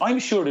 I'm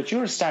sure that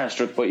you're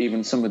starstruck by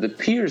even some of the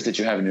peers that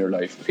you have in your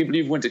life, people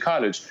you've went to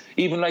college,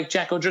 even like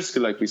Jack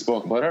O'Driscoll, like we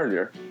spoke about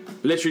earlier.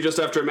 Literally just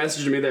after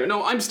messaging me there.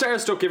 No, I'm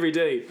starstruck every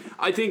day.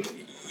 I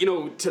think, you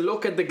know, to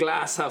look at the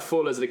glass half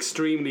full is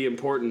extremely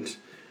important,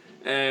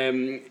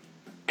 and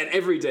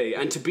every day,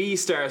 and to be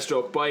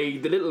starstruck by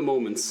the little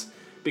moments,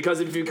 because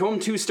if you become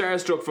too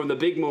starstruck from the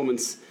big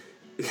moments,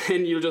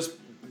 then you'll just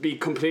be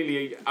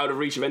completely out of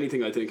reach of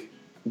anything, I think.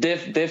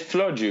 They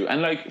flood you.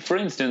 And like, for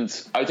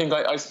instance, I think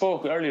I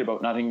spoke earlier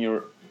about not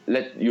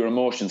let your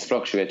emotions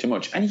fluctuate too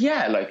much. And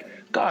yeah,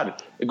 like,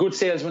 God, a good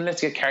salesman,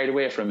 let's get carried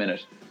away for a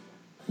minute.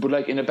 But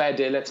like in a bad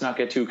day, let's not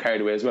get too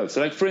carried away as well.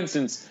 So like, for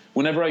instance,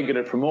 whenever I get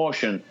a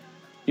promotion,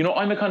 you know,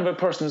 I'm a kind of a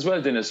person as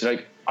well, Dennis.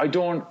 Like, I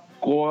don't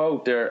go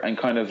out there and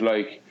kind of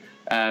like,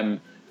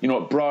 you know,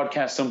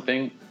 broadcast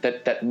something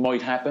that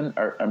might happen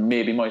or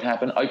maybe might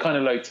happen. I kind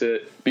of like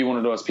to be one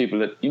of those people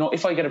that, you know,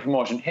 if I get a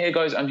promotion, hey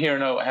guys, I'm here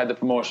now, I had the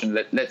promotion,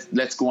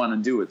 let's go on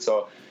and do it.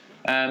 So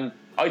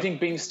I think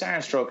being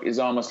starstruck is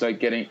almost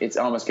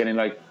getting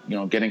like, you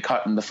know, getting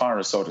caught in the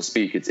forest, so to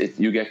speak.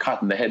 You get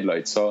caught in the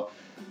headlights. So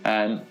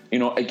you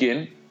know,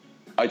 again,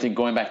 I think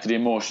going back to the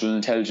emotional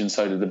intelligence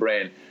side of the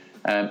brain,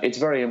 it's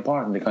very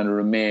important to kind of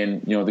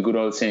remain, you know, the good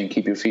old saying,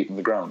 keep your feet on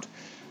the ground.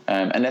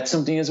 And that's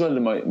something as well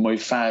that my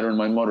father and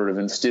my mother have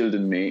instilled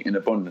in me in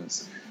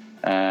abundance.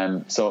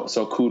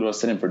 So kudos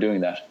to them for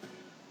doing that.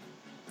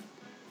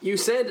 You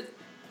said,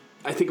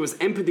 I think it was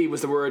empathy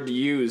was the word you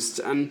used,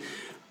 and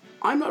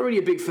I'm not really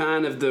a big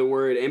fan of the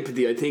word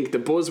empathy. I think the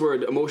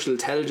buzzword emotional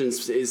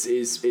intelligence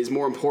is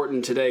more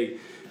important today.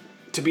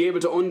 To be able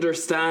to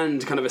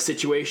understand kind of a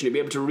situation, to be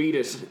able to read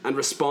it and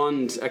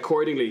respond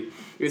accordingly.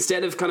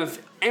 Instead of kind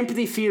of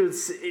empathy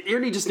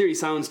it nearly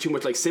sounds too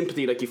much like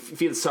sympathy, like you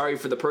feel sorry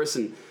for the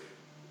person.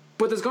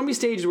 But there's going to be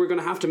stages where we're going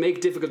to have to make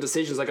difficult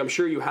decisions, like I'm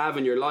sure you have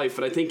in your life.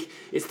 And I think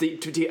it's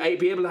to be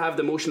able to have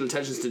the emotional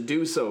intelligence to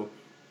do so.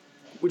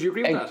 Would you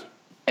agree with that?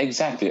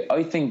 Exactly.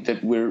 I think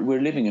that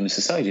we're living in a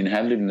society and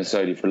have lived in a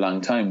society for a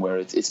long time where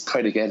it's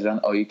predicated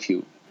on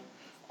IQ.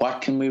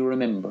 What can we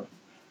remember?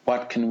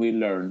 What can we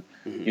learn?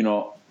 Mm-hmm. You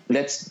know,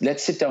 let's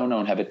sit down now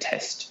and have a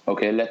test.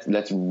 Okay,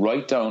 let's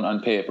write down on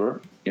paper,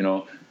 you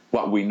know,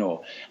 what we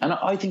know. And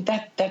I think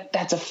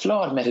that's a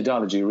flawed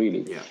methodology,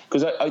 really.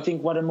 Because I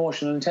think what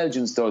emotional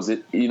intelligence does,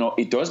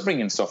 it does bring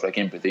in stuff like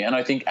empathy. And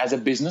I think as a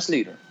business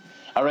leader,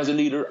 or as a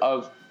leader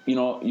of, you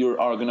know, you're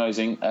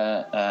organising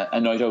a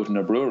night out in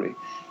a brewery,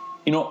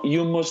 you know,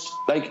 you must,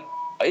 like,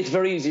 it's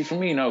very easy for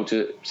me now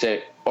to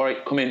say, all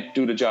right, come in,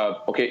 do the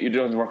job. Okay, it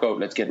doesn't work out,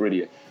 let's get rid of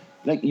you.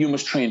 Like, you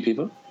must train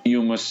people.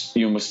 You must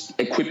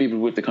equip people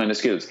with the kind of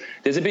skills.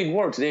 There's a big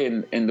word today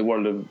in the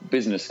world of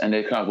business, and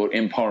they talk about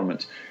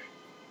empowerment.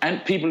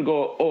 And people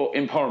go, oh,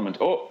 empowerment.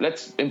 Oh,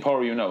 let's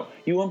empower you now.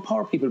 You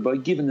empower people by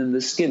giving them the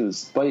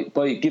skills,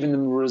 by giving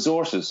them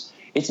resources.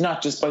 It's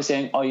not just by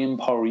saying, I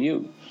empower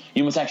you.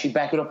 You must actually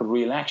back it up with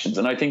real actions.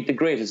 And I think the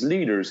greatest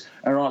leaders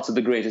are also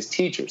the greatest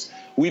teachers.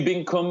 We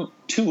become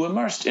too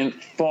immersed in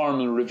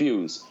formal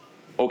reviews.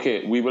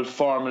 okay, we will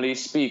formally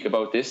speak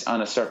about this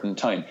on a certain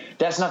time.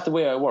 That's not the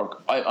way I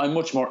work. I'm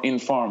much more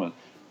informal.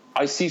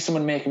 I see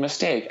someone make a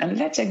mistake, and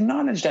let's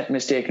acknowledge that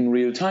mistake in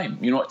real time.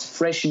 It's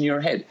fresh in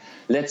your head.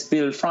 Let's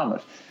build from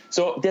it.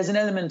 So there's an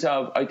element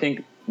of, I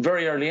think,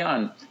 very early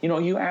on,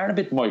 you are a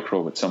bit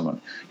micro with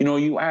someone.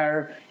 You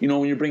are,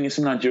 when you're bringing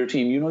someone onto your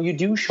team, you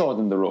do show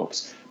them the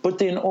ropes. But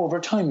then over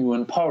time, you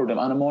empower them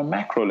on a more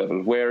macro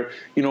level where,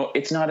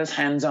 it's not as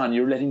hands-on.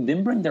 You're letting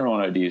them bring their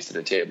own ideas to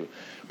the table.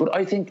 But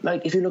I think,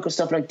 if you look at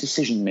stuff like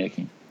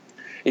decision-making,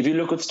 if you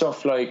look at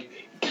stuff like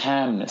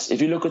calmness,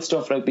 if you look at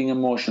stuff like being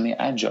emotionally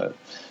agile,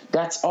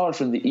 that's all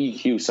from the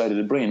EQ side of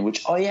the brain,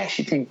 which I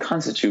actually think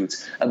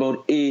constitutes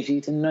about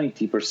 80 to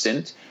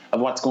 90% of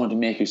what's going to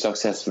make you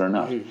successful or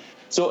not. Mm-hmm.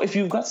 So if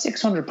you've got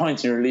 600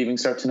 points and you're leaving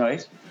cert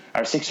tonight,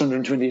 or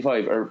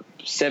 625 or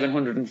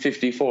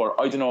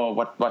 754, I don't know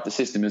what the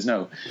system is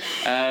now.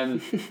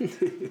 Don't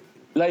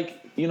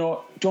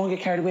get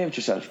carried away with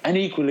yourself. And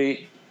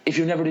equally, if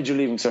you never did your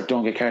leaving cert,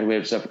 don't get carried away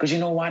with yourself, because you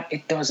know what?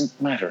 It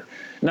doesn't matter.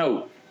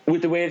 Now,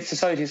 with the way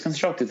society is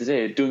constructed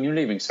today, doing your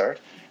leaving cert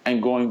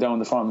and going down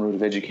the formal route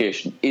of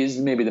education is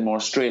maybe the more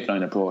straight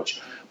line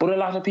approach. But a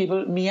lot of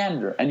people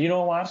meander. And you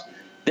know what?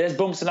 There's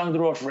bumps along the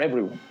road for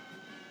everyone.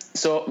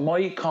 So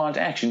my call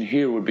to action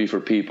here would be for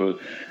people,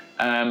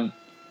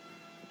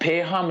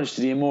 pay homage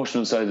to the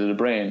emotional side of the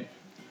brain.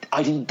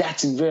 I think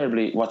that's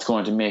invariably what's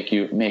going to make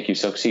you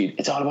succeed.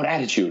 It's all about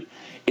attitude.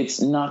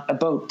 It's not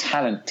about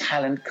talent.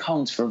 Talent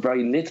counts for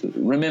very little.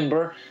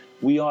 Remember,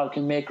 we all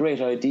can make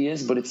great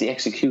ideas, but it's the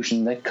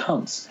execution that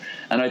counts.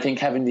 And I think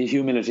having the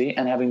humility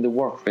and having the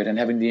work rate and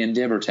having the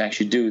endeavour to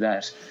actually do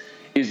that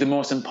is the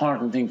most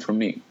important thing for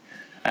me.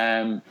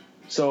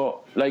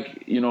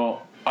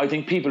 I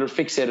think people are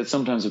fixated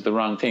sometimes with the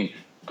wrong thing.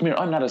 Come here,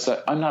 I'm not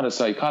a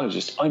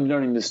psychologist. I'm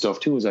learning this stuff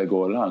too as I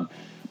go along.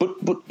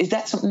 But is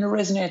that something that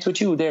resonates with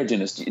you there,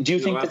 Dennis? Do you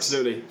think that's...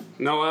 Absolutely.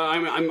 No,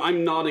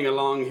 I'm nodding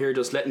along here,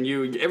 just letting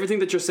you... Everything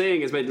that you're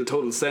saying is making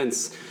total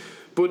sense.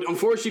 But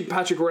unfortunately,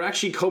 Patrick, we're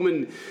actually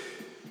coming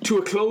to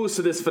a close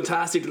to this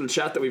fantastic little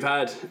chat that we've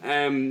had.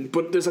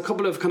 But there's a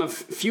couple of kind of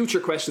future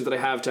questions that I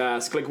have to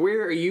ask. Like,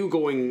 where are you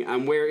going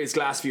and where is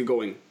GlassView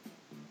going?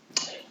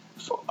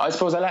 I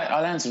suppose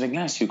I'll answer the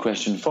GlassView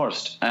question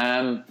first.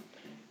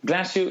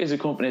 GlassView is a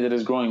company that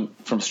is growing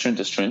from strength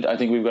to strength. I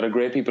think we've got a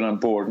great people on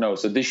board now.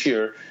 So this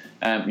year,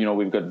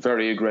 we've got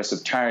very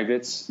aggressive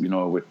targets,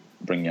 with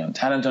bringing on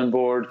talent on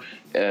board,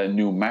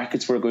 new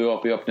markets we're going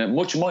to up. Now,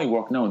 much of my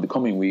work now in the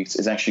coming weeks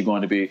is actually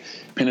going to be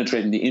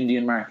penetrating the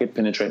Indian market,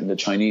 penetrating the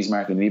Chinese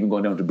market, and even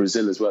going down to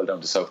Brazil as well,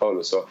 down to Sao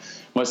Paulo. So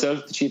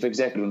myself, the chief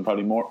executive, and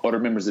probably more other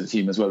members of the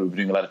team as well, we'll be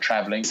doing a lot of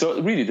travelling. So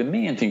really the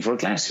main thing for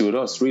GlassView at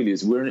us really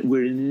is we're in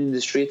an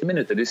industry at the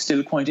minute that is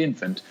still quite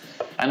infant.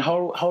 And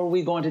how are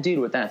we going to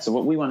deal with that? So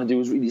what we want to do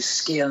is really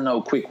scale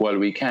now quick while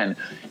we can.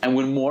 And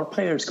when more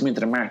players come into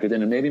the market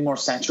then, and maybe more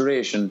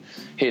saturation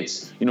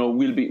hits,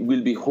 we'll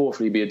be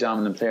hopefully be a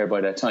dominant player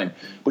by that time.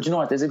 But you know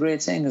what? There's a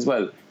great saying as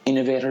well.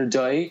 Innovate or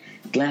die.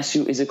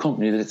 GlassView is a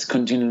company that's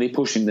continually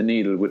pushing the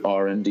needle with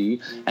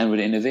R&D and with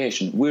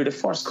innovation. We're the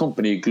first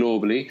company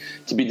globally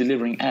to be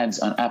delivering ads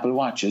on Apple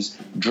Watches,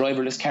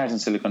 driverless cars in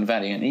Silicon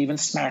Valley, and even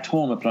smart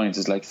home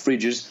appliances like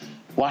fridges,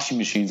 washing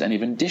machines, and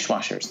even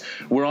dishwashers.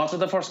 We're also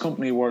the first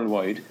company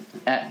worldwide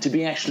to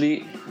be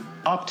actually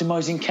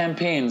optimizing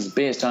campaigns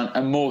based on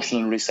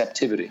emotional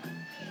receptivity.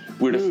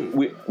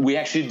 We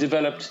actually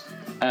developed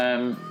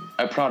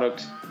a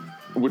product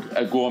with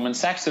a Goldman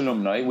Sachs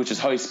alumni, which is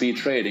high-speed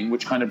trading,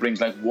 which kind of brings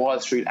like Wall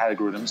Street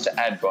algorithms to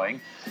ad buying.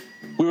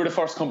 We were the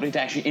first company to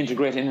actually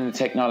integrate into the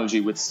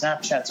technology with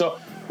Snapchat. So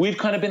we've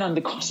kind of been on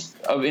the cusp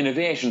of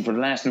innovation for the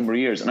last number of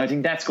years, and I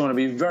think that's going to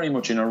be very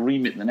much in our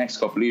remit in the next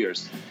couple of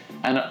years.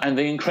 And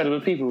the incredible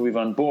people we've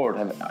on board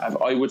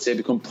have, I would say,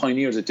 become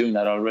pioneers at doing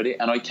that already,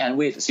 and I can't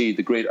wait to see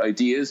the great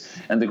ideas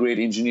and the great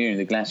engineering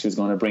that GlassView is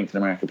going to bring to the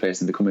marketplace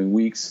in the coming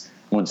weeks,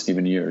 months, and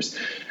even years.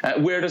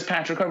 Where does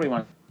Patrick Kirby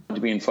want to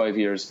be in 5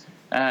 years?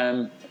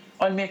 I'll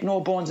make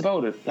no bones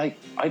about it. Like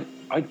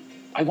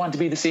I want to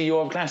be the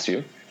CEO of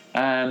GlassView.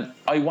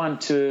 I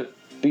want to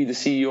be the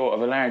CEO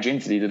of a large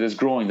entity that is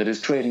growing, that is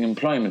creating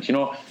employment.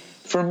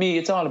 For me,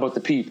 it's all about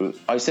the people.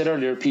 I said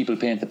earlier, people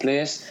paint the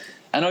place.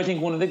 And I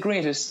think one of the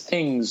greatest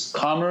things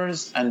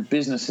commerce and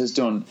business has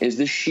done is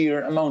the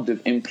sheer amount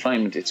of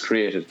employment it's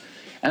created.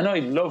 And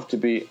I'd love to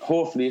be,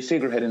 hopefully, a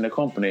figurehead in a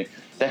company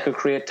that could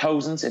create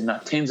thousands, if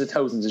not tens of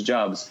thousands of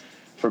jobs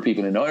for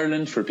people in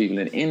Ireland, for people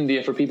in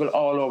India, for people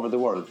all over the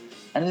world.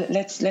 And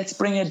let's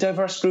bring a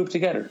diverse group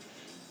together.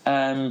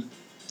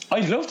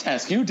 I'd love to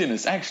ask you,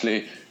 Dennis,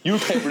 actually, you're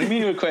peppering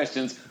me with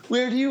questions.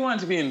 Where do you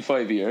want to be in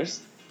 5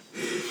 years?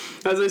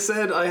 As I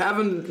said, I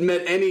haven't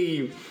met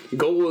any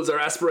goals or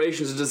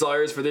aspirations or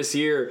desires for this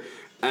year.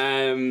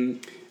 I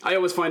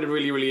always find it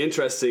really, really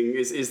interesting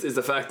is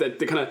the fact that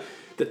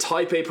the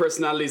type A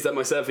personalities that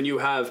myself and you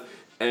have,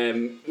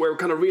 we're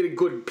kind of really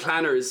good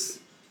planners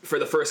for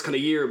the first kind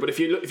of year. But if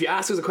you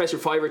ask us a question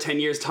 5 or 10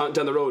 years down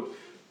the road,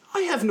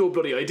 I have no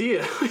bloody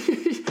idea.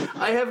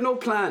 I have no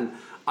plan.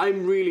 I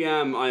really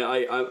am.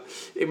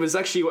 It was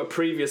actually a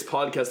previous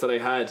podcast that I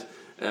had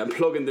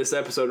plugging this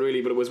episode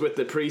really, but it was with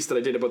the priest that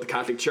I did about the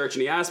Catholic Church,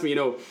 and he asked me,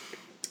 will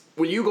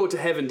you go to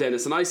heaven,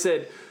 Dennis? And I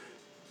said,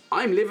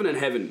 I'm living in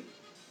heaven.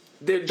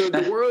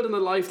 The world and the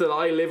life that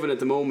I live in at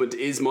the moment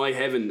is my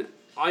heaven.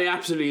 I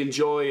absolutely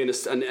enjoy and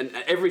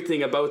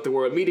everything about the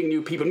world, meeting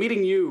new people,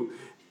 meeting you,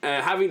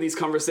 having these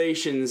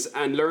conversations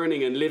and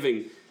learning and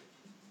living.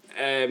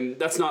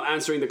 That's not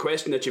answering the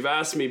question that you've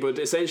asked me, but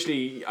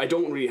essentially I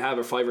don't really have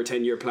a 5 or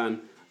 10 year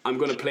plan. I'm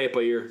going to play it by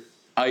ear.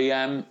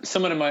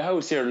 Someone in my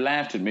house here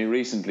laughed at me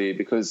recently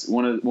because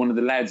one of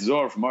the lads is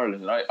over from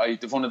Ireland,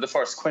 and one of the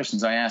first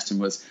questions I asked him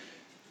was,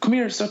 come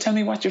here, so tell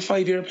me what's your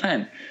 5-year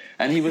plan?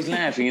 And he was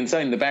laughing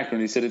inside in the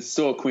background. He said, it's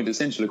so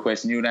quintessential a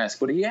question you would ask.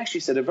 But he actually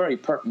said a very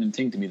pertinent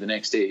thing to me the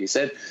next day. He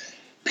said,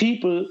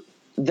 people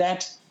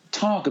that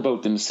talk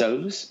about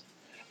themselves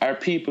are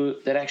people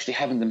that actually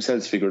haven't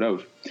themselves figured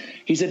out.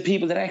 He said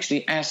people that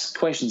actually ask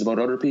questions about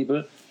other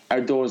people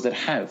are those that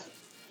have.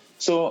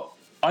 So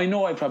I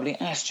know I probably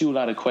asked you a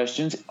lot of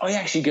questions. I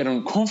actually get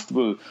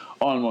uncomfortable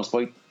almost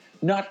by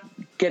not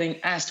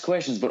getting asked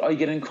questions, but I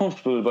get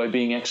uncomfortable by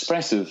being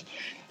expressive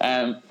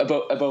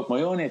about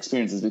my own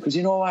experiences, because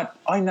you know what?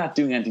 I'm not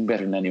doing anything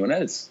better than anyone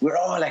else. We're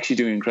all actually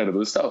doing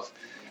incredible stuff,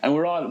 and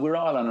we're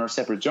all on our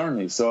separate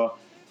journeys. So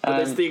but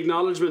it's the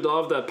acknowledgement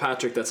of that,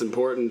 Patrick, that's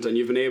important, and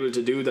you've been able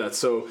to do that.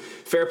 So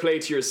fair play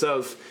to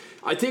yourself.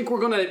 I think we're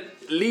going to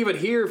leave it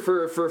here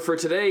for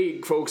today,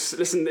 folks.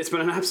 Listen, it's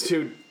been an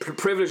absolute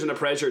privilege and a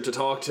pleasure to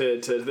talk to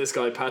this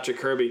guy, Patrick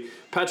Kirby.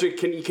 Patrick,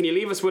 can you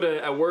leave us with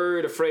a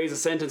word, a phrase, a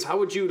sentence? How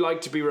would you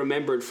like to be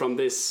remembered from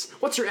this?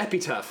 What's your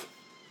epitaph?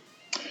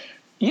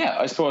 Yeah,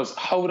 I suppose,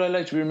 how would I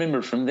like to be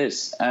remembered from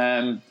this?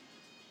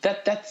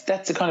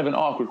 That's a kind of an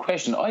awkward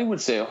question. I would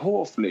say,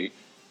 hopefully,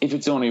 if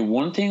it's only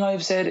one thing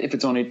I've said, if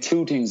it's only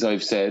two things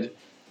I've said,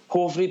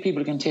 hopefully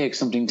people can take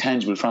something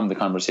tangible from the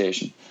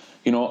conversation.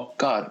 You know,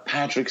 God,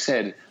 Patrick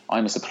said,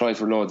 I must apply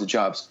for loads of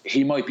jobs.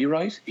 He might be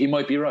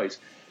right.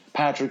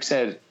 Patrick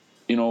said,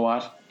 you know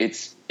what,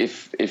 it's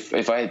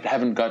if I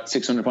haven't got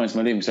 600 points in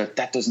my leaving cert,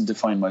 that doesn't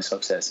define my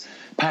success.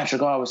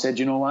 Patrick always said,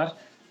 you know what,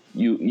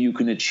 you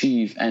can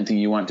achieve anything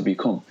you want to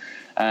become.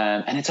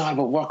 And it's all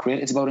about work rate.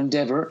 It's about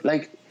endeavour.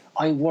 Like,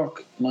 I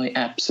work my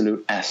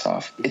absolute ass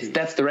off.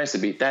 That's the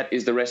recipe. That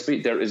is the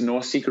recipe. There is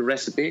no secret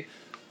recipe.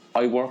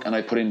 I work and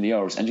I put in the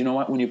hours. And you know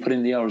what? When you put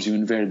in the hours, you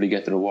invariably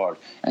get the reward.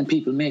 And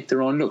people make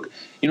their own look.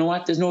 You know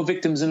what? There's no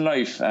victims in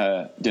life,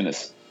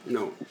 Dennis.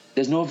 No.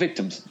 There's no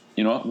victims.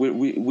 You know,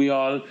 we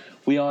all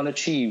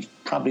achieve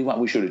probably what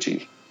we should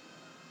achieve.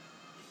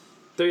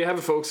 There you have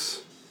it,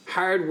 folks.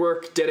 Hard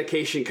work,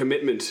 dedication,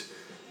 commitment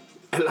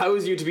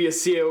allows you to be a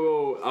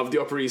COO of the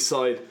Upper East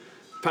Side.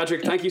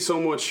 Patrick, thank you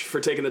so much for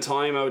taking the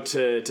time out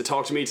to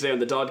talk to me today on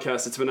the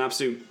Dodcast. It's been an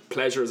absolute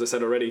pleasure, as I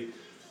said already.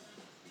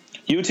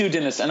 You too,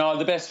 Dennis, and all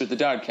the best with the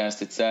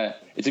Dodcast. It's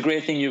a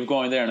great thing you've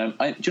going there, and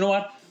do you know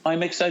what?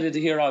 I'm excited to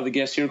hear all the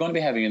guests you're going to be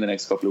having in the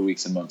next couple of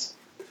weeks and months.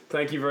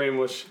 Thank you very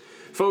much.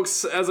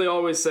 Folks, as I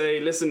always say,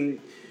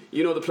 listen,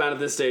 you know the plan at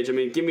this stage. I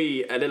mean, give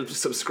me a little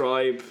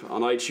subscribe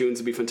on iTunes.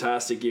 It'd be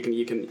fantastic.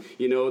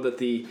 You know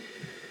that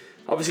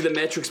obviously the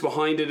metrics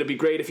behind it, it'd be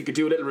great if you could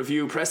do a little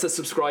review. Press that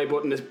subscribe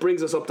button. It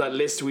brings us up that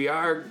list. We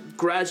are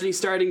gradually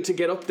starting to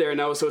get up there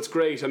now, so it's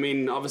great. I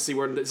mean, obviously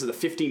this is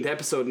the 15th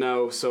episode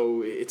now,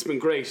 so it's been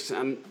great.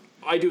 And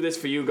I do this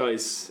for you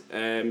guys.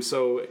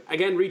 So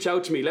again, reach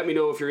out to me. Let me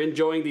know if you're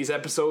enjoying these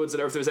episodes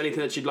or if there's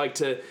anything that you'd like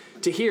to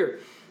hear.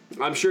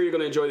 I'm sure you're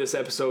going to enjoy this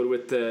episode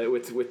with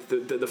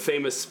the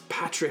famous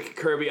Patrick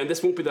Kirby, and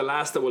this won't be the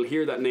last that we'll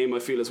hear that name, I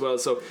feel, as well.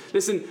 So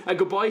listen,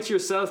 goodbye to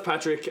yourself,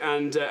 Patrick,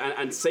 and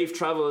safe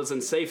travels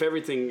and safe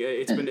everything.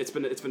 It's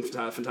been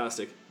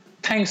fantastic.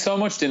 Thanks so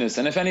much, Dennis.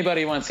 And if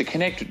anybody wants to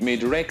connect with me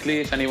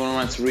directly, if anyone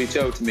wants to reach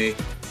out to me,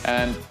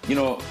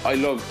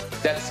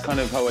 that's kind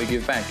of how I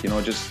give back,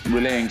 just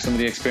relaying some of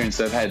the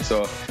experience I've had.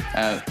 So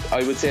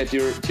I would say to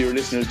your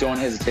listeners, don't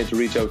hesitate to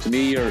reach out to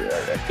me, or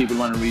if people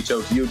want to reach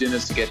out to you,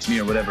 Dennis, to get to me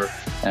or whatever.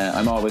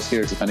 I'm always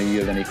here to kind of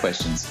yield any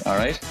questions. All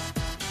right?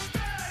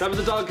 That was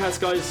the Dogcast,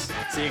 guys.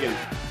 See you again.